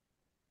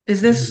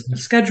 Is this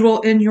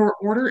schedule in your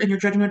order, in your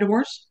judgment of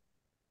divorce?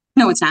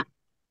 No, it's not.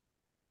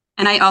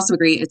 And I also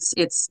agree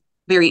it's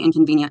very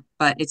inconvenient,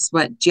 but it's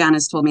what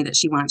Gianna's told me that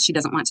she wants. She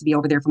doesn't want to be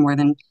over there for more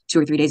than 2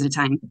 or 3 days at a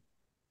time.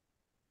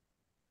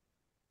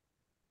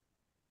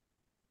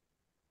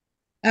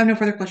 I have no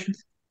further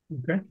questions.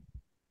 Okay.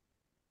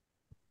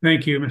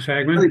 Thank you, Ms.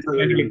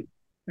 Hagman.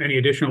 Any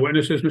additional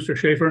witnesses, Mr.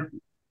 Schaefer?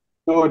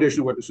 No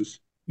additional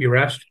witnesses. You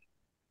rest?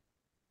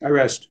 I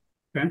rest.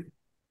 Okay.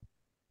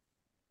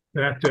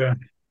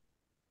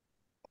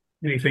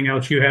 Anything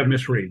else you have,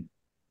 Ms. Reed?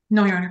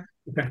 No, Your Honor.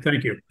 Okay,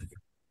 thank you.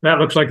 That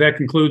looks like that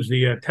concludes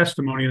the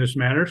testimony in this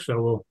matter,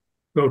 so we'll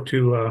go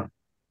to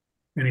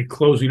any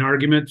closing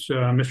arguments.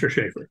 Mr.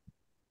 Schaefer.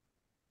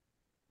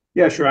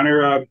 Yes, Your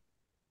Honor.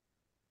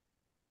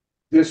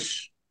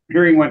 This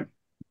hearing went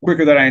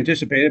quicker than I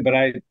anticipated, but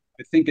I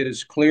think it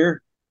is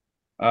clear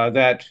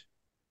that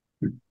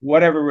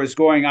whatever was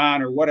going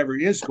on or whatever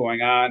is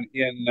going on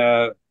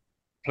in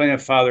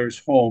plaintiff father's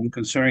home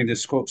concerning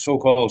this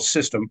so-called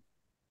system,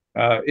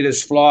 it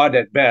is flawed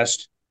at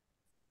best.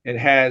 It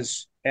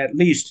has at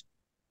least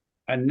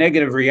a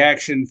negative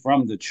reaction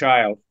from the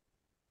child.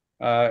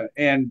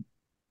 And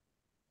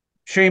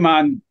shame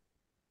on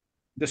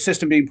the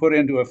system being put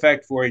into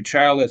effect for a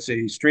child that's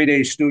a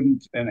straight-A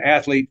student, an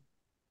athlete,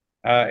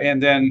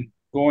 and then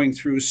going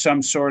through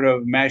some sort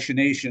of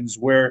machinations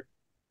where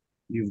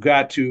you've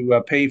got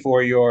to pay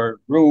for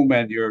your room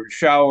and your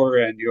shower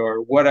and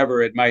your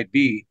whatever it might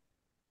be.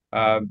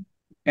 And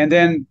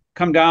then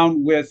come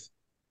down with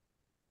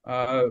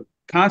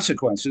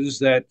consequences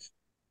that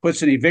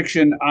puts an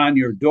eviction on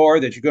your door,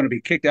 that you're going to be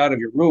kicked out of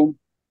your room.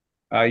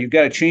 You've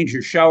got to change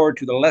your shower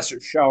to the lesser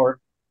shower.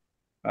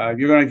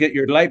 You're going to get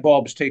your light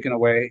bulbs taken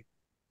away.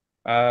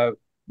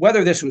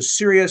 Whether this was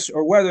serious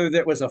or whether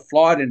that was a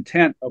flawed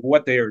intent of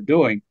what they are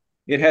doing,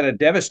 it had a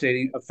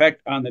devastating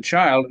effect on the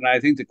child. And I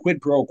think the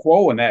quid pro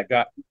quo in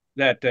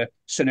that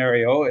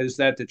scenario is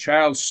that the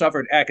child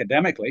suffered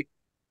academically.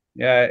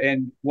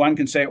 And one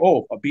can say,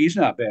 oh, a B's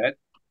not bad.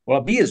 Well,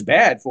 a B is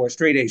bad for a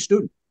straight A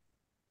student.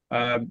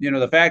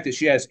 The fact that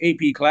she has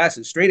AP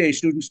classes, straight A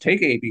students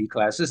take AP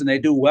classes and they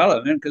do well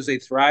in them because they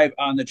thrive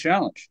on the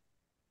challenge.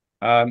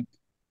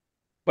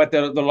 But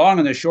the long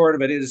and the short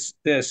of it is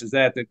this, is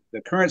that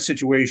the current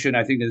situation,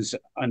 I think, is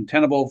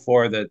untenable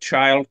for the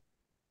child.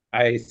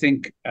 I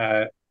think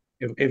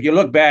if you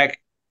look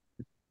back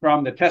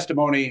from the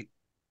testimony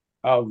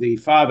of the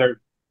father,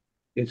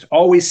 it's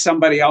always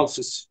somebody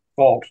else's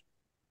fault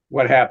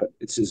what happened.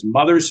 It's his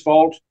mother's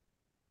fault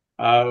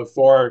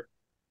for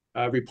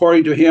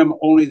reporting to him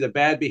only the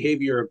bad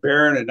behavior of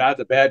Barron and not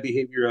the bad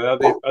behavior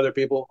of other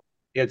people.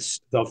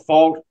 It's the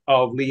fault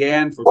of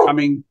Leanne for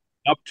coming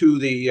up to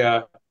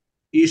the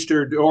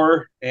Easter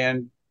door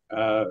and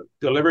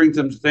delivering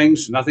some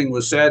things. Nothing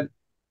was said.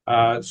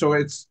 So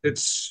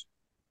it's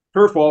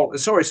her fault.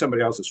 It's always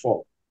somebody else's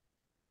fault.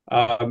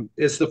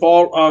 It's the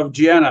fault of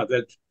Gianna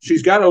that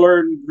she's got to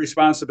learn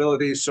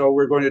responsibilities. So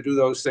we're going to do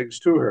those things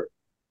to her.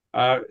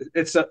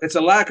 It's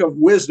a lack of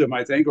wisdom,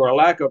 I think, or a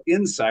lack of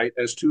insight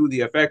as to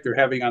the effect they're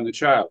having on the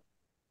child.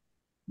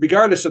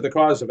 Regardless of the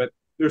cause of it,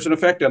 there's an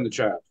effect on the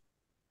child.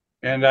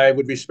 And I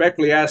would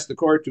respectfully ask the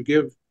court to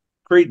give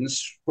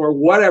credence for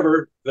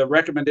whatever the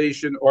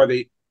recommendation or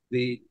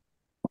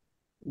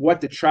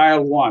what the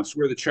child wants,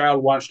 where the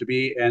child wants to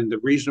be, and the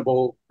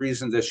reasonable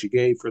reasons that she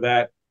gave for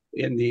that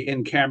in the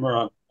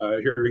in-camera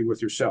hearing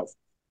with yourself.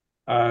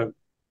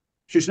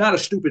 She's not a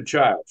stupid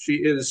child. She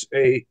is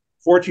a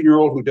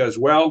 14-year-old who does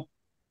well.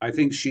 I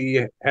think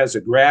she has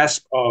a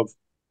grasp of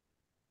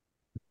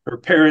her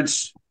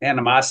parents'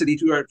 animosity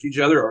to each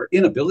other or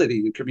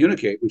inability to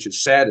communicate, which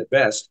is sad at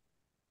best.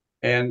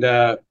 And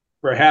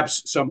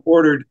perhaps some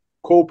ordered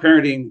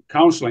co-parenting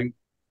counseling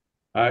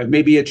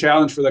may be a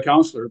challenge for the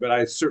counselor, but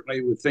I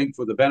certainly would think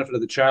for the benefit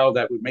of the child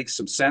that would make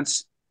some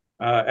sense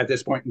at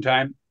this point in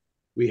time.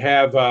 We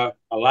have a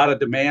lot of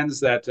demands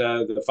that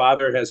the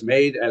father has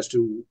made as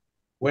to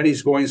when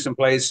he's going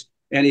someplace,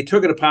 and he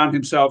took it upon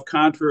himself,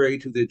 contrary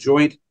to the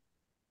joint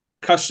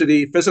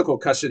custody, physical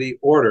custody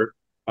order,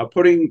 of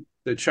putting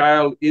the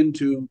child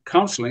into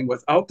counseling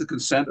without the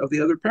consent of the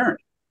other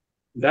parent.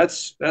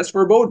 That's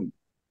verboten.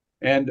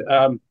 And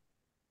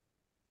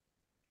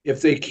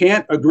if they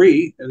can't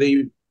agree,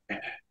 the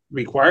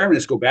requirement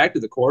is go back to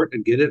the court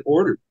and get it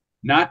ordered,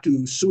 not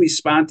to sui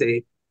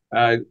sponte,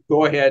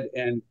 go ahead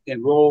and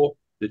enroll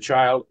the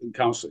child in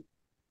counseling.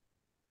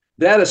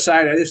 That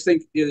aside, I just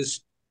think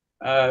is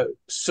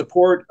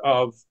support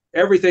of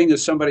everything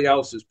is somebody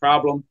else's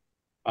problem.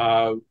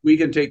 We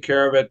can take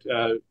care of it.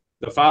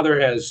 The father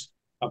has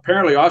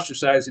apparently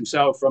ostracized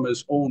himself from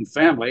his own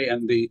family,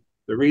 and the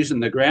reason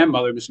the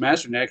grandmother, Miss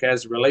Masternack,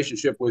 has a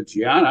relationship with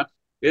Gianna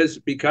is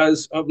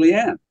because of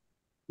Leanne,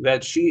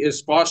 that she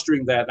is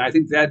fostering that. And I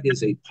think that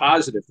is a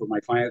positive for my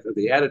client, of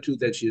the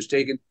attitude that she has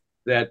taken,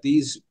 that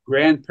these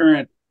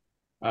grandparent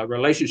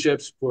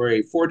relationships for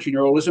a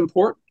 14-year-old is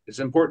important. It's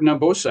important on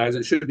both sides.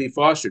 It should be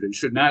fostered. It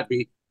should not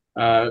be,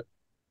 it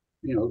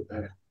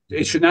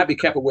should not be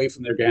kept away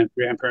from their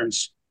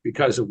grandparents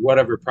because of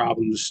whatever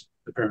problems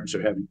the parents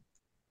are having.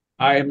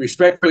 I am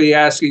respectfully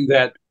asking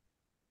that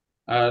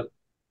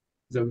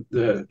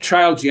the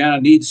child, Gianna,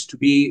 needs to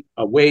be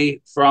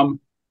away from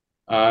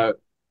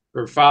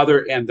her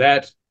father and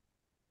that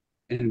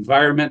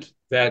environment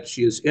that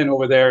she is in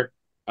over there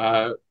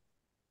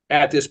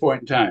at this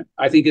point in time.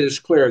 I think it is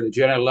clear that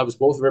Gianna loves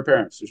both of her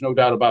parents. There's no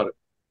doubt about it.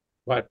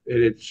 But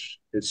it's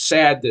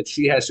sad that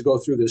she has to go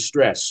through this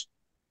stress.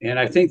 And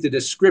I think the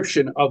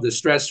description of the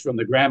stress from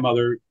the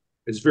grandmother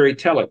is very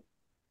telling.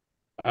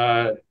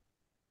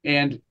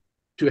 And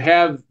to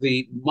have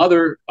the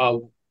mother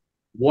of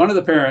one of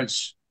the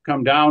parents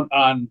come down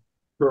on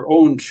her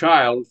own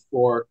child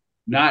for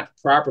not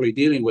properly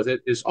dealing with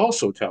it is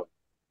also telling.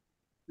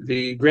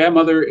 The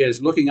grandmother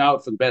is looking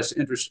out for the best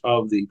interest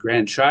of the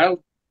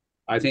grandchild.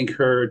 I think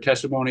her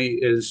testimony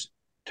is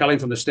telling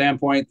from the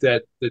standpoint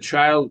that the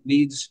child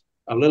needs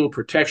a little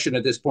protection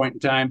at this point in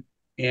time,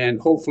 and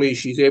hopefully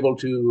she's able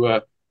to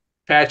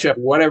patch up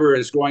whatever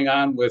is going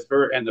on with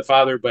her and the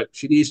father, but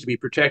she needs to be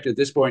protected at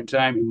this point in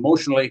time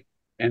emotionally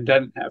and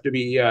doesn't have to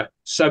be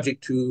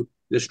subject to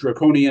this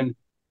draconian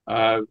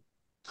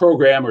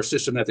program or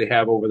system that they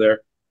have over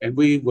there. And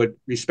we would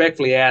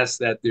respectfully ask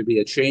that there be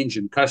a change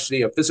in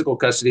custody, of physical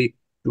custody,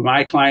 to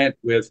my client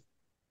with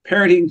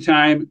parenting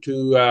time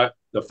to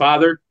the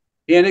father,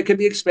 and it can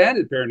be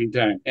expanded parenting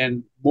time,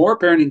 and more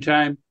parenting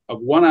time of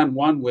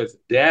one-on-one with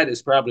dad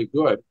is probably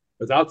good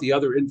without the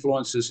other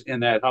influences in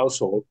that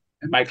household.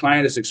 And my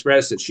client has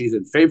expressed that she's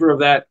in favor of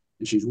that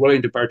and she's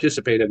willing to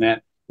participate in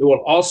that. It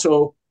will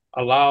also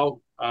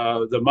allow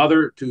the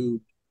mother to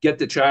get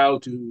the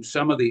child to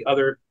some of the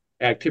other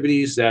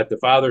activities that the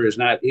father is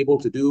not able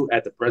to do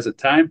at the present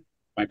time.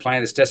 My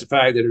client has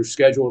testified that her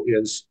schedule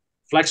is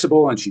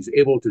flexible and she's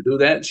able to do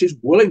that. And she's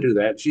willing to do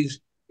that. She's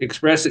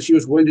expressed that she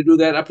was willing to do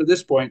that up to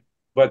this point,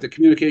 but the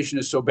communication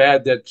is so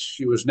bad that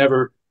she was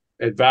never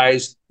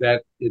advised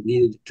that it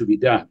needed to be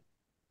done.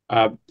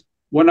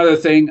 One other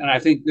thing, and I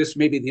think this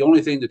may be the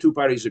only thing the two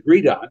parties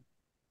agreed on,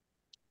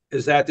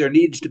 is that there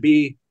needs to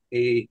be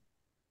a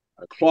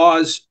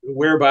clause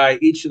whereby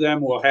each of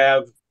them will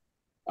have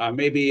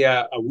maybe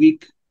a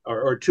week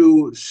or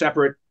two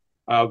separate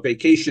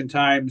vacation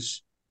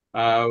times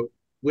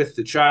with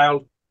the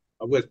child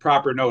with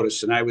proper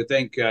notice. And I would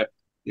think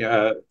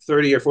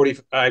 30 or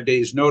 45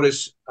 days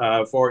notice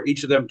for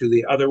each of them to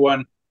the other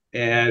one,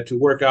 and to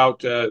work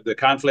out the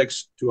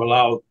conflicts to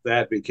allow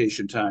that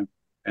vacation time.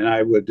 And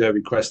I would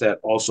request that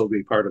also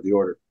be part of the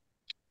order.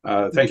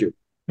 Thank you.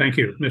 Thank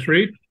you. Ms.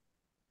 Reed?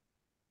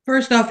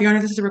 First off, Your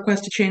Honor, this is a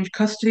request to change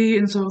custody,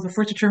 and so the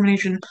first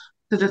determination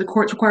that the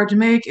court's required to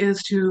make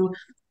is to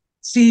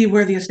see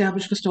where the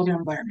established custodial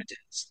environment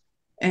is.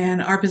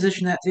 And our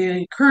position at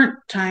the current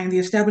time, the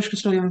established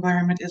custodial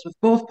environment is with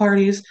both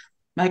parties.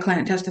 My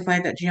client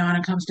testified that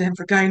Gianna comes to him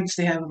for guidance.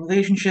 They have a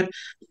relationship.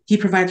 He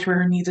provides for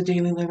her needs of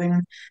daily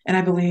living, and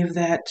I believe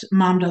that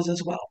mom does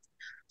as well.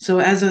 So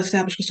as an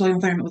established custodial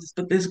environment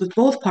is with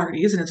both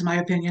parties, and it's my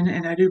opinion,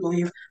 and I do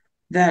believe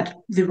that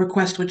the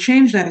request would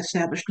change that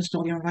established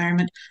custodial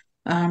environment.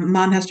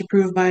 Mom has to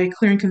prove by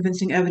clear and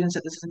convincing evidence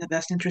that this is in the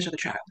best interest of the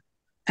child.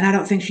 And I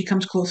don't think she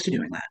comes close to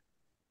doing that.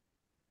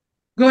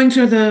 Going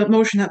to the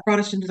motion that brought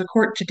us into the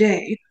court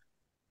today,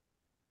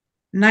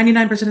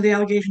 99% of the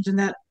allegations in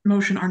that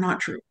motion are not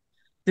true.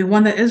 The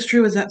one that is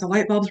true is that the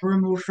light bulbs were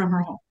removed from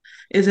her home.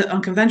 Is it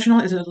unconventional?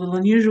 Is it a little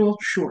unusual?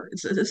 Sure.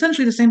 It's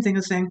essentially the same thing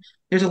as saying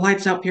there's a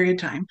lights out period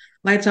time.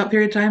 Lights out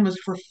period time was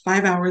for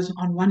 5 hours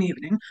on one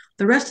evening.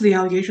 The rest of the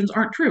allegations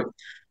aren't true.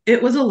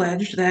 It was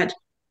alleged that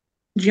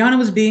Gianna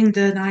was being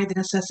denied the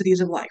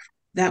necessities of life.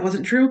 That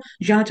wasn't true.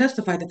 Gianna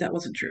testified that that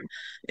wasn't true.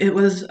 It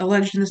was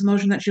alleged in this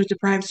motion that she was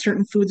deprived of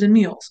certain foods and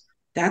meals.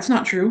 That's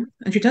not true,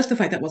 and she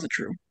testified that wasn't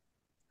true.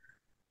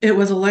 It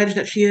was alleged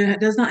that she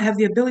does not have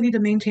the ability to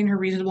maintain her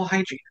reasonable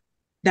hygiene.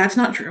 That's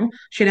not true.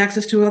 She had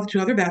access to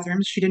other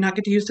bathrooms. She did not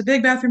get to use the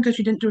big bathroom because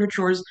she didn't do her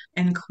chores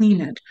and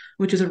clean it,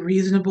 which is a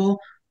reasonable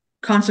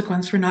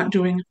consequence for not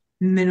doing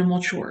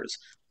minimal chores.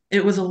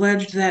 It was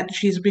alleged that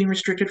she's being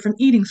restricted from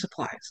eating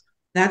supplies.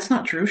 That's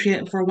not true.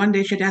 For one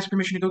day, she had to ask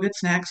permission to go get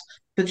snacks,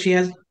 but she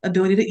has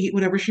ability to eat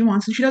whatever she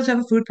wants, and she does have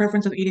a food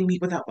preference of eating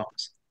meat without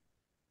bones.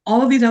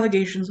 All of these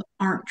allegations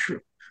aren't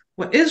true.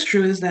 What is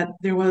true is that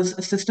there was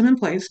a system in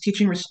place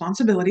teaching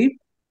responsibility,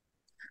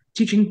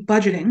 teaching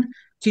budgeting,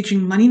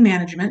 teaching money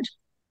management,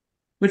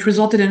 which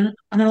resulted in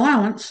an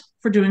allowance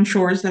for doing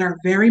chores that are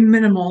very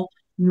minimal,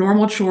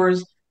 normal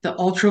chores that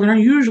all children are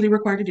usually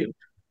required to do.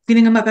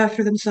 Cleaning them up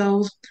after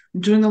themselves,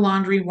 doing the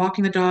laundry,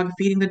 walking the dog,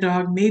 feeding the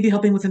dog, maybe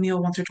helping with a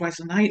meal once or twice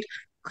a night,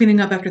 cleaning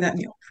up after that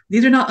meal.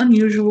 These are not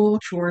unusual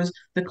chores.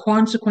 The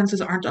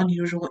consequences aren't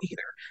unusual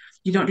either.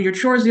 You don't do your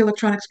chores, the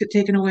electronics get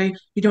taken away.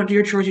 You don't do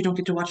your chores, you don't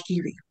get to watch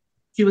TV.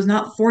 She was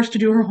not forced to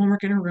do her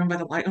homework in her room by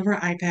the light of her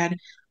iPad.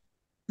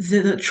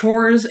 The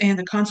chores and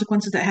the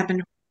consequences that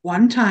happened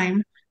one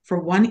time for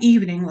one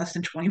evening, less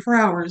than 24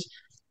 hours,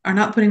 are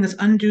not putting this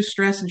undue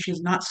stress, and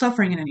she's not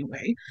suffering in any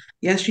way.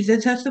 Yes, she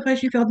did testify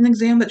she failed an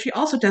exam, but she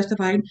also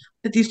testified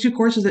that these two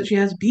courses that she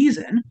has B's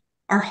in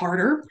are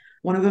harder.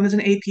 One of them is an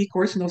AP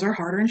course, and those are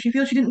harder, and she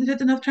feels she didn't get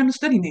enough time to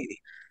study, maybe.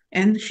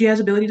 And she has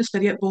ability to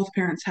study at both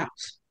parents'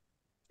 house.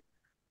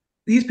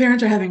 These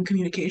parents are having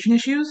communication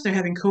issues. They're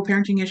having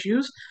co-parenting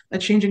issues. A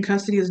change in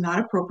custody is not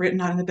appropriate,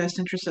 not in the best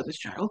interest of this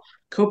child.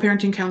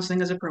 Co-parenting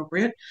counseling is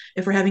appropriate.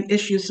 If we're having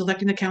issues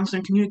selecting the counselor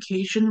and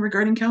communication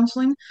regarding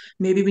counseling,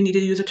 maybe we need to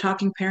use a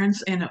Talking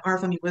Parents and Our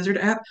Family Wizard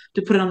app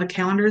to put it on the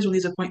calendars when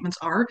these appointments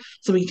are,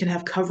 so we can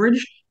have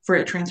coverage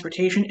for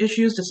transportation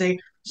issues to say,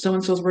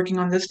 so-and-so is working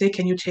on this day,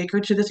 can you take her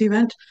to this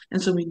event?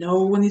 And so we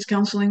know when these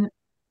counseling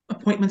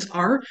appointments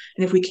are,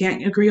 and if we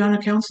can't agree on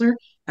a counselor,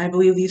 I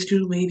believe these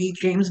two, maybe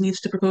James needs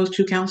to propose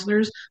two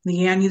counselors,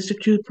 Leanne needs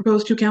to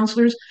propose two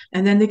counselors,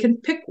 and then they can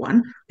pick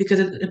one, because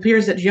it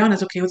appears that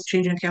Gianna's okay with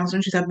changing a counselor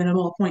and she's had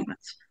minimal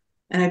appointments.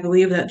 And I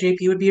believe that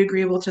JP would be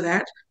agreeable to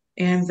that,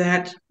 and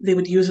that they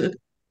would use a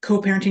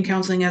co-parenting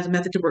counseling as a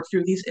method to work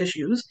through these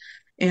issues.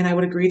 And I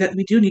would agree that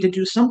we do need to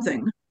do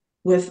something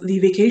with the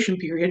vacation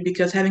period,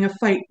 because having a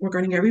fight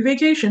regarding every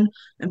vacation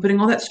and putting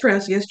all that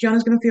stress, yes,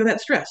 Gianna's going to feel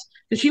that stress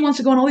because she wants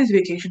to go on all these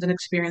vacations and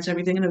experience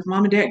everything. And if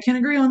mom and dad can't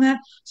agree on that,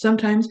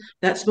 sometimes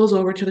that spills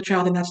over to the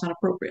child, and that's not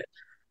appropriate.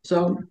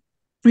 So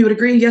we would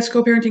agree, yes,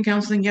 co-parenting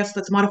counseling, yes,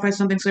 let's modify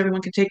something so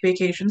everyone can take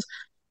vacations.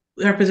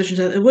 Our position is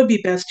that it would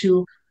be best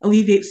to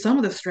alleviate some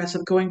of the stress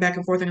of going back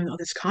and forth and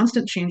this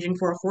constant changing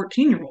for a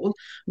 14-year-old.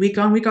 Week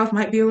on, week off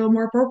might be a little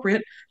more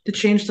appropriate to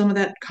change some of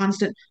that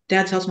constant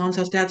dad's house, mom's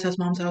house, dad's house,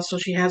 mom's house, so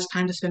she has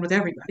time to spend with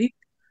everybody.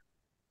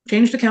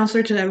 Change the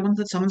counselor to everyone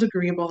that someone's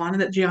agreeable on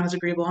and that Gianna's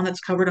agreeable on,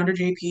 that's covered under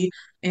JP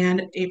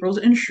and April's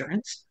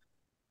insurance.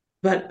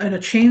 But a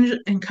change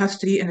in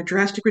custody and a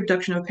drastic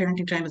reduction of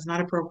parenting time is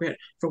not appropriate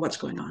for what's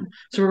going on.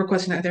 So we're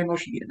requesting that their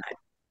motion be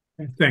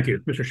denied. Thank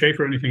you. Mr.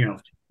 Schaefer, anything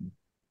else?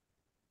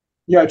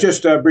 Yeah,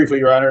 just briefly,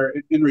 Your Honor,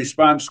 in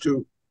response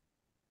to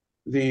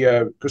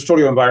the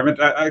custodial environment,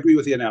 I agree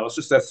with the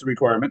analysis. That's the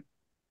requirement.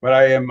 But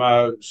I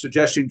am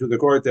suggesting to the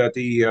court that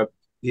the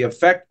the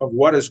effect of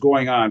what is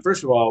going on.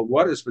 First of all,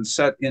 what has been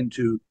set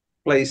into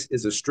place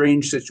is a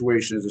strange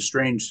situation, is a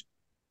strange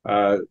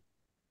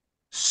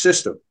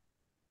system.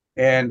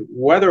 And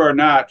whether or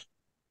not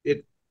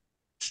it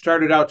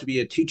started out to be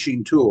a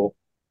teaching tool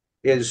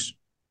is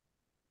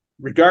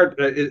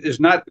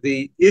not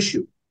the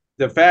issue.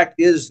 The fact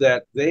is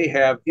that they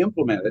have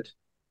implemented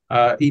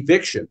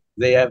eviction.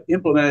 They have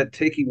implemented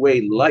taking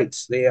away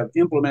lights. They have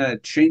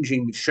implemented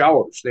changing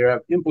showers. They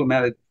have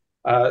implemented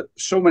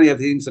so many of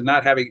the things and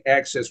not having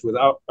access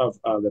without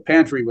the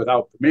pantry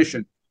without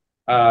permission.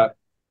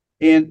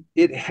 And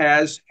it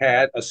has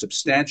had a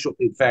substantial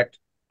effect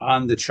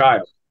on the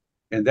child.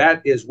 And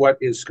that is what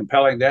is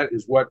compelling. That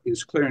is what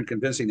is clear and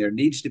convincing. There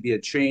needs to be a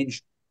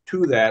change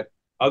to that.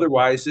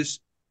 Otherwise, this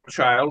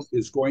child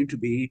is going to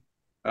be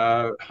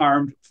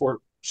harmed for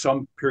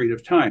some period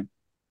of time.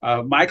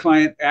 My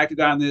client acted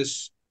on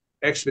this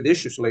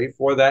expeditiously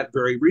for that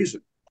very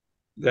reason,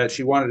 that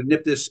she wanted to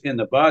nip this in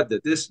the bud,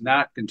 that this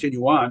not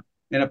continue on.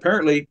 And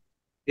apparently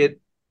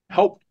it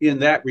helped in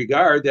that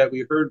regard that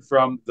we heard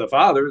from the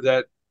father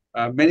that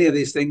many of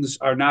these things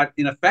are not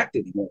in effect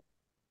anymore.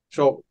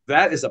 So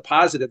that is a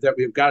positive that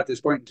we've got at this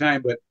point in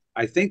time. But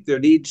I think there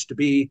needs to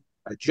be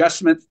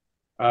adjustment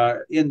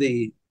in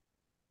the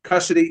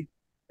custody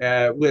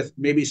with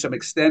maybe some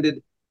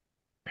extended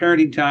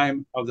parenting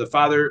time of the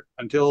father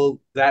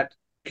until that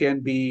can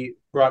be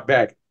brought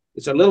back.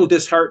 It's a little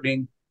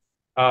disheartening,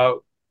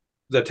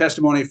 the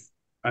testimony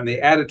and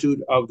the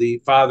attitude of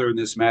the father in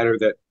this matter,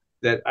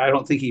 that I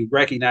don't think he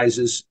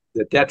recognizes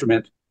the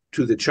detriment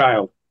to the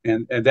child.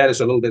 And that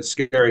is a little bit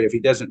scary. If he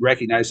doesn't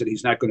recognize it,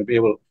 he's not going to be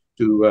able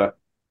to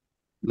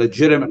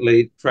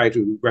legitimately try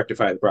to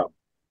rectify the problem.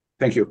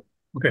 Thank you.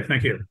 Okay,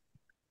 thank you.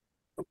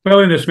 Well,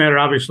 in this matter,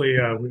 obviously,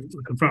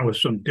 we're confronted with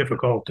some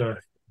difficult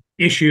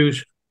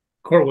issues.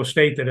 Court will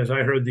state that as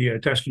I heard the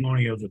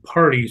testimony of the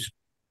parties,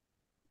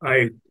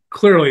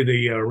 clearly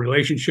the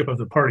relationship of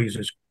the parties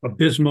is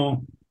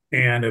abysmal,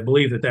 and I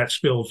believe that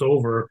spills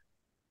over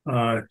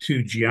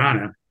to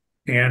Gianna.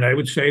 And I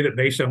would say that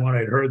based on what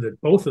I'd heard,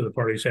 that both of the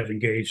parties have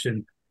engaged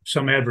in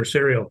some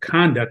adversarial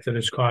conduct that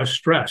has caused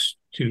stress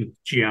to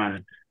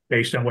Gianna,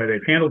 based on whether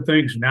they've handled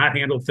things, not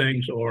handled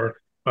things, or,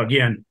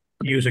 again,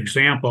 use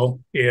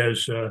example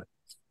is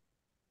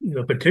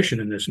the petition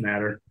in this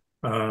matter.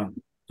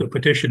 The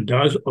petition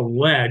does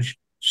allege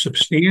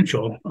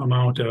substantial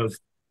amount of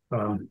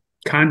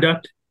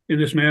conduct in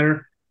this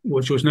matter,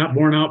 which was not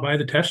borne out by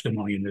the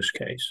testimony in this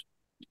case.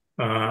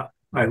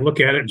 I look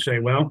at it and say,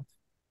 well,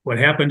 what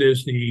happened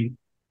is the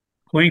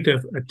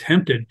plaintiff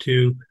attempted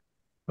to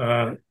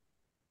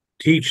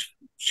teach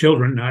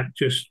children, not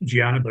just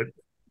Gianna, but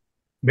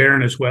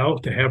Barron as well,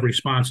 to have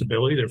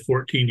responsibility. They're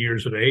 14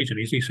 years of age. And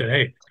he said,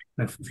 hey,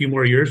 in a few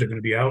more years, they're going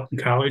to be out in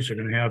college. They're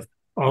going to have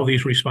all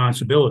these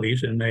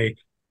responsibilities. And they,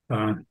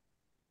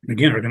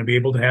 again, are going to be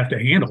able to have to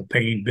handle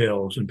paying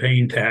bills and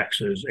paying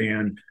taxes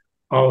and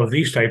all of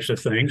these types of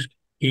things.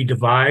 He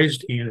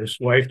and his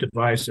wife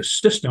devised a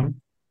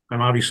system.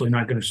 I'm obviously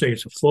not going to say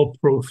it's a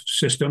foolproof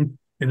system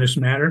in this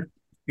matter.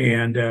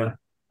 And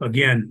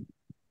again,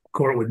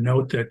 court would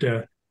note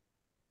that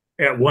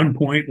at one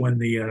point when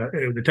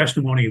the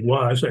testimony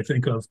was, I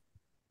think, of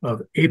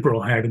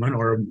April Hageman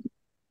or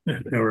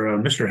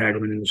Mr.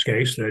 Hageman in this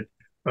case, that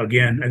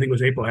again, I think it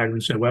was April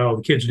Hageman said, well,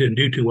 the kids didn't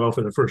do too well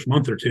for the first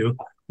month or two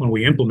when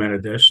we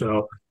implemented this.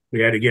 So we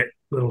had to get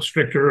a little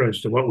stricter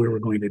as to what we were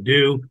going to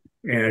do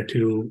and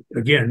to,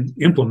 again,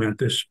 implement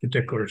this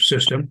particular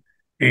system.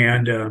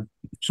 And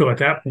so at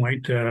that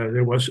point,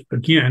 there was,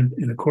 again,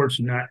 in the courts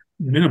not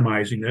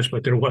minimizing this,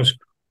 but there was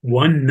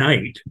one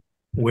night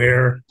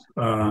where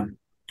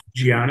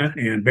Gianna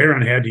and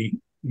Barron had to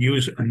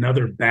use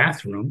another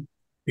bathroom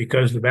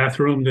because the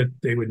bathroom that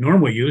they would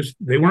normally use,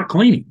 they weren't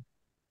cleaning.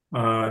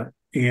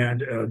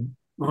 And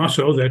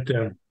also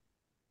that,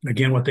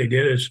 again, what they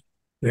did is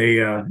they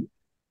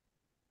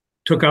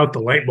took out the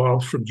light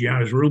bulbs from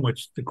Gianna's room,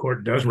 which the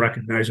court does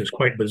recognize as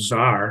quite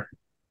bizarre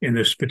in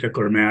this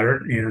particular matter.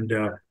 And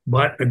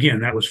but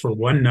again, that was for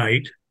one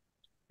night.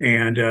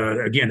 And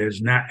again, it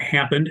has not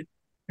happened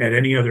at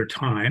any other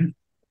time.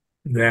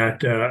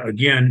 That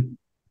again,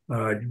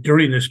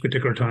 during this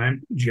particular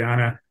time,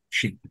 Gianna,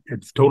 she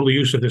had total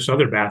use of this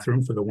other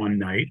bathroom for the one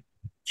night.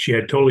 She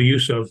had total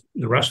use of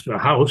the rest of the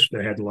house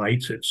that had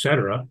lights,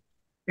 etc.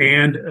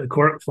 And the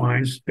court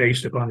finds,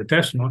 based upon the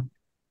testimony,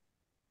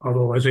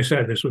 although, as I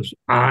said, this was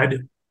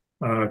odd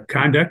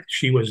conduct,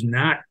 she was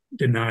not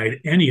denied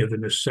any of the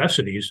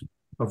necessities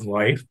of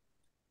life.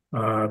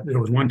 There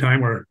was one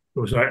time where it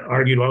was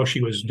argued, well,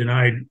 she was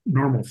denied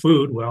normal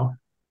food. Well,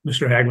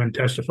 Mr. Hagman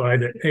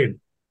testified that, hey,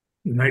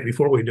 the night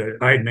before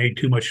I had made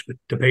too much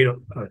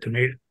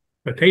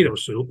potato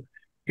soup,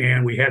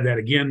 and we had that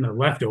again, the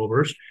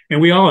leftovers,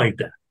 and we all ate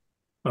that.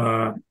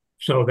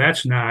 So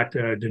that's not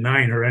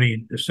denying her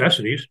any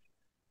necessities.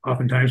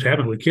 Oftentimes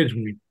happen with kids.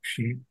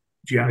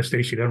 Gianna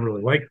states she doesn't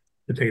really like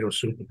potato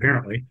soup,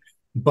 apparently,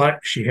 but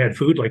she had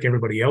food like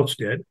everybody else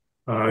did.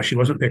 She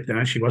wasn't picked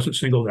on. She wasn't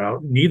singled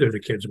out. Neither of the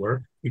kids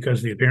were,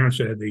 because the parents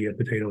had the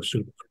potato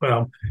soup as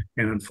well.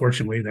 And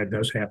unfortunately, that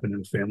does happen in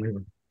the family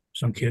where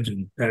some kids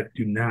that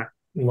do not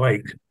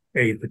like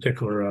a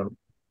particular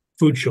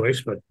food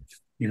choice, but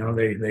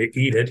they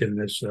eat it in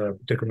this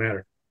particular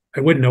matter. I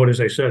would note, as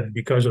I said,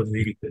 because of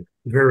the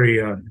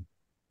very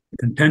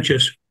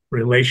contentious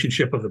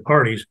relationship of the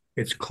parties,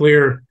 it's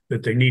clear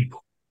that they need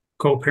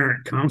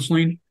co-parent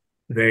counseling.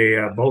 They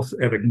both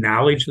have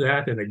acknowledged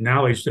that and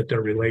acknowledged that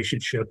their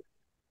relationship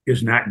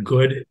is not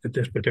good at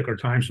this particular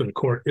time. So the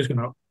court is going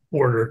to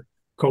order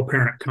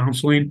co-parent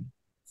counseling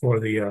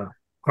for the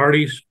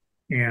parties.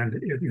 And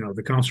if,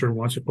 the counselor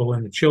wants to pull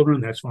in the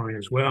children, that's fine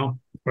as well,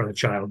 or the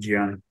child,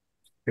 Gianna.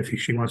 If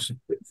the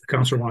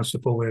counselor wants to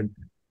pull in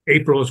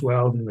April as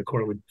well, then the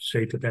court would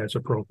state that that's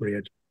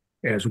appropriate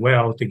as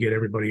well to get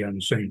everybody on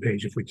the same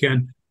page. If we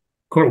can,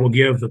 court will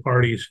give the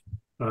parties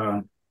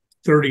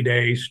 30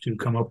 days to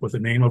come up with the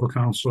name of a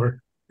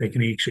counselor. They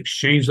can each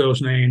exchange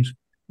those names.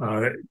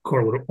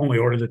 Court would only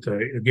order that,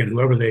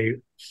 whoever they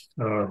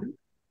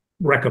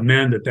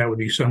recommend, that would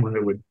be someone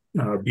that would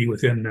be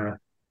within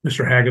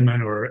Mr.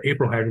 Hageman or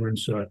April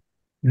Hageman's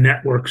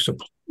networks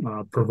of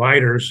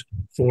providers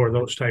for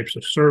those types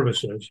of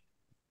services.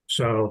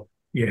 So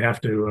you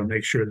have to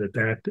make sure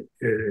that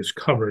is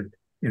covered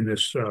in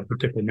this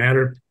particular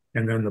matter.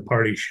 And then the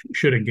party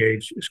should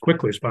engage as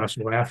quickly as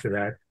possible after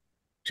that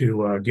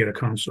to get a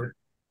counselor.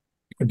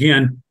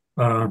 Again,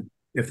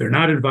 if they're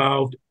not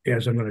involved,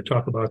 as I'm going to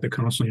talk about the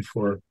counseling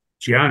for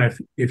Gianna,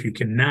 if you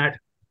cannot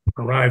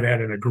arrive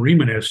at an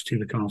agreement as to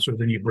the counselor,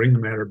 then you bring the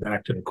matter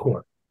back to the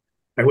court.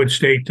 I would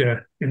state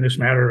in this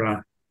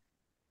matter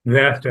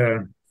that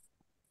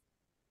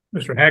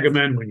Mr.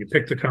 Hageman, when you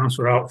pick the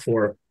counselor out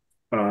for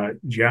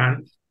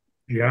Gianna,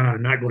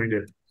 I'm not going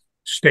to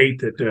state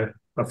that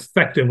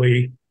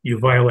effectively you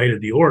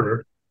violated the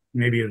order.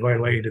 Maybe you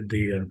violated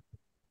the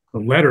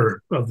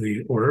letter of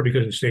the order,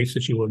 because it states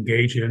that you will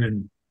engage in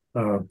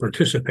and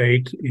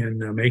participate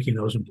in making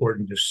those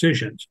important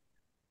decisions.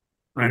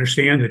 I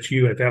understand that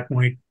you, at that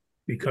point,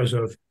 because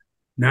of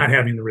not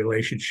having the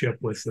relationship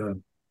with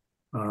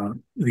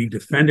the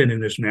defendant in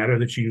this matter,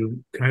 that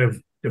you kind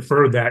of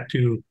deferred that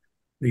to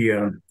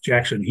the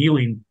Jackson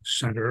Healing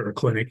Center or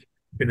clinic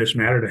in this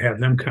matter to have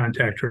them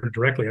contact her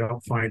directly. I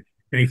don't find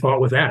any fault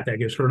with that. That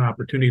gives her an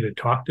opportunity to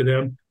talk to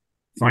them,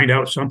 find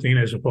out something,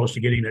 as opposed to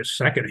getting it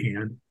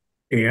secondhand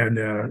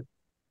and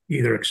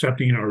either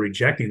accepting or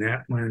rejecting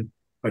that when,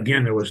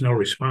 again, there was no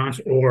response,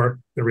 or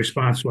the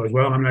response was,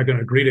 well, I'm not going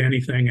to agree to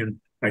anything, and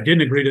I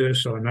didn't agree to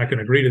this, so I'm not going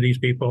to agree to these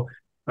people.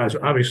 As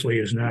obviously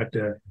is not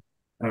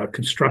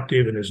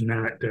constructive and is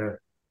not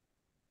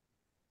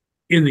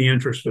in the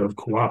interest of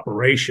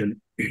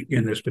cooperation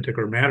in this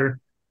particular matter.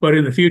 But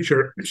in the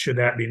future, should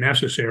that be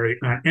necessary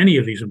on any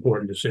of these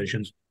important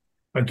decisions,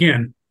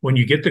 again, when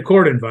you get the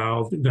court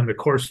involved, then the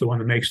court's the one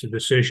that makes the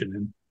decision.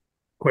 And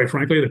quite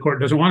frankly, the court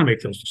doesn't want to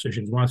make those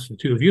decisions, it wants the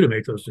two of you to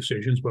make those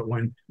decisions. But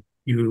when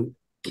you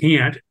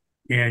can't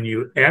and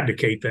you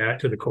abdicate that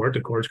to the court's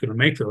going to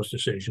make those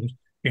decisions.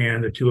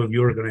 And the two of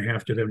you are going to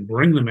have to then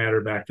bring the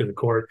matter back to the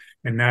court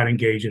and not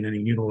engage in any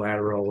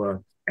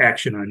unilateral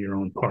action on your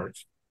own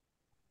parts.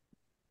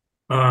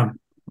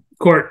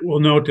 Court will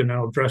note, and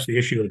I'll address the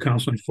issue of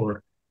counseling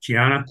for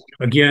Gianna.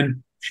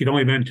 Again, she'd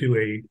only been to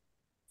a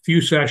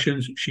few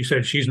sessions. She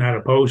said she's not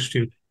opposed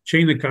to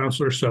changing the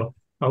counselor. So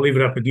I'll leave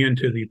it up again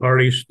to the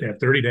parties to have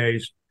 30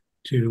 days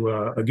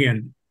to,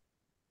 again,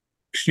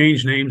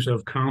 exchange names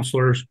of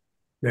counselors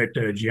that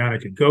Gianna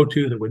could go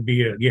to that would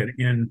be,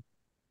 again,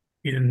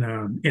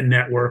 in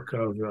network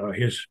of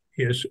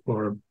his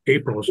or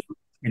April's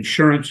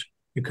insurance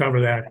to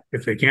cover that.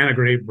 If they can't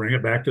agree, bring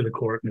it back to the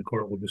court, and the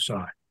court will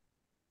decide.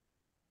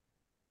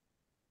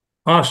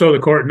 Also, the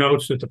court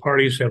notes that the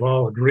parties have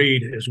all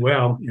agreed as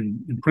well,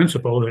 in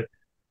principle, that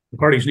the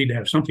parties need to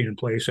have something in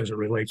place as it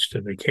relates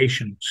to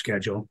vacation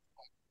schedule,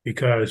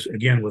 because,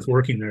 again, with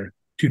working their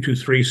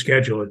 2-2-3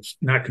 schedule, it's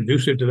not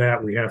conducive to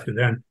that. We have to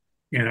then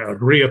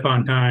agree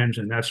upon times,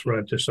 and that's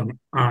led to some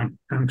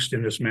angst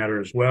in this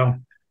matter as well,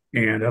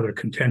 and other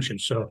contention.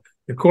 So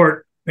the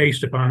court,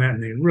 based upon that,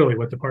 and really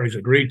what the parties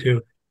agreed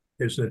to,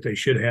 is that they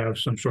should have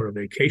some sort of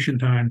vacation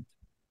time.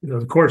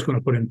 The court's going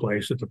to put in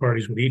place that the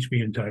parties would each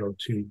be entitled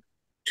to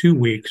 2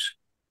 weeks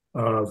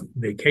of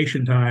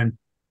vacation time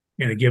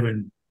in a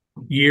given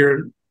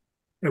year.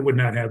 I would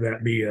not have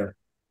that be a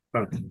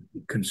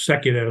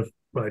consecutive,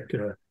 but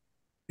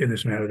in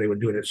this matter, they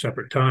would do it at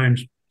separate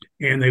times,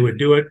 and they would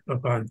do it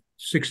upon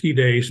 60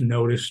 days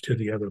notice to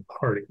the other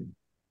party.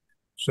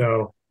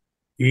 So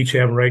you each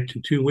have a right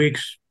to 2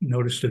 weeks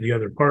notice to the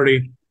other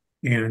party.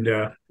 And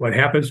what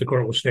happens, the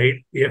court will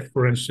state, if,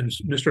 for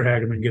instance, Mr.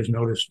 Hageman gives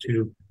notice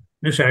to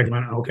Ms.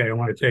 Hageman, okay, I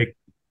want to take,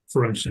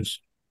 for instance,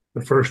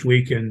 the first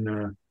week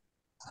in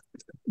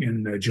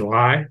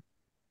July.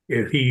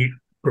 If he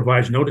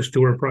provides notice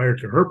to her prior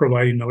to her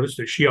providing notice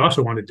that she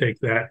also wanted to take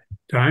that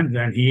time,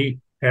 then he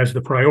has the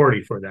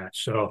priority for that.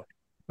 So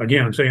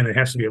again, I'm saying it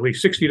has to be at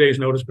least 60 days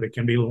notice, but it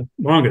can be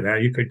longer than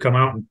that. You could come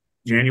out in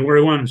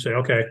January 1 and say,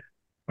 okay,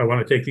 I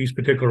want to take these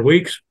particular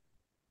weeks,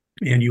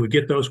 and you would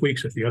get those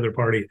weeks if the other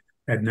party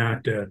had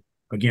not,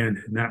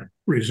 again, not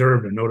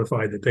reserved and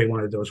notified that they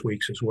wanted those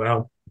weeks as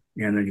well,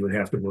 and then you would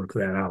have to work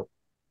that out.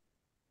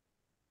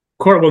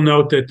 Court will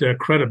note that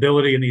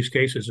credibility in these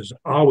cases is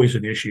always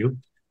an issue,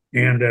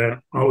 and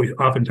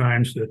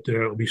oftentimes that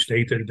it will be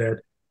stated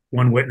that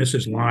one witness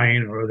is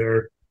lying, or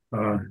they're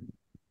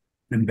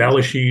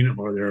embellishing,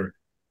 or they're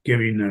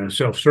giving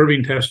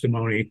self-serving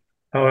testimony.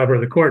 However,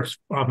 the court's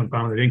often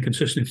found that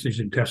inconsistencies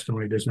in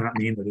testimony does not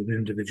mean that an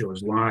individual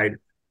has lied.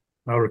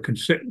 However,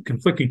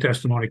 conflicting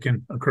testimony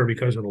can occur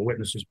because of a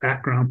witness's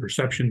background,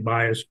 perception,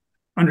 bias,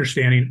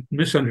 understanding,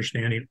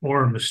 misunderstanding,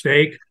 or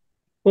mistake,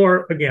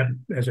 or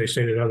again, as I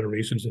stated, other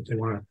reasons that they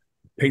want to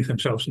paint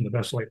themselves in the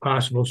best light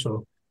possible.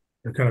 So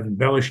they're kind of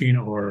embellishing,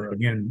 or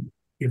again,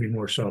 giving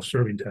more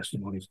self-serving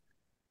testimonies.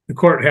 The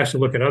court has to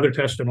look at other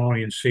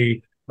testimony and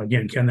see,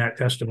 again, can that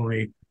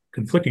testimony,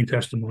 conflicting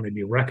testimony,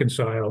 be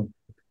reconciled?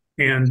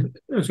 And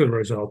as a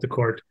result, the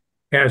court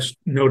has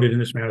noted in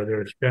this matter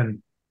there's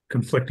been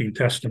conflicting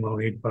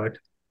testimony, but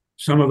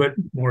some of it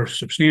more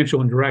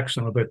substantial and direct,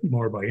 some of it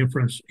more by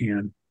inference,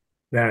 and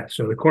that.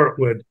 So the court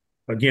would,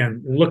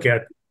 again, look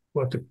at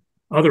what the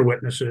other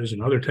witnesses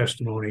and other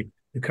testimony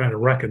to kind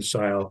of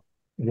reconcile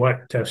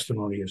what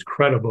testimony is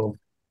credible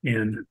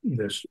in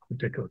this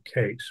particular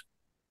case.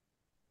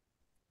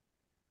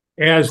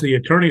 As the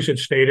attorneys had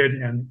stated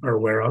and are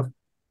aware of,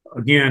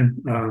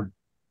 again,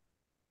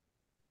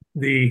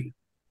 the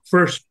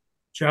first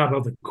job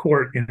of the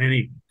court in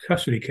any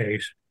custody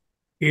case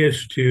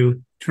is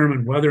to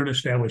determine whether an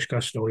established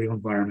custodial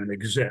environment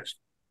exists.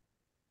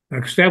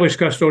 An established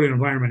custodial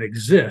environment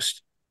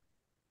exists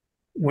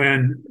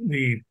when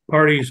the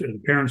parties, the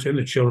parents and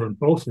the children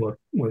both look,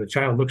 where the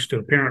child looks to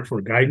a parent for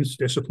guidance,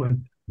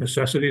 discipline,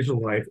 necessities of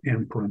life,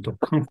 and parental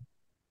comfort.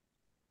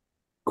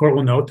 The court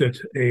will note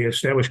that a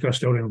established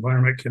custodial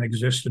environment can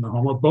exist in the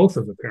home of both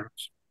of the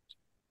parents.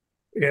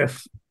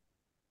 If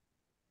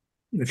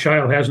the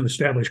child has an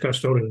established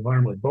custodial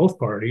environment with both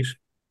parties,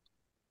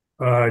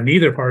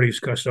 neither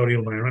party's custodial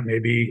environment may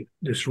be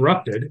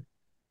disrupted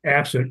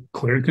absent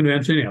clear and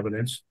convincing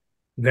evidence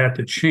that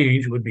the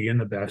change would be in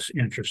the best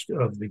interest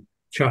of the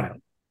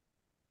child.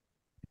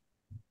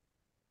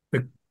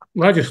 The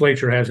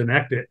legislature has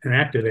enacted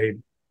a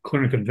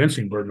clear and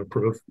convincing burden of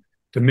proof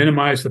to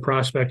minimize the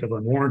prospect of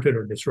unwarranted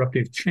or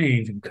disruptive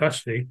change in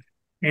custody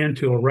and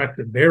to erect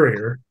a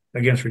barrier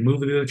against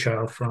removing the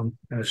child from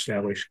an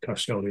established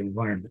custodial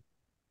environment.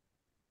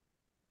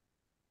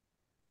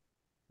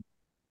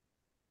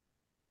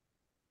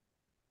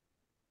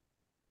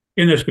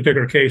 In this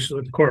particular case,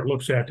 what the court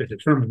looks at to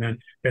determine then,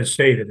 as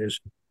stated, is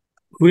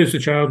who does the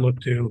child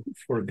look to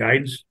for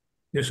guidance,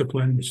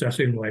 discipline,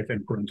 necessity of life,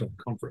 and parental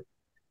comfort.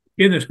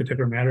 In this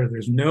particular matter,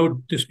 there's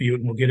no dispute,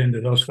 and we'll get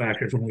into those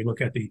factors when we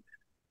look at the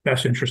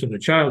best interest of the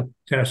child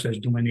test as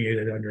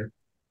delineated under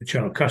the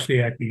Child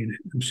Custody Act, being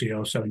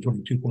MCL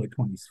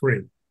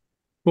 722.23.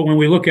 But when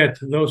we look at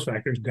those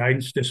factors,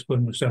 guidance,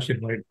 discipline, necessity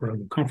of life,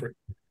 parental comfort,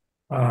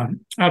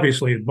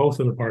 obviously both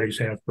of the parties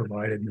have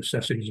provided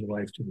necessities of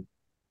life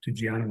to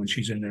Gianna when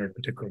she's in their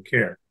particular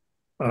care.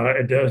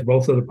 It does.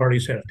 Both of the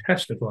parties have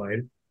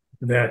testified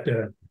that,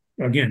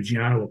 again,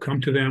 Gianna will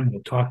come to them,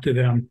 will talk to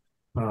them.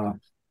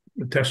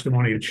 The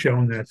testimony had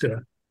shown that,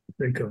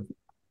 think of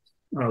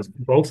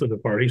both of the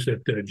parties,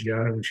 that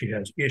Gianna, when she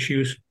has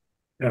issues,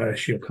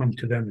 she'll come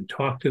to them and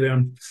talk to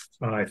them.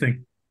 I think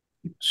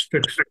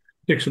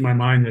sticks in my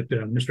mind that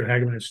Mr.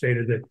 Hageman has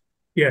stated that,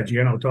 yeah,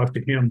 Gianna will talk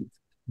to him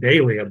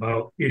daily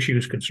about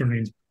issues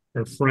concerning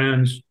her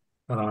friends,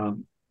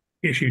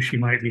 issues she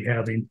might be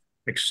having,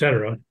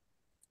 etc.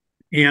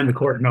 And the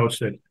court notes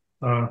that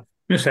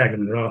Ms.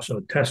 Hageman had also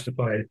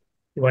testified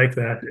like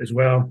that as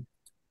well,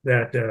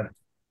 that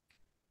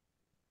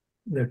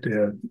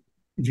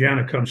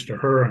Gianna comes to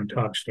her and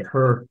talks to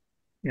her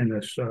in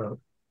this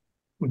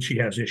when she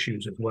has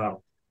issues as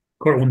well.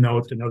 Court will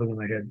note, another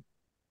one I had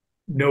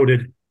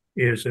noted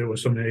is there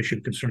was some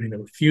issue concerning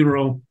the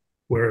funeral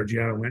where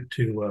Gianna went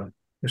to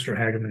Mr.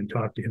 Hageman and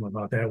talked to him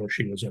about that, where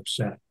she was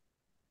upset.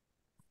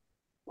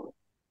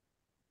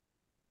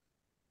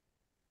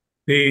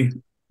 The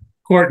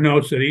court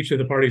notes that each of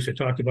the parties had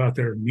talked about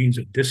their means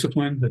of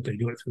discipline, that they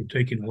do it through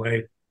taking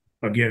away,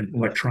 again,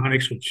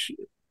 electronics, which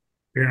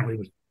apparently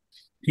with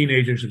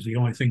teenagers is the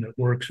only thing that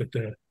works at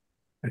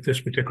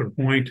this particular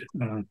point,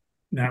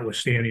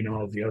 notwithstanding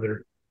all of the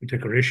other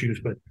particular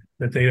issues, but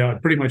that they are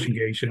pretty much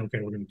engaged in, okay,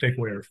 we're going to take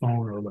away our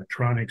phone or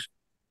electronics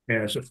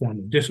as a form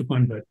of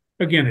discipline. But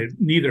again,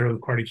 neither of the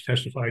parties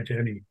testified to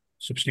any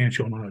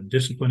substantial amount of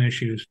discipline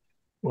issues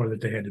or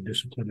that they had to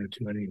discipline her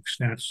to any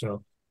extent.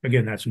 So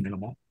again, that's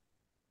minimal.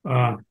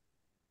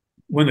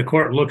 When the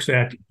court looks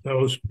at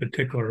those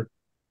particular,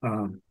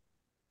 I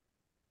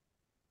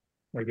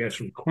guess,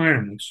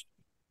 requirements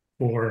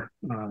for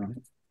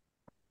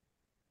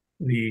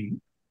the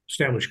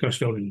established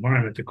custodial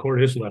environment, the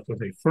court is left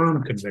with a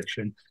firm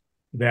conviction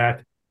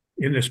that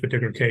in this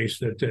particular case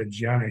that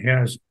Gianna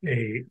has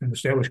an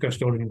established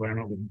custodial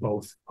environment with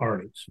both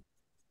parties.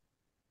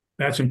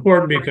 That's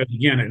important because,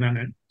 again, and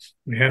then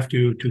we have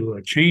to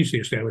change the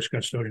established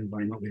custodial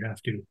environment, we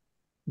have to,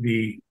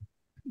 the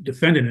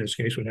defendant in this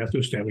case would have to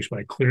establish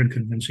by clear and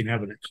convincing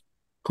evidence.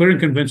 Clear and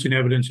convincing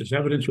evidence is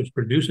evidence which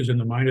produces in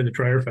the mind of the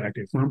trier of fact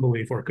a firm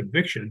belief or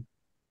conviction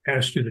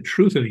as to the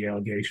truth of the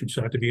allegation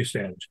sought to be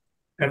established.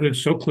 Evidence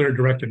so clear,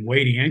 direct, and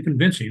weighty and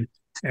convincing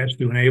as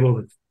to enable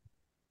the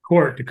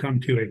court to come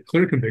to a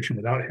clear conviction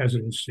without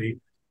hesitancy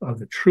of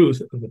the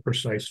truth of the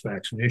precise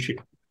facts and issue.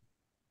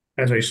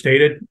 As I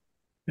stated,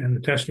 and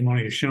the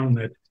testimony has shown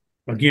that,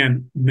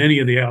 again, many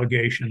of the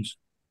allegations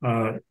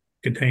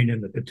contained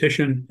in the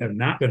petition have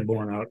not been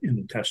borne out in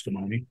the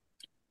testimony.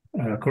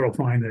 Court will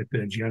find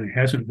that Gianna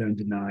hasn't been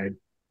denied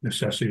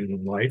necessity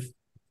of life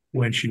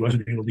when she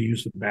wasn't able to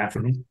use the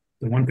bathroom,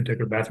 the one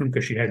particular bathroom,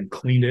 because she hadn't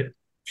cleaned it.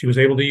 She was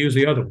able to use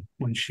the other one.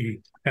 When she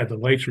had the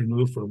lights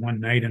removed for one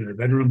night in her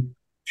bedroom,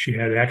 she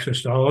had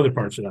access to all other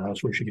parts of the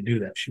house where she could do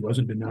that. She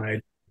wasn't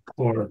denied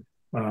or,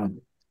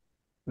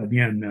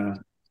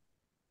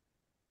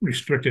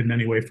 restricted in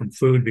any way from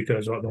food,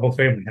 because the whole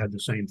family had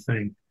the same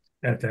thing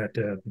at that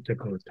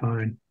particular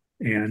time.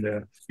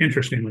 And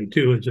interestingly,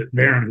 too, is that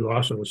Barron, who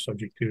also was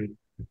subject to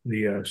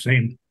the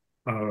same,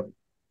 I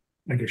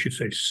guess you'd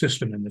say,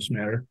 system in this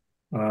matter,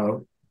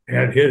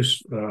 had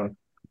to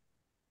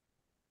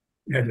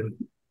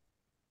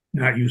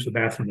not use the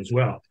bathroom as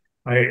well.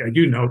 I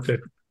do note that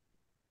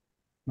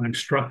I'm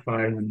struck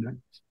by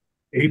when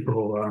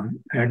April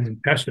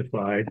Hagman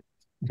testified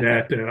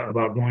that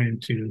about going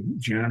into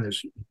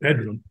Gianna's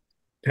bedroom,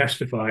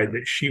 testified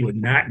that she would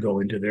not go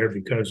into there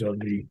because of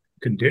the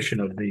condition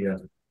of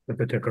the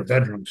particular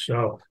bedroom.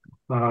 So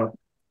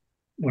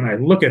when I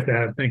look at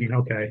that, I'm thinking,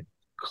 okay,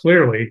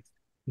 clearly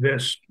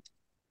this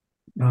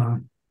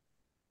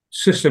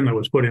system that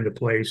was put into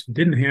place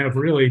didn't have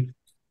really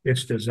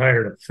its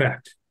desired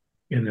effect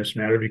in this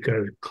matter,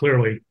 because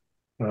clearly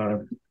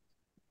the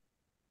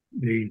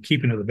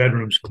keeping of the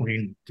bedrooms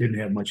clean didn't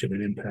have much of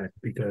an impact,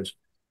 because,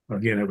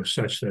 again, it was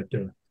such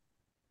that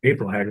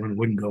April Hagman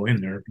wouldn't go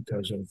in there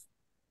because of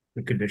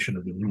the condition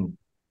of the room.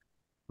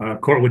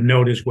 Court would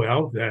note as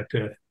well that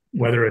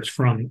whether it's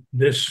from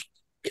this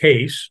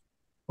case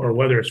or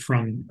whether it's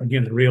from,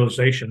 again, the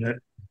realization that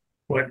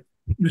what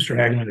Mr.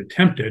 Hagman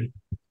attempted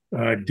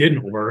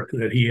didn't work,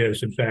 that he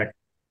has, in fact,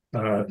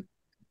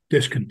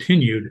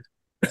 discontinued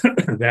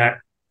that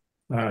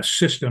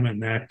system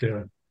and that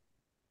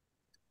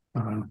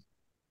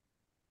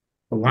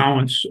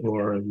allowance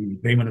or the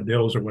payment of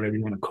bills or whatever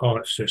you want to call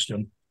it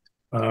system,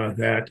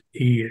 that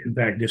he, in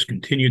fact,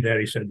 discontinued that.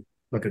 He said,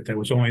 look, there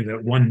was only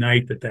that one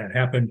night that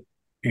happened,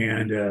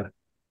 and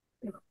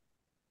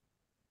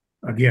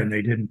again,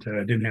 they didn't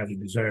have the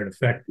desired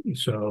effect,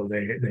 so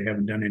they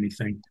haven't done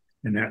anything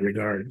in that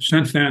regard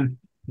since then.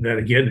 That,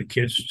 again, the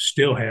kids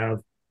still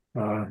have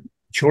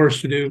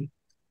chores to do.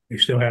 They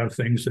still have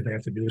things that they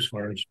have to do as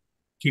far as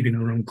keeping the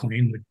room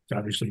clean, which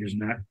obviously does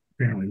not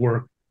apparently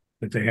work.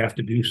 But they have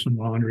to do some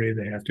laundry.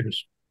 They have to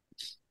just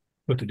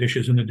put the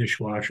dishes in the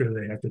dishwasher.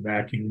 They have to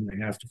vacuum.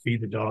 They have to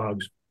feed the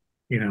dogs,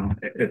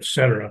 et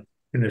cetera,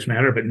 in this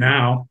matter. But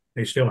now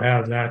they still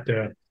have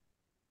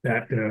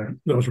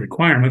those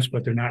requirements,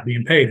 but they're not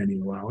being paid any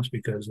allowance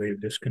because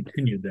they've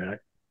discontinued that.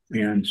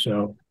 And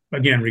so,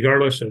 again,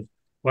 regardless of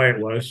why it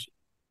was,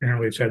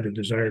 apparently it's had the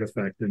desired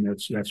effect, and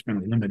that's been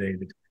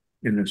eliminated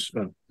in this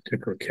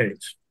particular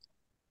case.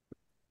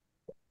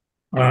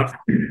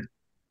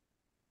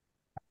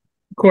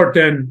 Court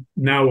then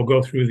now will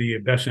go through the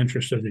best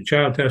interest of the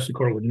child test. The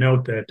court would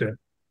note that,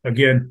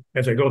 again,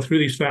 as I go through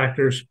these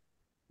factors,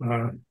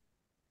 the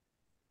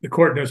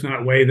court does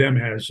not weigh them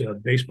as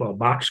baseball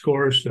box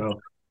scores.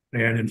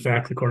 And in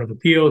fact, the Court of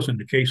Appeals and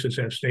the cases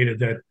have stated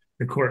that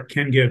the court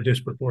can give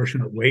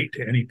disproportionate weight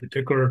to any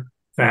particular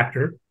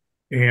factor,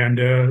 and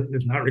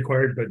is not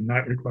required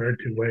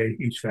to weigh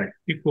each factor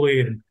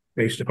equally, and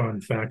based upon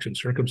the facts and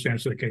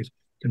circumstances of the case,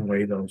 can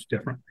weigh those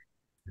differently.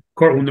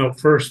 Court will note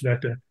first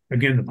that,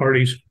 again, the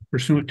parties,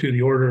 pursuant to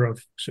the order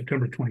of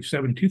September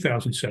 27,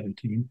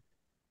 2017,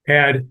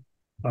 had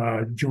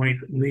joint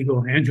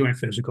legal and joint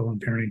physical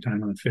and parenting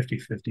time on a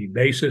 50-50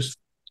 basis.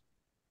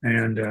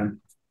 And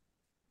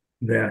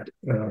that,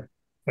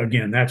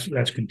 again,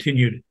 that's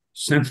continued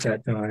since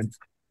that time.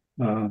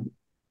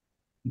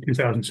 In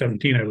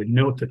 2017, I would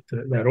note that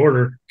that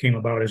order came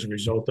about as a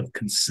result of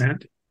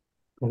consent,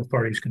 both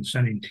parties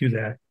consenting to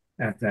that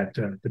at that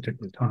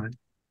particular time.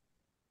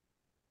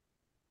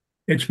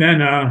 It's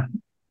been a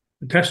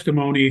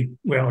testimony.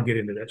 Well, I'll get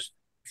into this.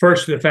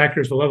 First, the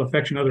factors, the love,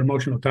 affection, other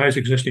emotional ties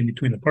existing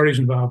between the parties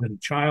involved and the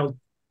child.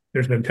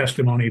 There's been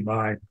testimony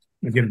by,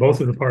 again,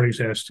 both of the parties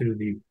as to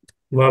the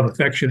love,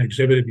 affection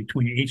exhibited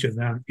between each of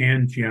them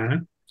and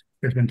Gianna.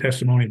 There's been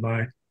testimony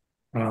by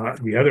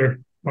the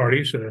other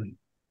parties,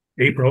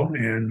 April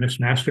and Miss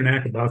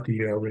Masternack, about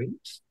the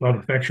love,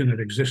 affection that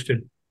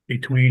existed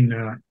between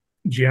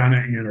Gianna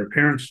and her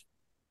parents.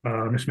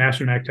 Miss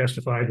Masternack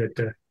testified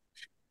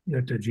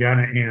that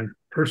Gianna and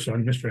her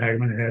son, Mr.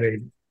 Hagman, had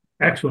an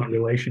excellent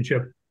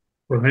relationship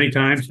for many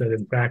times. That,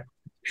 in fact,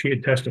 she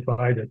had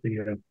testified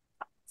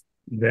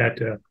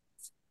that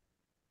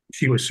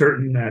she was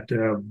certain that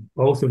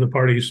both of the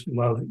parties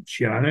love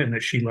Gianna and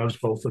that she loves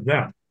both of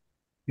them.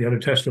 The other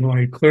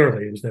testimony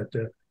clearly is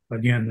that,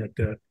 again,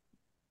 that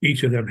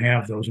each of them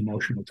have those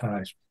emotional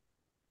ties.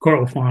 Court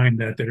will find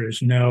that there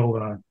is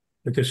no,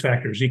 that this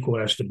factor is equal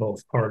as to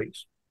both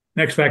parties.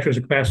 Next factor is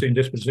the capacity and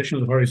disposition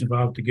of the parties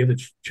involved to give the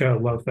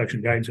child love,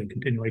 affection, guidance, and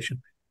continuation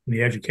in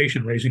the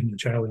education, raising the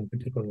child in a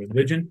particular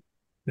religion.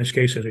 In this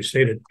case, as I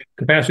stated,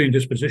 capacity and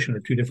disposition are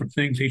two different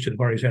things. Each of the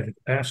parties have the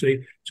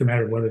capacity. It's a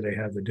matter of whether they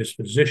have the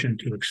disposition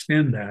to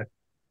extend that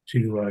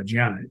to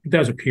Gianna. It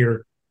does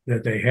appear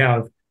that they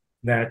have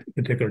that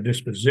particular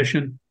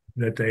disposition,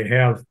 that they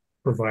have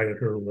provided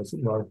her with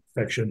love,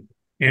 affection,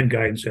 and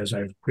guidance, as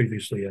I've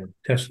previously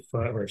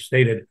testified or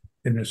stated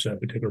in this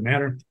particular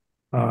matter.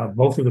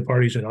 Both of the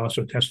parties had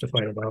also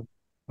testified about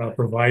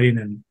providing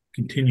and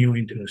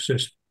continuing to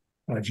assist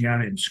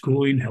Gianna in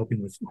schooling,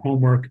 helping with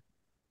homework,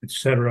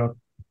 etc.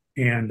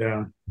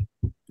 And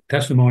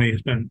testimony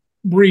has been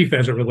brief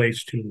as it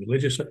relates to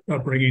religious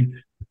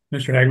upbringing.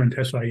 Mr. Hageman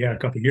testified, a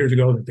couple of years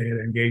ago that they had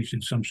engaged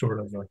in some sort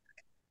of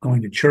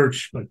going to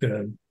church, but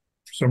for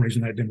some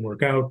reason that didn't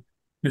work out.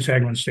 Ms.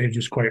 Hageman stated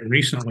just quite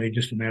recently,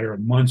 just a matter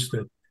of months,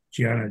 that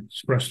Gianna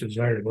expressed a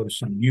desire to go to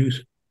some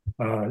youth,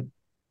 I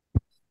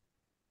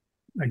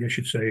guess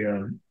you'd say,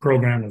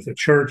 program with the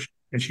church,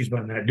 and she's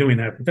been doing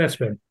that, but that's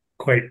been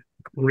quite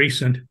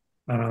recent.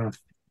 So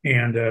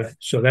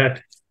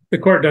that the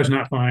court does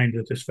not find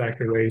that this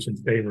factor weighs in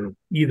favor of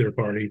either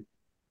party,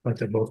 but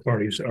that both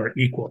parties are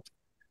equal.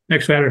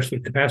 Next factor is the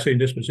capacity and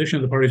disposition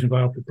of the parties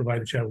involved to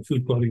provide the child with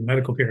food, clothing,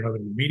 medical care, and other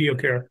remedial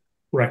care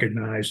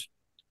recognized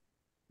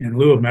in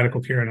lieu of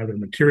medical care and other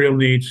material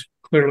needs.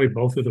 Clearly,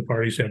 both of the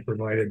parties have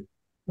provided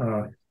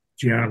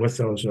Gianna with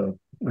those,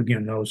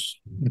 again, those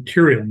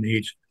material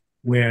needs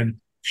when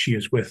she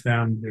is with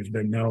them. There's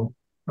been no,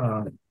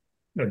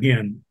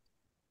 again,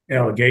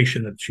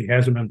 allegation that she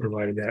hasn't been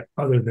provided that,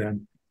 other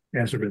than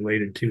as it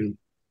related to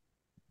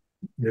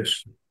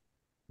this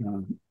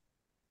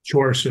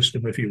chore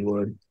system, if you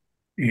would.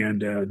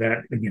 And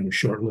that, again, was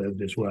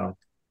short-lived as well.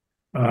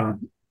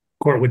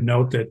 Court would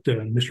note that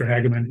Mr.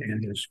 Hageman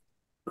and his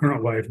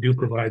current wife do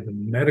provide the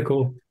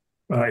medical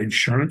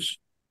insurance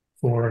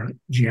for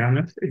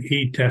Gianna.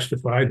 He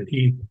testified that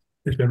he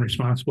has been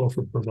responsible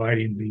for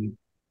providing the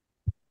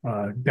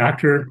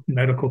doctor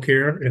medical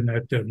care, and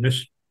that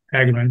Ms.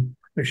 Hageman,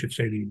 I should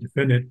say the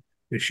defendant,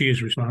 that she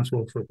is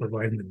responsible for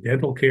providing the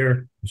dental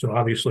care. So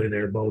obviously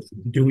they're both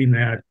doing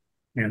that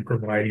and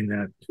providing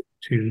that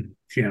to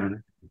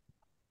Gianna.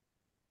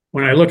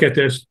 When I look at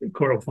this, the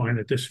court will find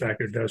that this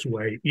factor does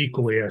weigh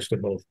equally as to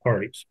both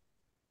parties.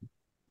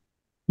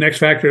 Next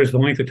factor is the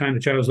length of time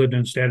the child has lived in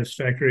a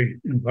satisfactory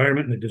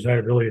environment and the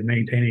desirability of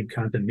maintaining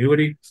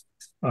continuity.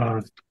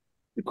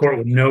 The court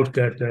would note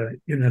that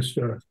in this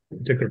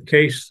particular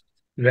case,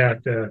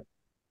 that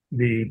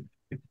the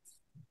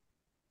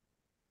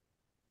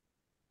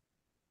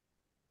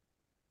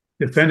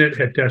defendant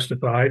had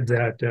testified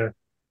that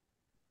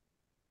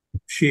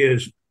she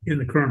is in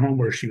the current home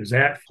where she was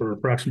at for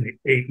approximately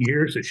 8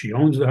 years, that she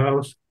owns the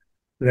house,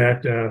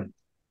 that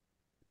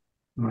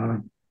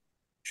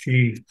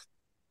she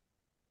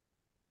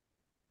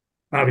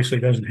obviously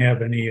doesn't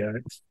have any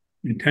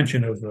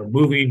intention of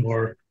moving,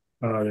 or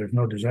there's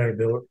no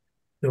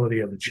desirability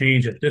of a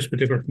change at this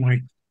particular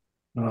point.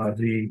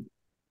 The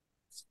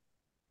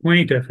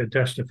plaintiff had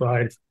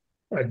testified,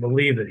 I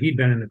believe, that he'd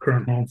been in the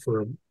current home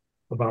for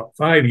about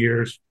 5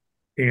 years,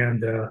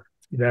 and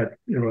that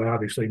there was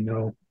obviously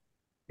no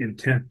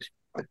intent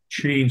to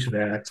change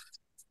that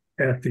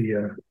at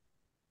the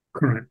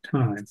current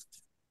time.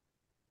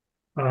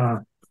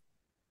 The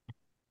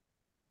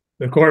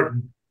court,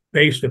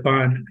 based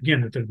upon,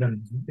 again, that there's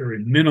been very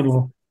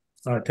minimal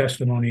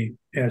testimony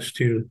as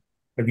to,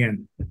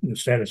 again, the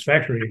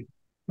satisfactoriness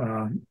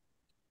of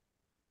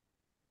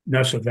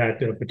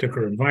that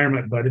particular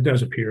environment, but it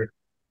does appear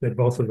that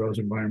both of those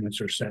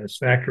environments are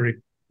satisfactory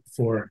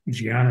for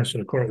Gianna, so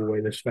the court will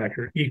weigh this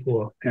factor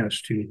equal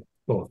as to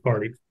both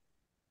parties.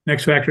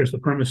 Next factor is the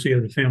permanency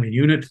of the family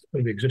unit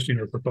of the existing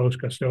or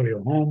proposed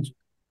custodial homes.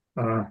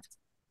 The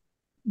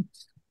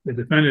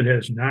defendant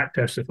has not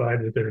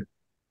testified that there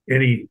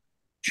any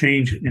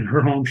change in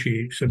her home.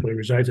 She simply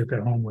resides at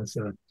that home with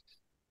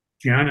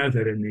Gianna,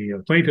 that in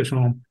the plaintiff's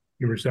home,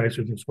 he resides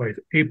with his wife,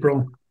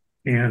 April,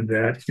 and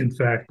that, in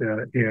fact,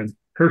 and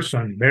her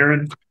son,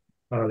 Baron,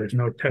 there's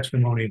no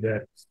testimony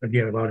that,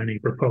 again, about any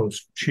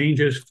proposed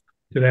changes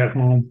to that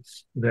home,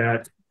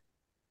 that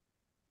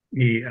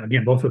he,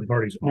 again, both of the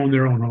parties own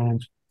their own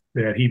homes,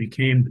 that he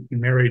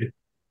married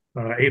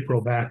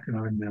April back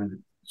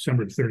on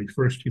December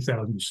 31st,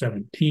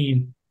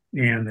 2017,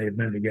 and they've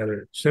been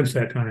together since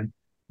that time.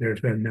 There's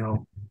been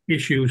no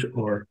issues,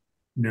 or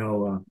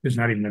no, it's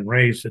not even been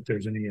raised that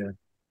there's any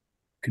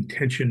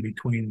contention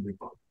between the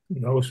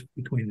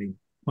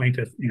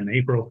plaintiff and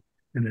April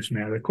in this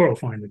matter. The court will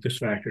find that this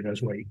factor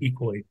does weigh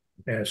equally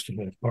as to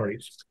both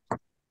parties.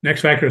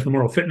 Next factor is the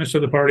moral fitness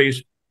of the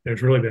parties.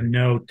 There's really been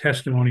no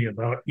testimony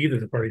about either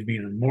of the parties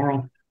being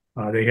immoral.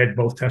 They had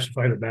both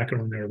testified that back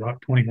when they were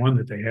about 21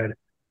 that they had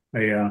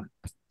a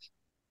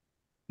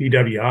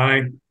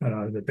DWI,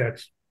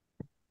 that's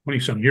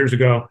 20-some years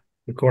ago.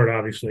 The court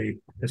obviously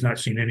has not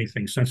seen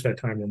anything since that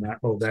time, will not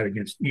hold that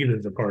against either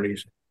of the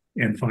parties,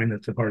 and find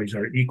that the parties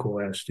are equal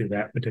as to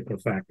that particular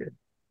factor.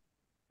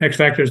 Next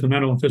factor is the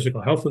mental and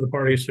physical health of the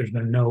parties. There's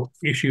been no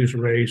issues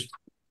raised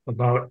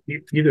about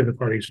either of the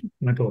parties'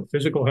 mental or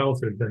physical health.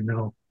 There's been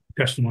no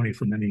testimony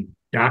from any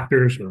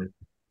doctors or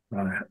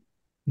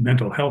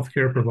mental health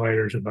care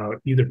providers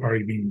about either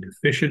party being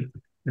deficient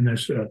in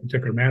this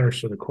particular matter.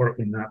 So the court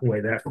will not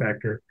weigh that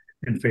factor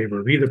in favor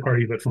of either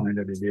party, but find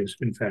that it is,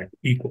 in fact,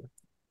 equal.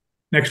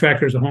 Next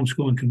factor is the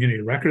homeschool and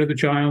community record of the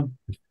child.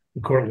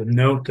 The court will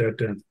note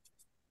that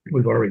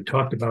we've already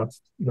talked about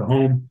the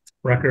home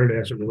record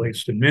as it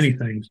relates to many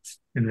things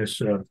in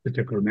this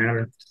particular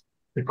matter.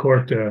 The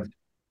court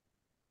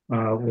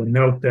will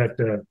note that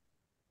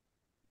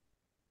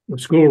the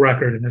school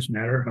record in this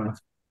matter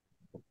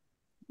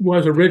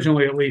was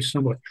originally at least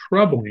somewhat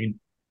troubling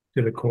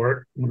to the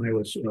court when it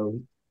was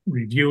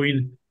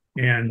reviewing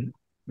and,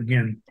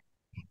 again,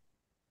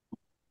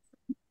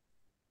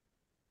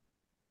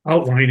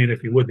 outlining,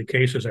 if you would, the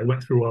cases. I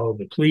went through all of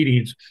the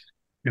pleadings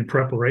in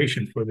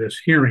preparation for this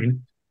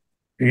hearing,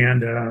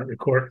 and the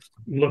court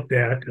looked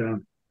at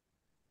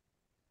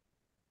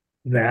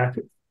that,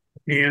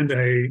 and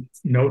I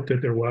note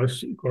that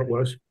the court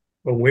was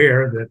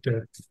aware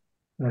that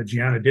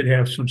Gianna did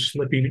have some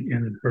slipping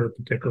in her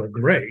particular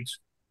grades,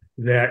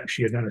 that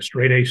she had been a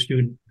straight A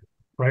student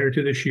prior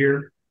to this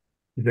year,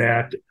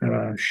 that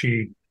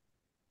she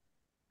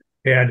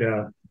had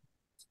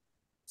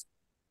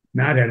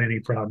not had any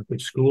problems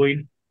with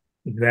schooling,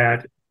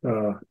 that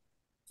in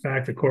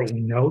fact, the court will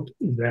note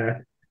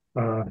that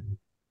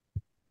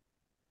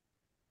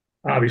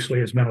obviously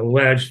it's been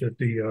alleged that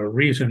the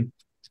reason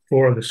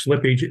for the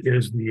slippage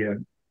is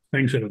the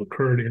things that have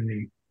occurred in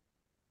the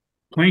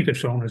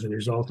plaintiff's home as a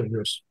result of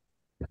this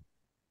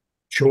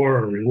chore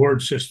or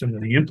reward system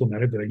that he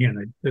implemented. But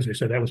again, as I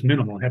said, that was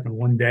minimal. It happened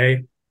one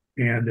day,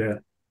 and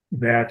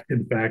that,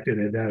 in fact,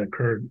 it had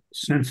occurred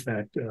since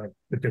that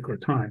particular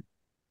time.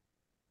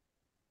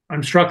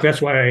 I'm struck.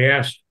 That's why I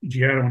asked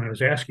Gianna when I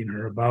was asking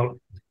her about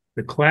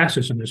the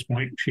classes in this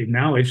point. She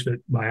acknowledged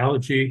that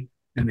biology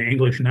and the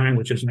English 9,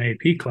 which is an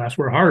AP class,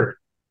 were harder.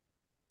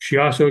 She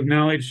also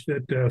acknowledged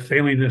that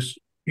failing this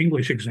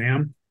English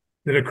exam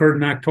that occurred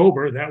in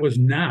October, that was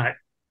not,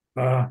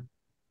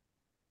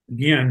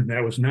 again,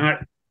 that was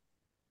not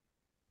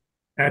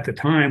at the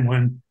time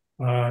when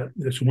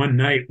this one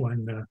night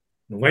when the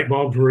light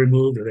bulbs were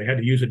removed or they had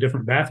to use a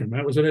different bathroom.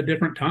 That was at a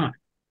different time.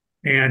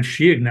 And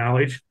she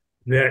acknowledged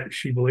that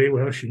she believed,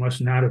 well, she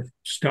must not have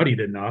studied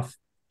enough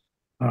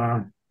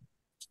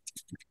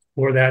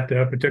for that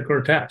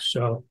particular test.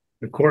 So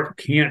the court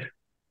can't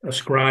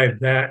ascribe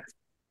that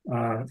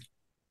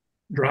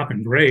drop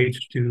in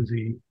grades to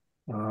the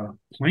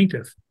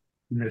plaintiff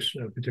in this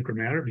particular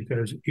matter,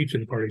 because each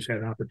of the parties had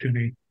an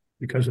opportunity,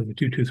 because of the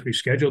 2-2-3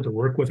 schedule, to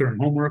work with her in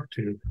homework,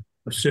 to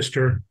assist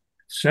her, et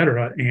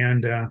cetera.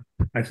 And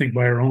I think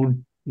by her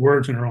own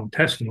words and her own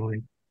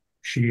testimony,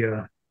 she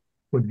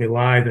would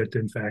belie that,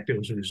 in fact, it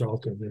was a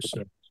result of this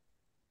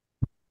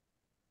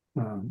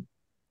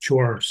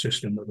chore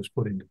system that was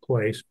put into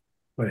place,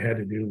 but it had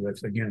to do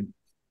with, again,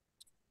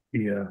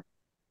 the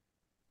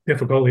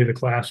difficulty of the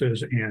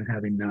classes and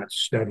having not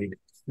studied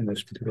in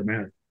this particular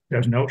matter.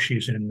 Does note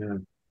she's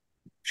in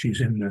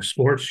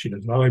sports. She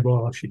does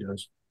volleyball. She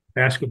does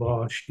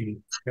basketball. She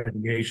got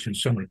engaged in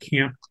summer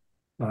camp.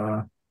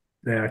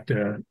 That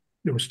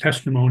there was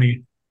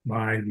testimony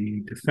by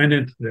the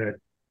defendant that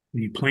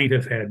the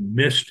plaintiff had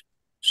missed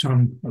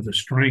some of the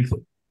strength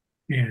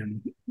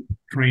and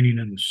training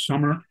in the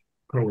summer.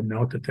 I would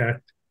note that that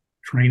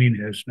training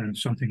has been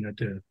something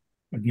that,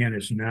 again,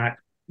 is not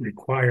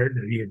required.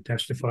 That he had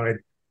testified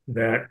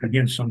that,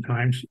 again,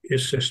 sometimes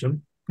his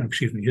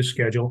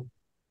schedule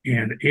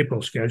and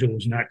April's schedule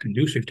was not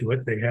conducive to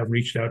it. They have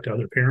reached out to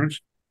other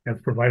parents,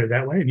 have provided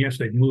that way. And yes,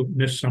 they've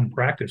missed some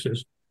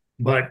practices,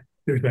 but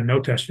there's been no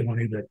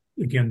testimony that,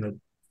 again, the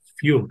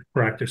few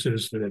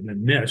practices that have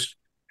been missed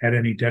had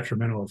any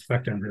detrimental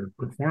effect on her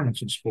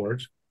performance in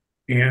sports.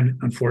 And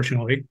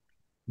unfortunately,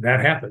 that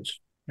happens.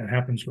 That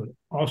happens with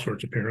all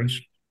sorts of parents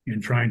in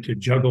trying to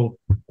juggle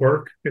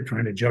work. They're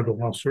trying to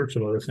juggle all sorts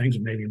of other things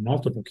and maybe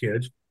multiple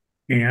kids.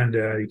 And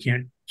you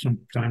can't,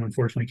 sometimes,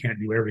 unfortunately, can't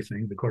do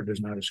everything. The court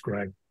does not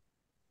ascribe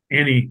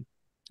anything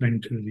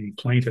to the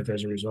plaintiff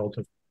as a result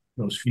of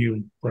those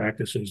few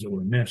practices that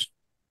were missed.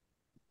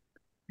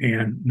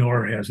 And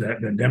nor has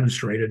that been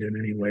demonstrated in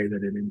any way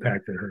that it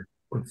impacted her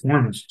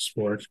performance in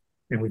sports.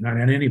 And we've not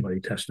had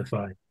anybody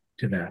testify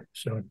to that.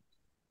 So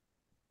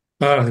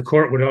the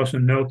court would also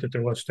note that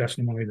there was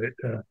testimony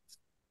that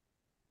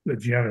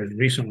Gianna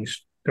recently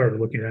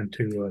started looking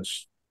into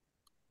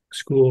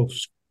school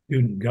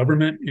student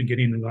government and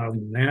getting involved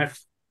in that.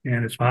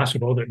 And it's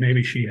possible that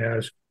maybe she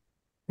has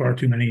far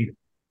too many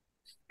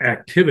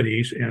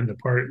activities, and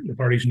the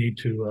parties need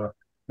to,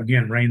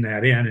 again, rein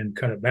that in and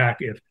cut it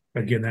back if,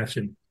 again, that's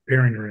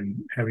impairing her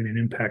and having an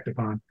impact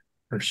upon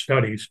her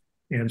studies.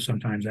 And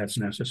sometimes that's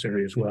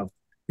necessary as well.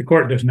 The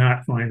court does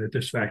not find that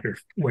this factor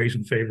weighs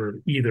in favor of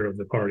either of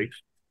the parties.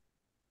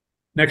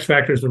 Next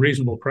factor is the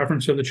reasonable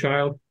preference of the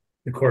child.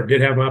 The court did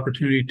have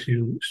opportunity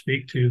to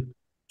speak to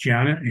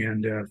Gianna,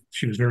 and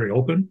she was very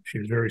open. She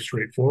was very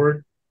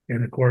straightforward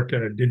And the court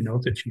did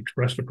note that she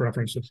expressed a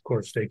preference that the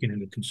court's taken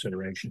into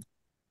consideration.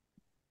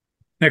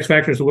 Next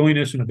factor is the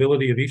willingness and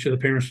ability of each of the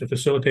parents to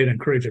facilitate and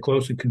encourage a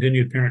close and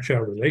continued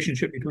parent-child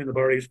relationship between the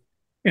parties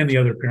and the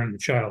other parent and the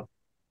child.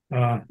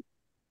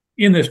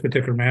 In this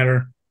particular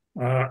matter,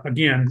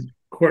 again,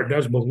 court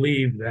does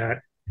believe that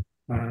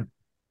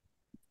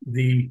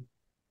the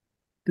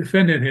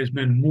defendant has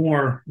been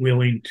more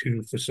willing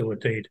to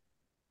facilitate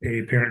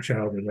a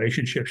parent-child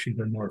relationship. She's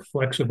been more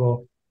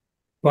flexible.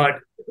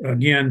 But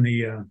again,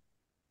 the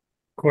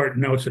court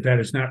notes that that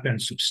has not been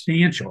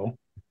substantial,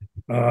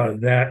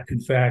 that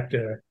in fact,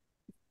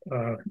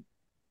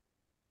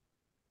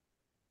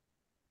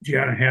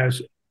 Gianna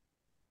has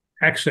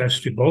access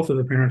to both of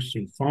the parents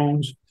through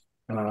phones,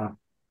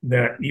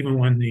 that even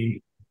when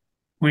the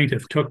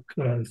plaintiff took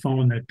the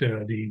phone that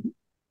the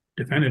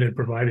defendant had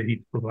provided,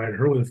 he provided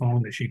her with a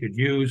phone that she could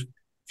use.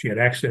 She had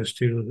access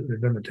to.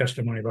 There's been the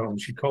testimony about when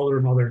she called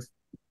her mother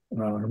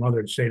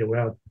had said,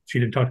 well, she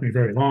didn't talk to me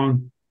very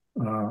long.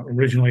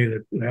 Originally,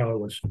 it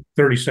was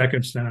 30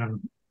 seconds. Then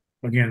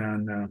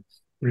on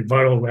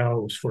rebuttal, well,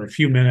 it was for a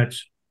few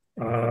minutes.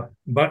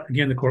 But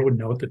again, the court would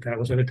note that that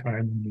was at a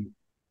time when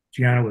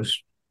Gianna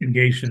was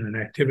engaged in an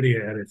activity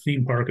at a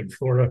theme park in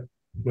Florida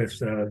with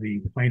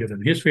the plaintiff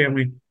and his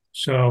family.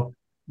 So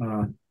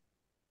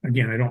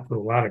again, I don't put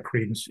a lot of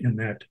credence in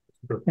that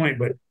point,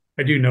 but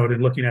I do note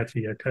in looking at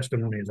the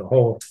testimony as a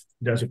whole,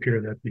 it does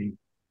appear that the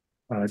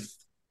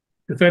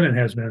defendant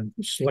has been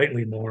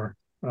slightly more,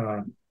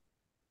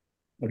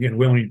 again,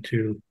 willing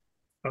to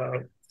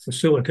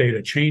facilitate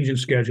a change in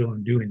schedule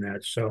in doing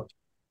that. So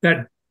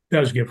that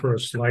does give her a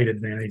slight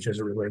advantage as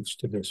it relates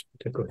to this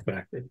particular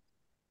factor.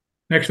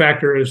 Next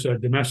factor is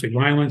domestic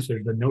violence.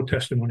 There's been no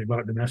testimony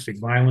about domestic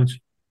violence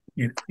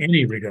in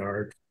any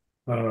regard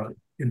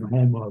in the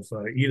home of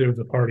either of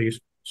the parties,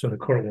 so the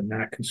court will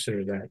not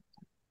consider that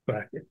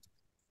factor.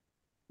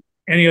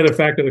 Any other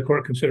factor the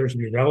court considers to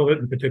be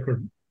relevant in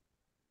particular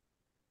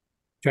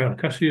child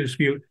custody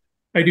dispute,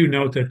 I do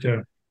note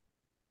that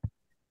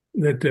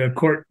the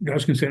court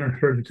does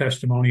consider the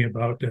testimony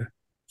about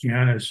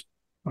Gianna's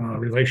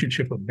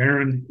relationship with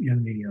Barron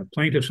in the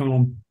plaintiff's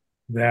home,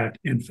 that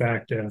in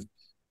fact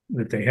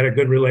that they had a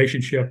good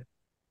relationship.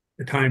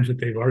 The times that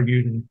they've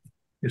argued and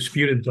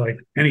disputed like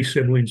any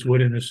siblings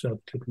would in this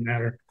particular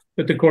matter,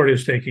 but the court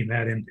is taking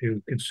that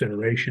into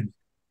consideration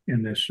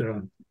in this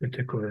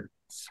particular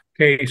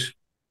case.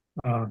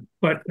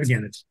 But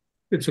again,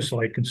 it's a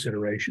slight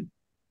consideration.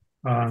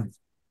 Court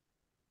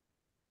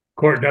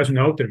does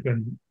note there's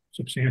been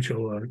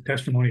substantial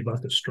testimony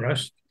about the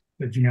stress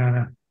that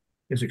Gianna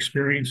has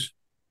experienced.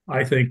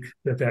 I think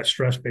that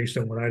stress, based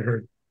on what I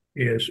heard,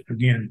 is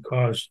again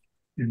caused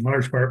in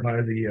large part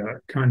by the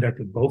conduct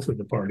of both of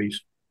the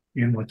parties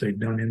in what they've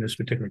done in this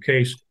particular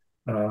case.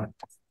 And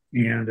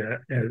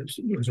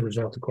as a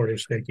result, the court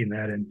is taking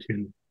that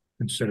into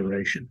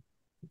consideration.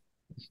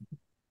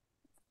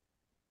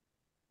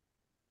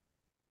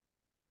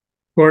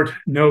 Court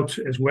notes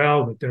as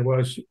well that there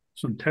was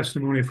some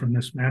testimony from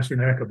Ms.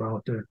 Masternack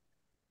about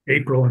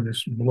April and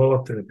this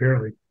blow-up that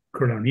apparently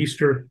occurred on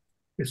Easter.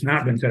 It's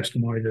not been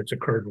testimony that's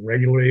occurred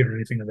regularly or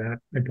anything of that.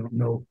 I don't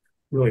know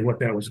really what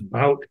that was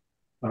about,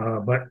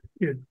 but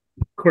the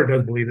court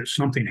does believe that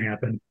something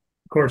happened.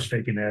 The court's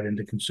taking that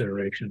into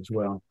consideration as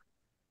well.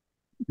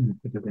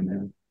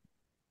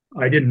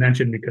 I didn't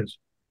mention because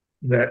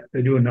that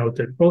I do note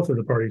that both of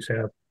the parties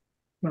have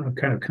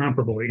kind of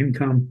comparable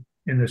income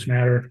in this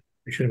matter.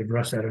 I should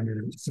address that under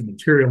the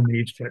material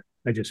needs, but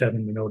I just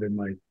haven't noted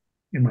in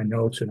my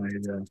notes, and I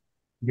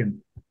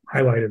again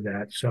highlighted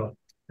that. So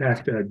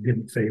that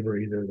didn't favor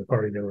either the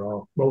party. They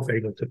were both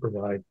able to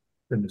provide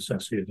the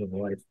necessities of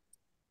life.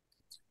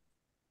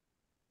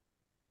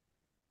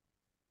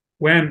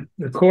 When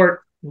the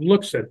court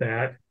looks at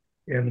that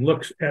and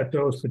looks at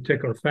those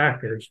particular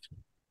factors,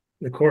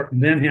 the court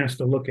then has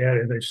to look at,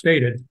 as I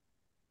stated,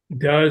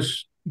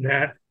 does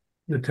that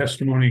the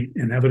testimony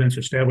and evidence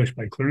established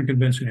by clear and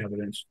convincing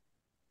evidence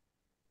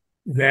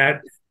that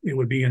it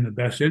would be in the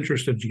best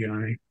interest of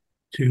Gianna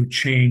to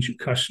change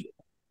custody.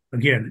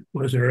 Again,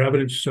 was there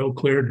evidence so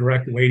clear,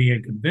 direct, weighty,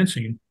 and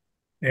convincing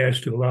as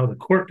to allow the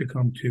court to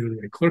come to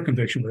a clear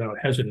conviction without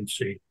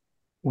hesitancy?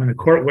 When the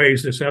court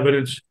weighs this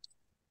evidence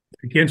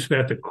against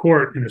that, the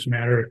court in this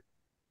matter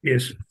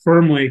is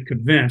firmly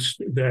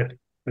convinced that,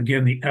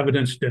 again, the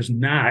evidence does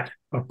not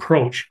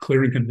approach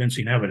clear and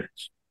convincing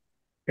evidence.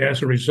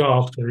 As a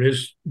result, there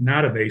is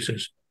not a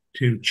basis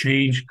to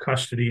change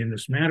custody in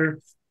this matter.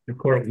 The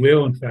court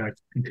will, in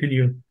fact,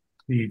 continue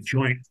the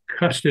joint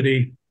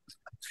custody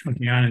of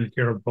Gianna in the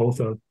care of both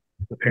of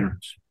the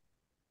parents.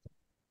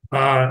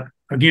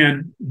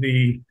 Again,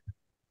 the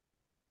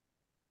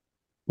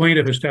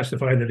plaintiff has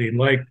testified that he'd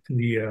like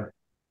the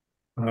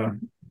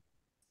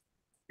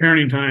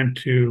parenting time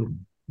to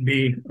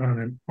be on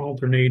an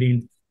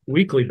alternating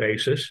weekly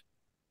basis.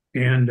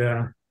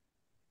 And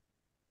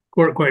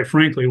court, quite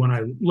frankly, when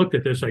I looked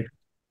at this, I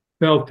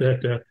felt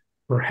that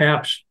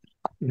perhaps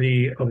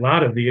a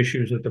lot of the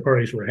issues that the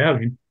parties were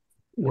having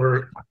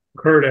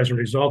occurred as a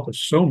result of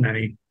so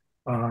many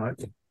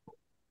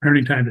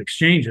parenting time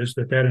exchanges,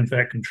 that in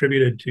fact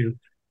contributed to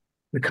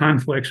the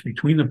conflicts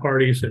between the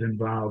parties that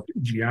involved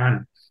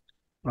Gianna.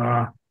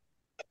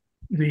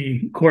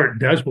 The court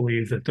does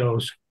believe that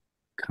those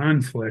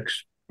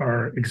conflicts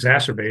are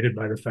exacerbated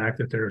by the fact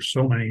that there are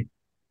so many,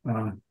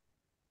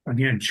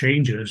 again,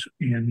 changes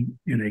in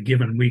a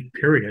given week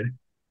period,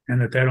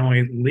 and that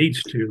only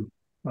leads to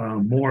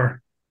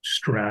more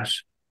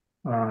stress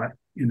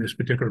in this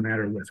particular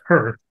matter with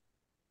her.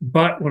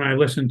 But when I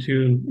listened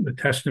to the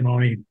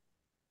testimony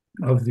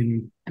of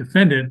the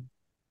defendant,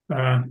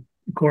 the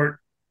court,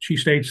 she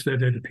states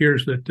that it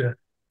appears that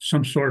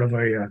some sort of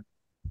an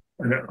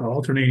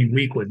alternating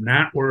week would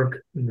not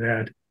work,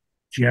 that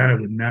Gianna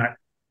would not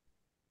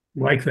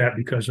like that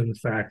because of the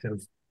fact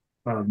of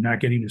not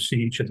getting to see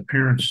each of the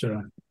parents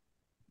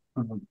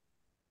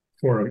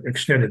for an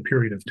extended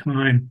period of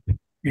time.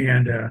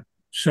 And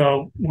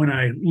so when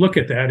I look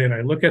at that and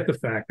I look at the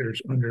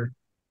factors under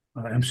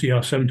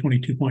MCL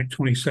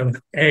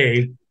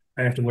 722.27a,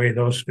 I have to weigh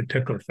those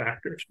particular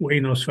factors.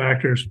 Weighing those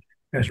factors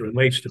as it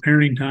relates to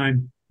parenting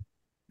time,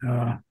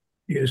 are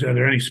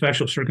there any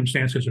special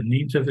circumstances or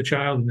needs of the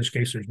child? In this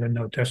case, there's been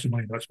no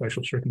testimony about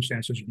special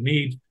circumstances or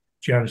needs.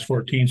 Gianna's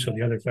 14, so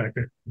the other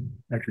factor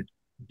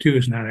 2,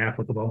 is not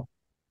applicable.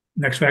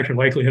 Next factor,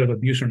 likelihood of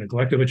abuse or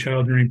neglect of a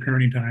child during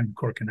parenting time. The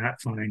court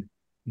cannot find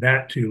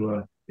that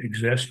to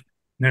exist.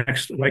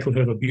 Next,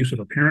 likelihood of abuse of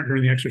a parent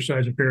during the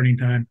exercise of parenting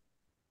time.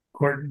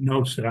 Court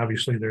notes that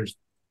obviously there's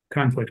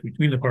conflict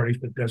between the parties,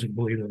 but doesn't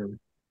believe that it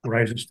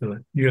rises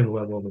to near the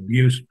level of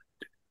abuse.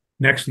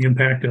 Next, the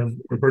impact of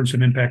or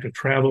burdensome impact of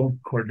travel.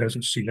 Court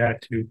doesn't see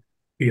that to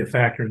be a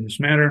factor in this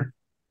matter.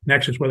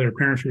 Next is whether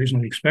parents are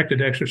reasonably expected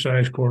to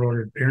exercise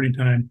court-ordered parenting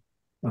time.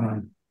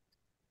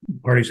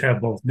 Parties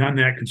have both done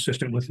that,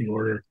 consistent with the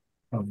order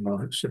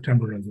of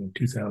September of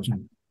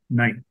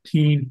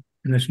 2019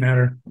 in this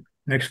matter.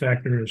 Next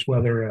factor is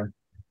whether a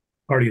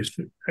party has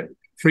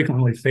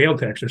frequently failed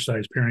to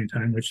exercise parenting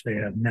time, which they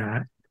have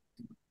not.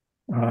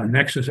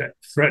 Next is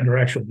threatened or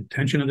actual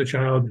detention of the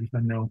child. There's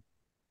been no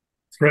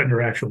threatened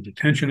or actual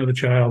detention of the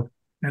child,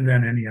 and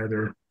then any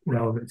other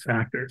relevant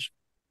factors.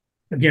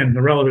 Again,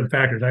 the relevant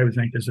factors I would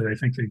think is that I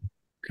think the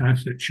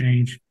constant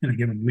change in a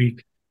given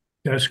week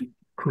does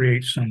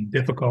create some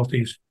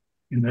difficulties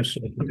in this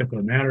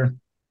particular matter.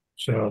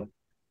 So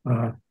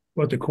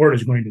what the court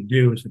is going to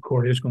do is the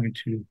court is going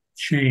to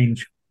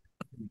change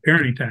the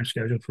parenting time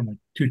schedule from a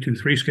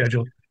 2-2-3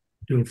 schedule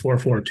to a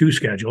 4-4-2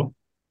 schedule.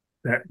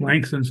 That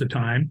lengthens the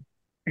time.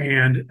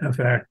 And in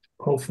fact,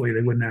 hopefully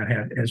they would not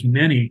have as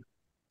many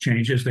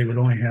changes. They would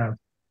only have,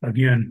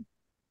 again,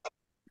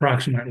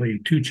 approximately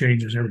 2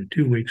 changes every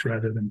 2 weeks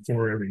rather than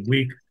 4 every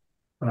week.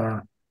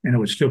 And it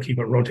would still keep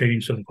it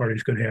rotating so the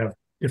parties could have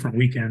different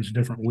weekends,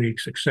 different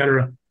weeks, et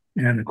cetera.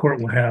 And the court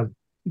will have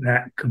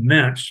that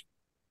commence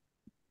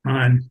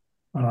on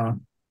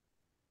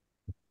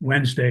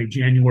Wednesday,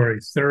 January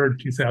 3rd,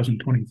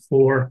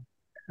 2024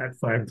 at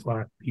 5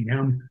 o'clock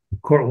p.m. The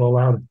court will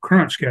allow the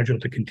current schedule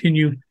to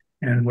continue,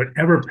 and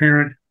whatever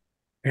parent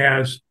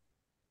has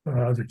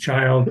the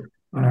child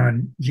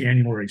on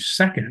January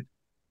 2nd,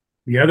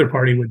 the other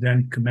party would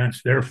then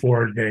commence their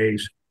 4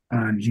 days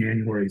on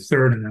January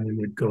 3rd, and then we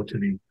would go to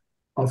the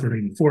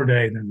alternating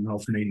 4-day, then an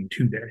alternating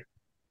 2-day.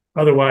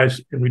 Otherwise,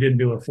 if we didn't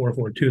do a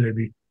 4-4-2, there'd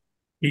be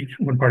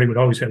one party would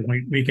always have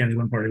weekends,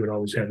 one party would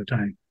always have the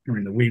time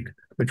during the week,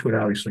 which would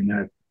obviously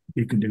not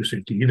be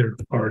conducive to either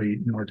party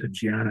nor to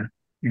Gianna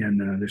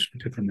in this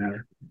particular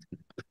matter.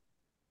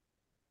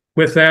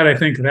 With that, I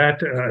think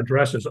that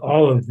addresses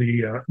all of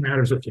the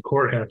matters that the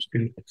court has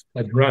to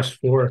address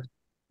for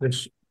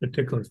this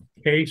particular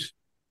case.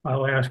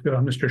 I'll ask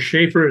Mr.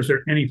 Schaefer, is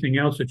there anything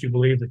else that you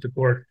believe that the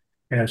court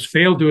has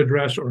failed to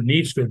address or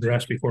needs to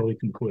address before we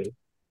conclude?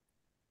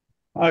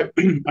 I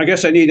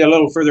guess I need a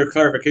little further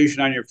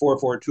clarification on your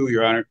 4-4-2,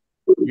 Your Honor.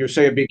 You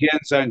say it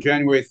begins on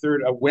January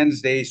 3rd, a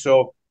Wednesday.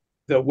 So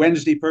the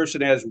Wednesday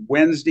person has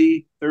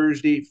Wednesday,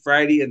 Thursday,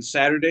 Friday, and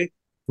Saturday?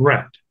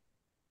 Correct.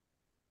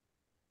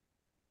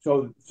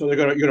 So you're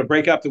gonna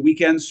break up the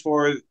weekends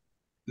for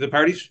the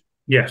parties?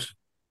 Yes.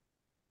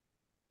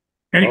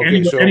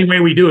 Okay, Any way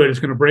we do it is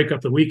going to break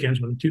up the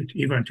weekends with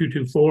even a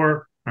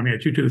 2-2-4, a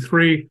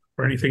 2-2-3,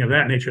 or anything of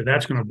that nature.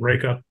 That's going to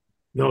break up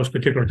those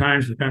particular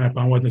times depending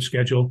upon when the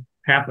schedule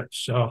happens.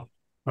 So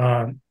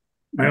I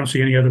don't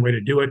see any other way to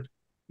do it.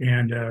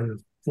 And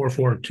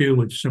 4-4-2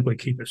 would simply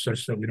keep it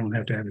such that we don't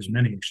have to have as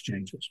many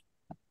exchanges.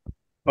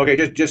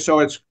 Okay, just so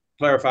it's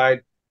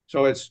clarified.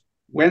 So it's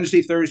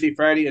Wednesday, Thursday,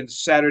 Friday, and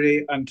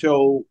Saturday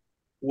until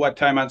what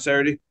time on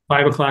Saturday?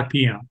 5 o'clock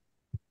p.m.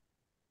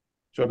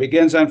 So it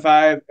begins on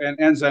 5 and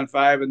ends on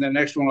 5, and then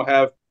next one will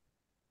have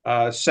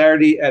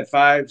Saturday at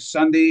 5,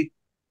 Sunday,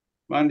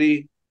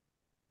 Monday,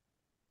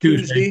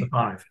 Tuesday to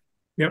 5.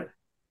 Yep.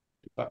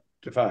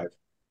 To 5.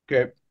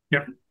 Okay.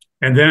 Yep.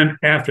 And then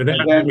after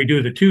that, we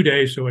do the 2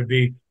 days. So it'd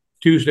be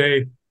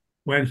Tuesday,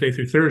 Wednesday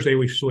through Thursday.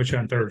 We switch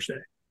on Thursday.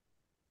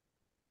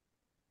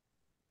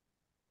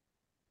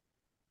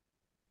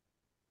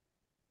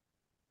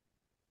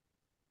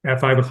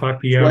 At 5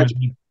 o'clock p.m.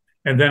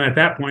 And then at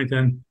that point,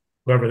 then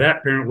whoever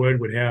that parent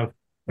would have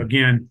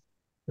again,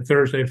 the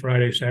Thursday,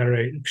 Friday,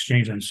 Saturday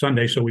exchange on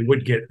Sunday. So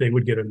they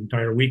would get an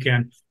entire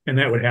weekend, and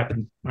that would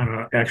happen on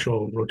an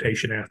actual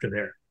rotation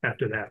after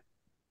that.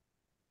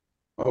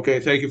 Okay,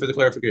 thank you for the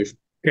clarification.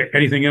 Okay,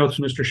 anything else,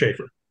 Mr.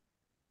 Schaefer?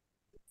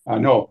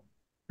 No.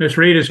 Ms.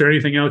 Reed, is there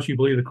anything else you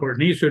believe the court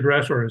needs to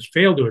address or has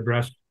failed to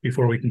address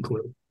before we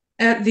conclude?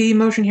 At the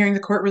motion hearing, the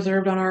court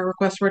reserved on our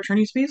request for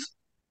attorney's fees.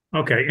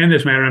 Okay, in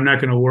this matter, I'm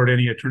not going to award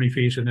any attorney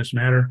fees in this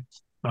matter.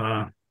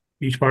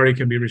 Each party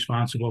can be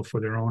responsible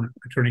for their own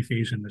attorney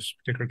fees in this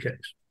particular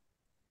case.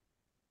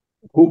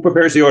 Who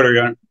prepares the order,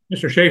 Your Honor?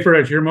 Mr. Schaefer,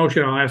 as your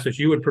motion, I'll ask that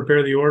you would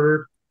prepare the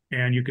order,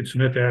 and you can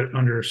submit that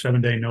under a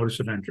 7-day notice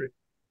of entry.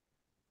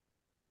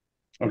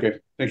 Okay,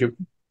 thank you.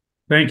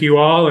 Thank you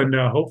all, and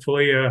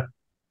hopefully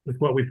with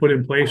what we put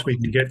in place, we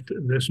can get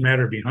this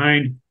matter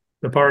behind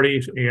the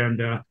parties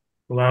and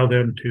allow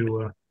them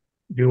to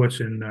do what's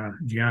in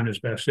Gianna's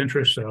best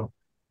interest. So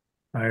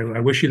I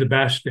wish you the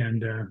best,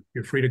 and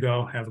you're free to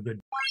go. Have a good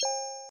day.